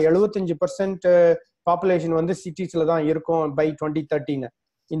சொல்றாங்கன்னா 75% பாப்புலேஷன் வந்து சிட்டிஸ்ல தான் இருக்கும் பை 2030.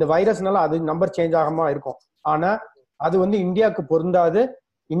 இந்த வைரஸ்னால அது நம்பர் சேஞ்ச் ஆகாம இருக்கும். ஆனா அது வந்து இந்தியாவுக்கு பொருந்தாது.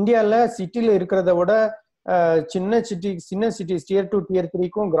 இந்தியால சிட்டில இருக்கிறத விட சின்ன சிட்டிஸ் Tier 2 Tier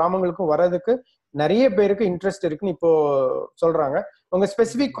 3க்கும் கிராமங்களுக்கும் வர்றதுக்கு நிறைய பேருக்கு இன்ட்ரெஸ்ட் இருக்குன்னு இப்போ சொல்றாங்க. உங்க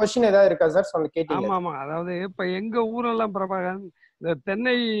ஸ்பெசிபிக் கொஸ்டின் ஏதாவது இருக்கா சார்? சொல்ல கேட்டீங்க. ஆமா. அதாவது இப்ப எங்க ஊரெல்லாம் பிரபாகரன் இந்த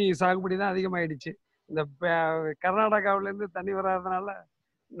தென்னை சாகுபடி தான் அதிகமாயிடுச்சு. இந்த கர்நாடகாவில இருந்து தண்ணி வராதனால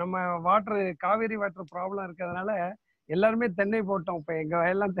நம்ம காவேரி வாட்டர் ப்ராப்ளம் இருக்கிறதுனால எல்லாருமே தென்னை போட்டோம். இப்ப எங்க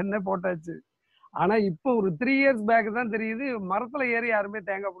வயல்லாம் தென்னை போட்டாச்சு. ஆனா இப்போ ஒரு 3 years பேக் தான் தெரியுது மரத்துல ஏறி யாருமே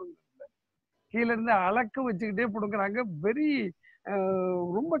தேங்காய் பிடுங்குறது கீழே இருந்து அளக்கு வச்சுக்கிட்டே பிடுங்குறாங்க.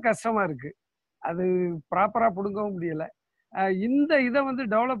 ரொம்ப கஷ்டமா இருக்கு. அது ப்ராப்பரா பிடுங்கவும் முடியல. இந்த இதை வந்து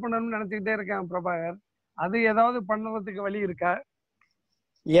டெவலப் பண்ணணும்னு நினைச்சுக்கிட்டே இருக்கேன் பிரபாகர். அது ஏதாவது பண்ணுறதுக்கு வழி இருக்கா?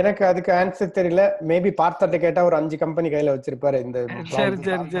 எனக்கு அதுக்கு ஆன்சர் தெரியல. மேபி பார்த்தட்ட கேட்டா ஒரு 5 கம்பெனி கையில வச்சிருப்பாரு. இந்த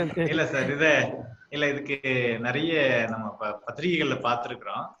இல்ல சார், இதுக்கு நிறைய நம்ம பத்திரிகைகள்ல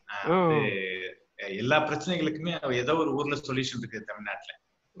பார்த்திருக்கிறோம். எல்லா பிரச்சனைகளுக்குமே ஏதோ ஒரு ஊர்ல சொல்யூஷன் இருக்கு தமிழ்நாட்டுல.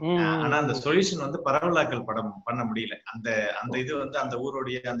 ஆனா அந்த சொல்யூஷன் வந்து பரவலாக்கல் பண்ண முடியல. அந்த இது வந்து அந்த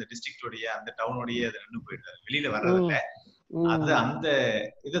ஊருடைய, அந்த டிஸ்ட்ரிக்டோடைய, அந்த டவுனோடைய அது நின்று போயிடுது, வெளியில வர்றதில்ல. அது அந்த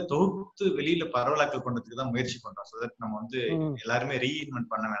இதை தொகுத்து வெளியில பரவலாக்கல் பண்றதுக்கு தான் முயற்சி பண்றோம். சோ தட் நம்ம வந்து எல்லாருமே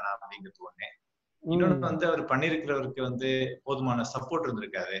ரீஇன்வென்ட் பண்ண வேணாம் அப்படிங்கிறது ஒண்ணு. இன்னொன்னு வந்து அவர் பண்ணிருக்கிறவருக்கு வந்து போதுமான சப்போர்ட்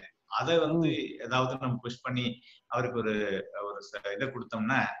இருந்திருக்காரு. அதை வந்து ஏதாவது நம்ம புஷ் பண்ணி அவருக்கு ஒரு இதை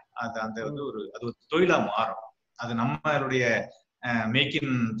கொடுத்தோம்னா அது ஒரு தொழிலா மாறும். அது நம்மளுடைய make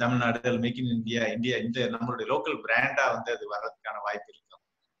in Tamil Nadu, make in India இந்த நம்மளுடைய லோக்கல் பிராண்டா வந்து அது வர்றதுக்கான வாய்ப்பு இருக்கு.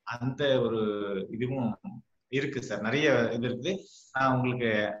 அந்த ஒரு இதுவும் இருக்கு சார். நிறைய இது இருக்குது. நான் உங்களுக்கு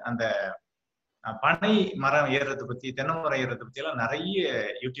அந்த பனை மரம் ஏறுறதை பத்தி, தென்னை மரம் ஏறுறதை பத்தி எல்லாம் நிறைய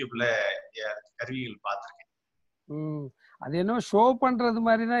யூடியூப்ல கருவிகள் பார்த்திருக்கேன். அது என்ன ஷோ பண்றது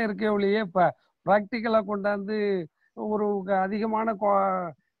மாதிரி தான் இருக்கே ஒழிய இப்ப பிராக்டிக்கலா கொண்டாந்து ஒரு அதிகமான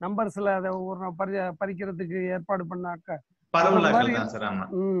நம்பர்ஸ்ல அதை பறிக்கிறதுக்கு ஏற்பாடு பண்ணாக்க பரவலாக்கல் தான் சார். ஆமா,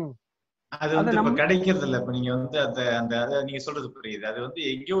 அது வந்து இப்ப கிடைக்கிறது இல்ல. இப்ப நீங்க வந்து அந்த நீங்க சொல்றது புரியுது. அது வந்து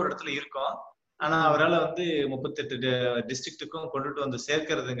எங்கேயோ ஒரு இடத்துல இருக்கும். ஆனா அவரால் வந்து 38 டிஸ்ட்ரிக்ட்டுக்கும் கொண்டுட்டு வந்து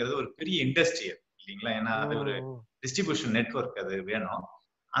சேர்க்கிறதுங்கிறது ஒரு பெரிய இண்டஸ்ட்ரியல் இல்லைங்களா? ஏன்னா அது ஒரு டிஸ்ட்ரிபியூஷன் நெட்வொர்க், அது வேணும்.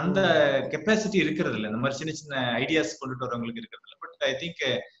 அந்த கெப்பாசிட்டி இருக்கிறது இல்லை. இந்த மாதிரி சின்ன சின்ன ஐடியாஸ் கொண்டுட்டு வரவங்களுக்கு இருக்கிறது இல்லை. பட் ஐ திங்க்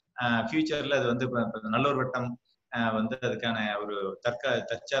ஃபியூச்சர்ல அது வந்து நல்ல ஒரு வட்டம் வந்து அதுக்கான ஒரு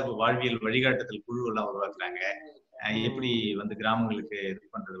தற்சார்பு வாழ்வியல் வழிகாட்டுதல் குழு எல்லாம் உருவாக்குறாங்க. எப்படி வந்து கிராமங்களுக்கு இது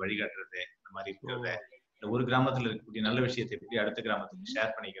பண்றது, வழிகாட்டுறது, இந்த மாதிரி இருக்கிறத, ஒரு கிராமத்துல இருக்கக்கூடிய நல்ல விஷயத்தை எப்படி அடுத்த கிராமத்துக்கு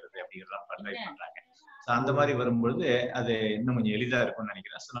ஷேர் பண்ணிக்கிறது அப்படிங்கிறதெல்லாம் பண்றாங்க. ஸோ அந்த மாதிரி வரும்பொழுது அது இன்னும் கொஞ்சம் எளிதா இருக்கும்னு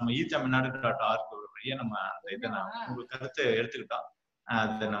நினைக்கிறேன். ஸோ நம்ம eTamilnadu.org வழியா நம்ம அந்த இதை உங்களுக்கு கருத்தை எடுத்துக்கிட்டோம்.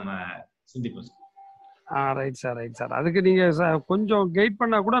 அதை நம்ம சிந்திப்போம். Right sir. அதுக்கு நீங்க கொஞ்சம் கைட்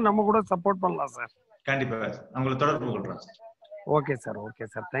பண்ணா கூட நம்ம கூட சப்போர்ட் பண்ணலாம் சார். கண்டிப்பா உங்களை தொடர்பு கொள்றோம் sir. Okay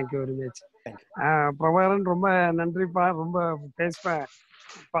sir. Thank you very much. Prabhakaran ரொம்ப நன்றிப்பா. ரொம்ப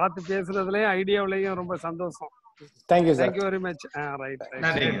பார்த்து பேசுறதுலயும் ஐடியாவிலையும் ரொம்ப சந்தோஷம். Thank you sir. Thank you very much. Right.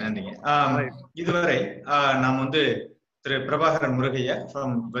 நன்றிங்க. இதுவரை நாம் வந்து திரு பிரபாகரன் முருகையா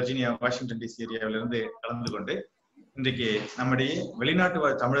ஃப்ரம் வர்ஜீனியா வாஷிங்டன் டிசி ஏரியாவில இருந்து கலந்து கொண்டு இன்றைக்கு நம்முடைய வெளிநாட்டு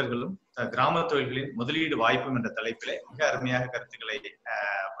வாழ் தமிழர்களும் கிராம தொழில்களின் முதலீடு வாய்ப்பும் என்ற தலைப்பிலே மிக அருமையாக கருத்துக்களை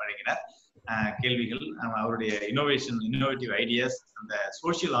வழங்கினார். கேள்விகள், அவருடைய இன்னோவேட்டிவ் ஐடியாஸ், அந்த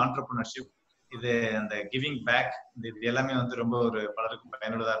சோசியல் ஆண்டர்பிரினர்ஷிப், இது அந்த கிவிங் பேக், இது எல்லாமே வந்து ரொம்ப ஒரு பலருக்கும்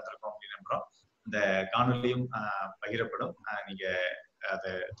பயனுள்ளதா இருந்திருக்கும் அப்படின்னு நம்புறோம். இந்த காணொலியும் பகிரப்படும். நீங்க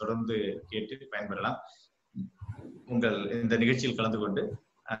அதை தொடர்ந்து கேட்டு பயன்பெறலாம். உங்கள் இந்த நிகழ்ச்சியில் கலந்து கொண்டு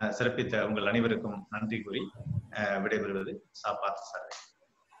சிறப்பித்த உங்கள் அனைவருக்கும் நன்றி கூறி விடைபெறுவது சாப்பாத்து சார்.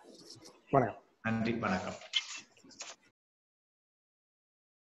 நன்றி, வணக்கம்.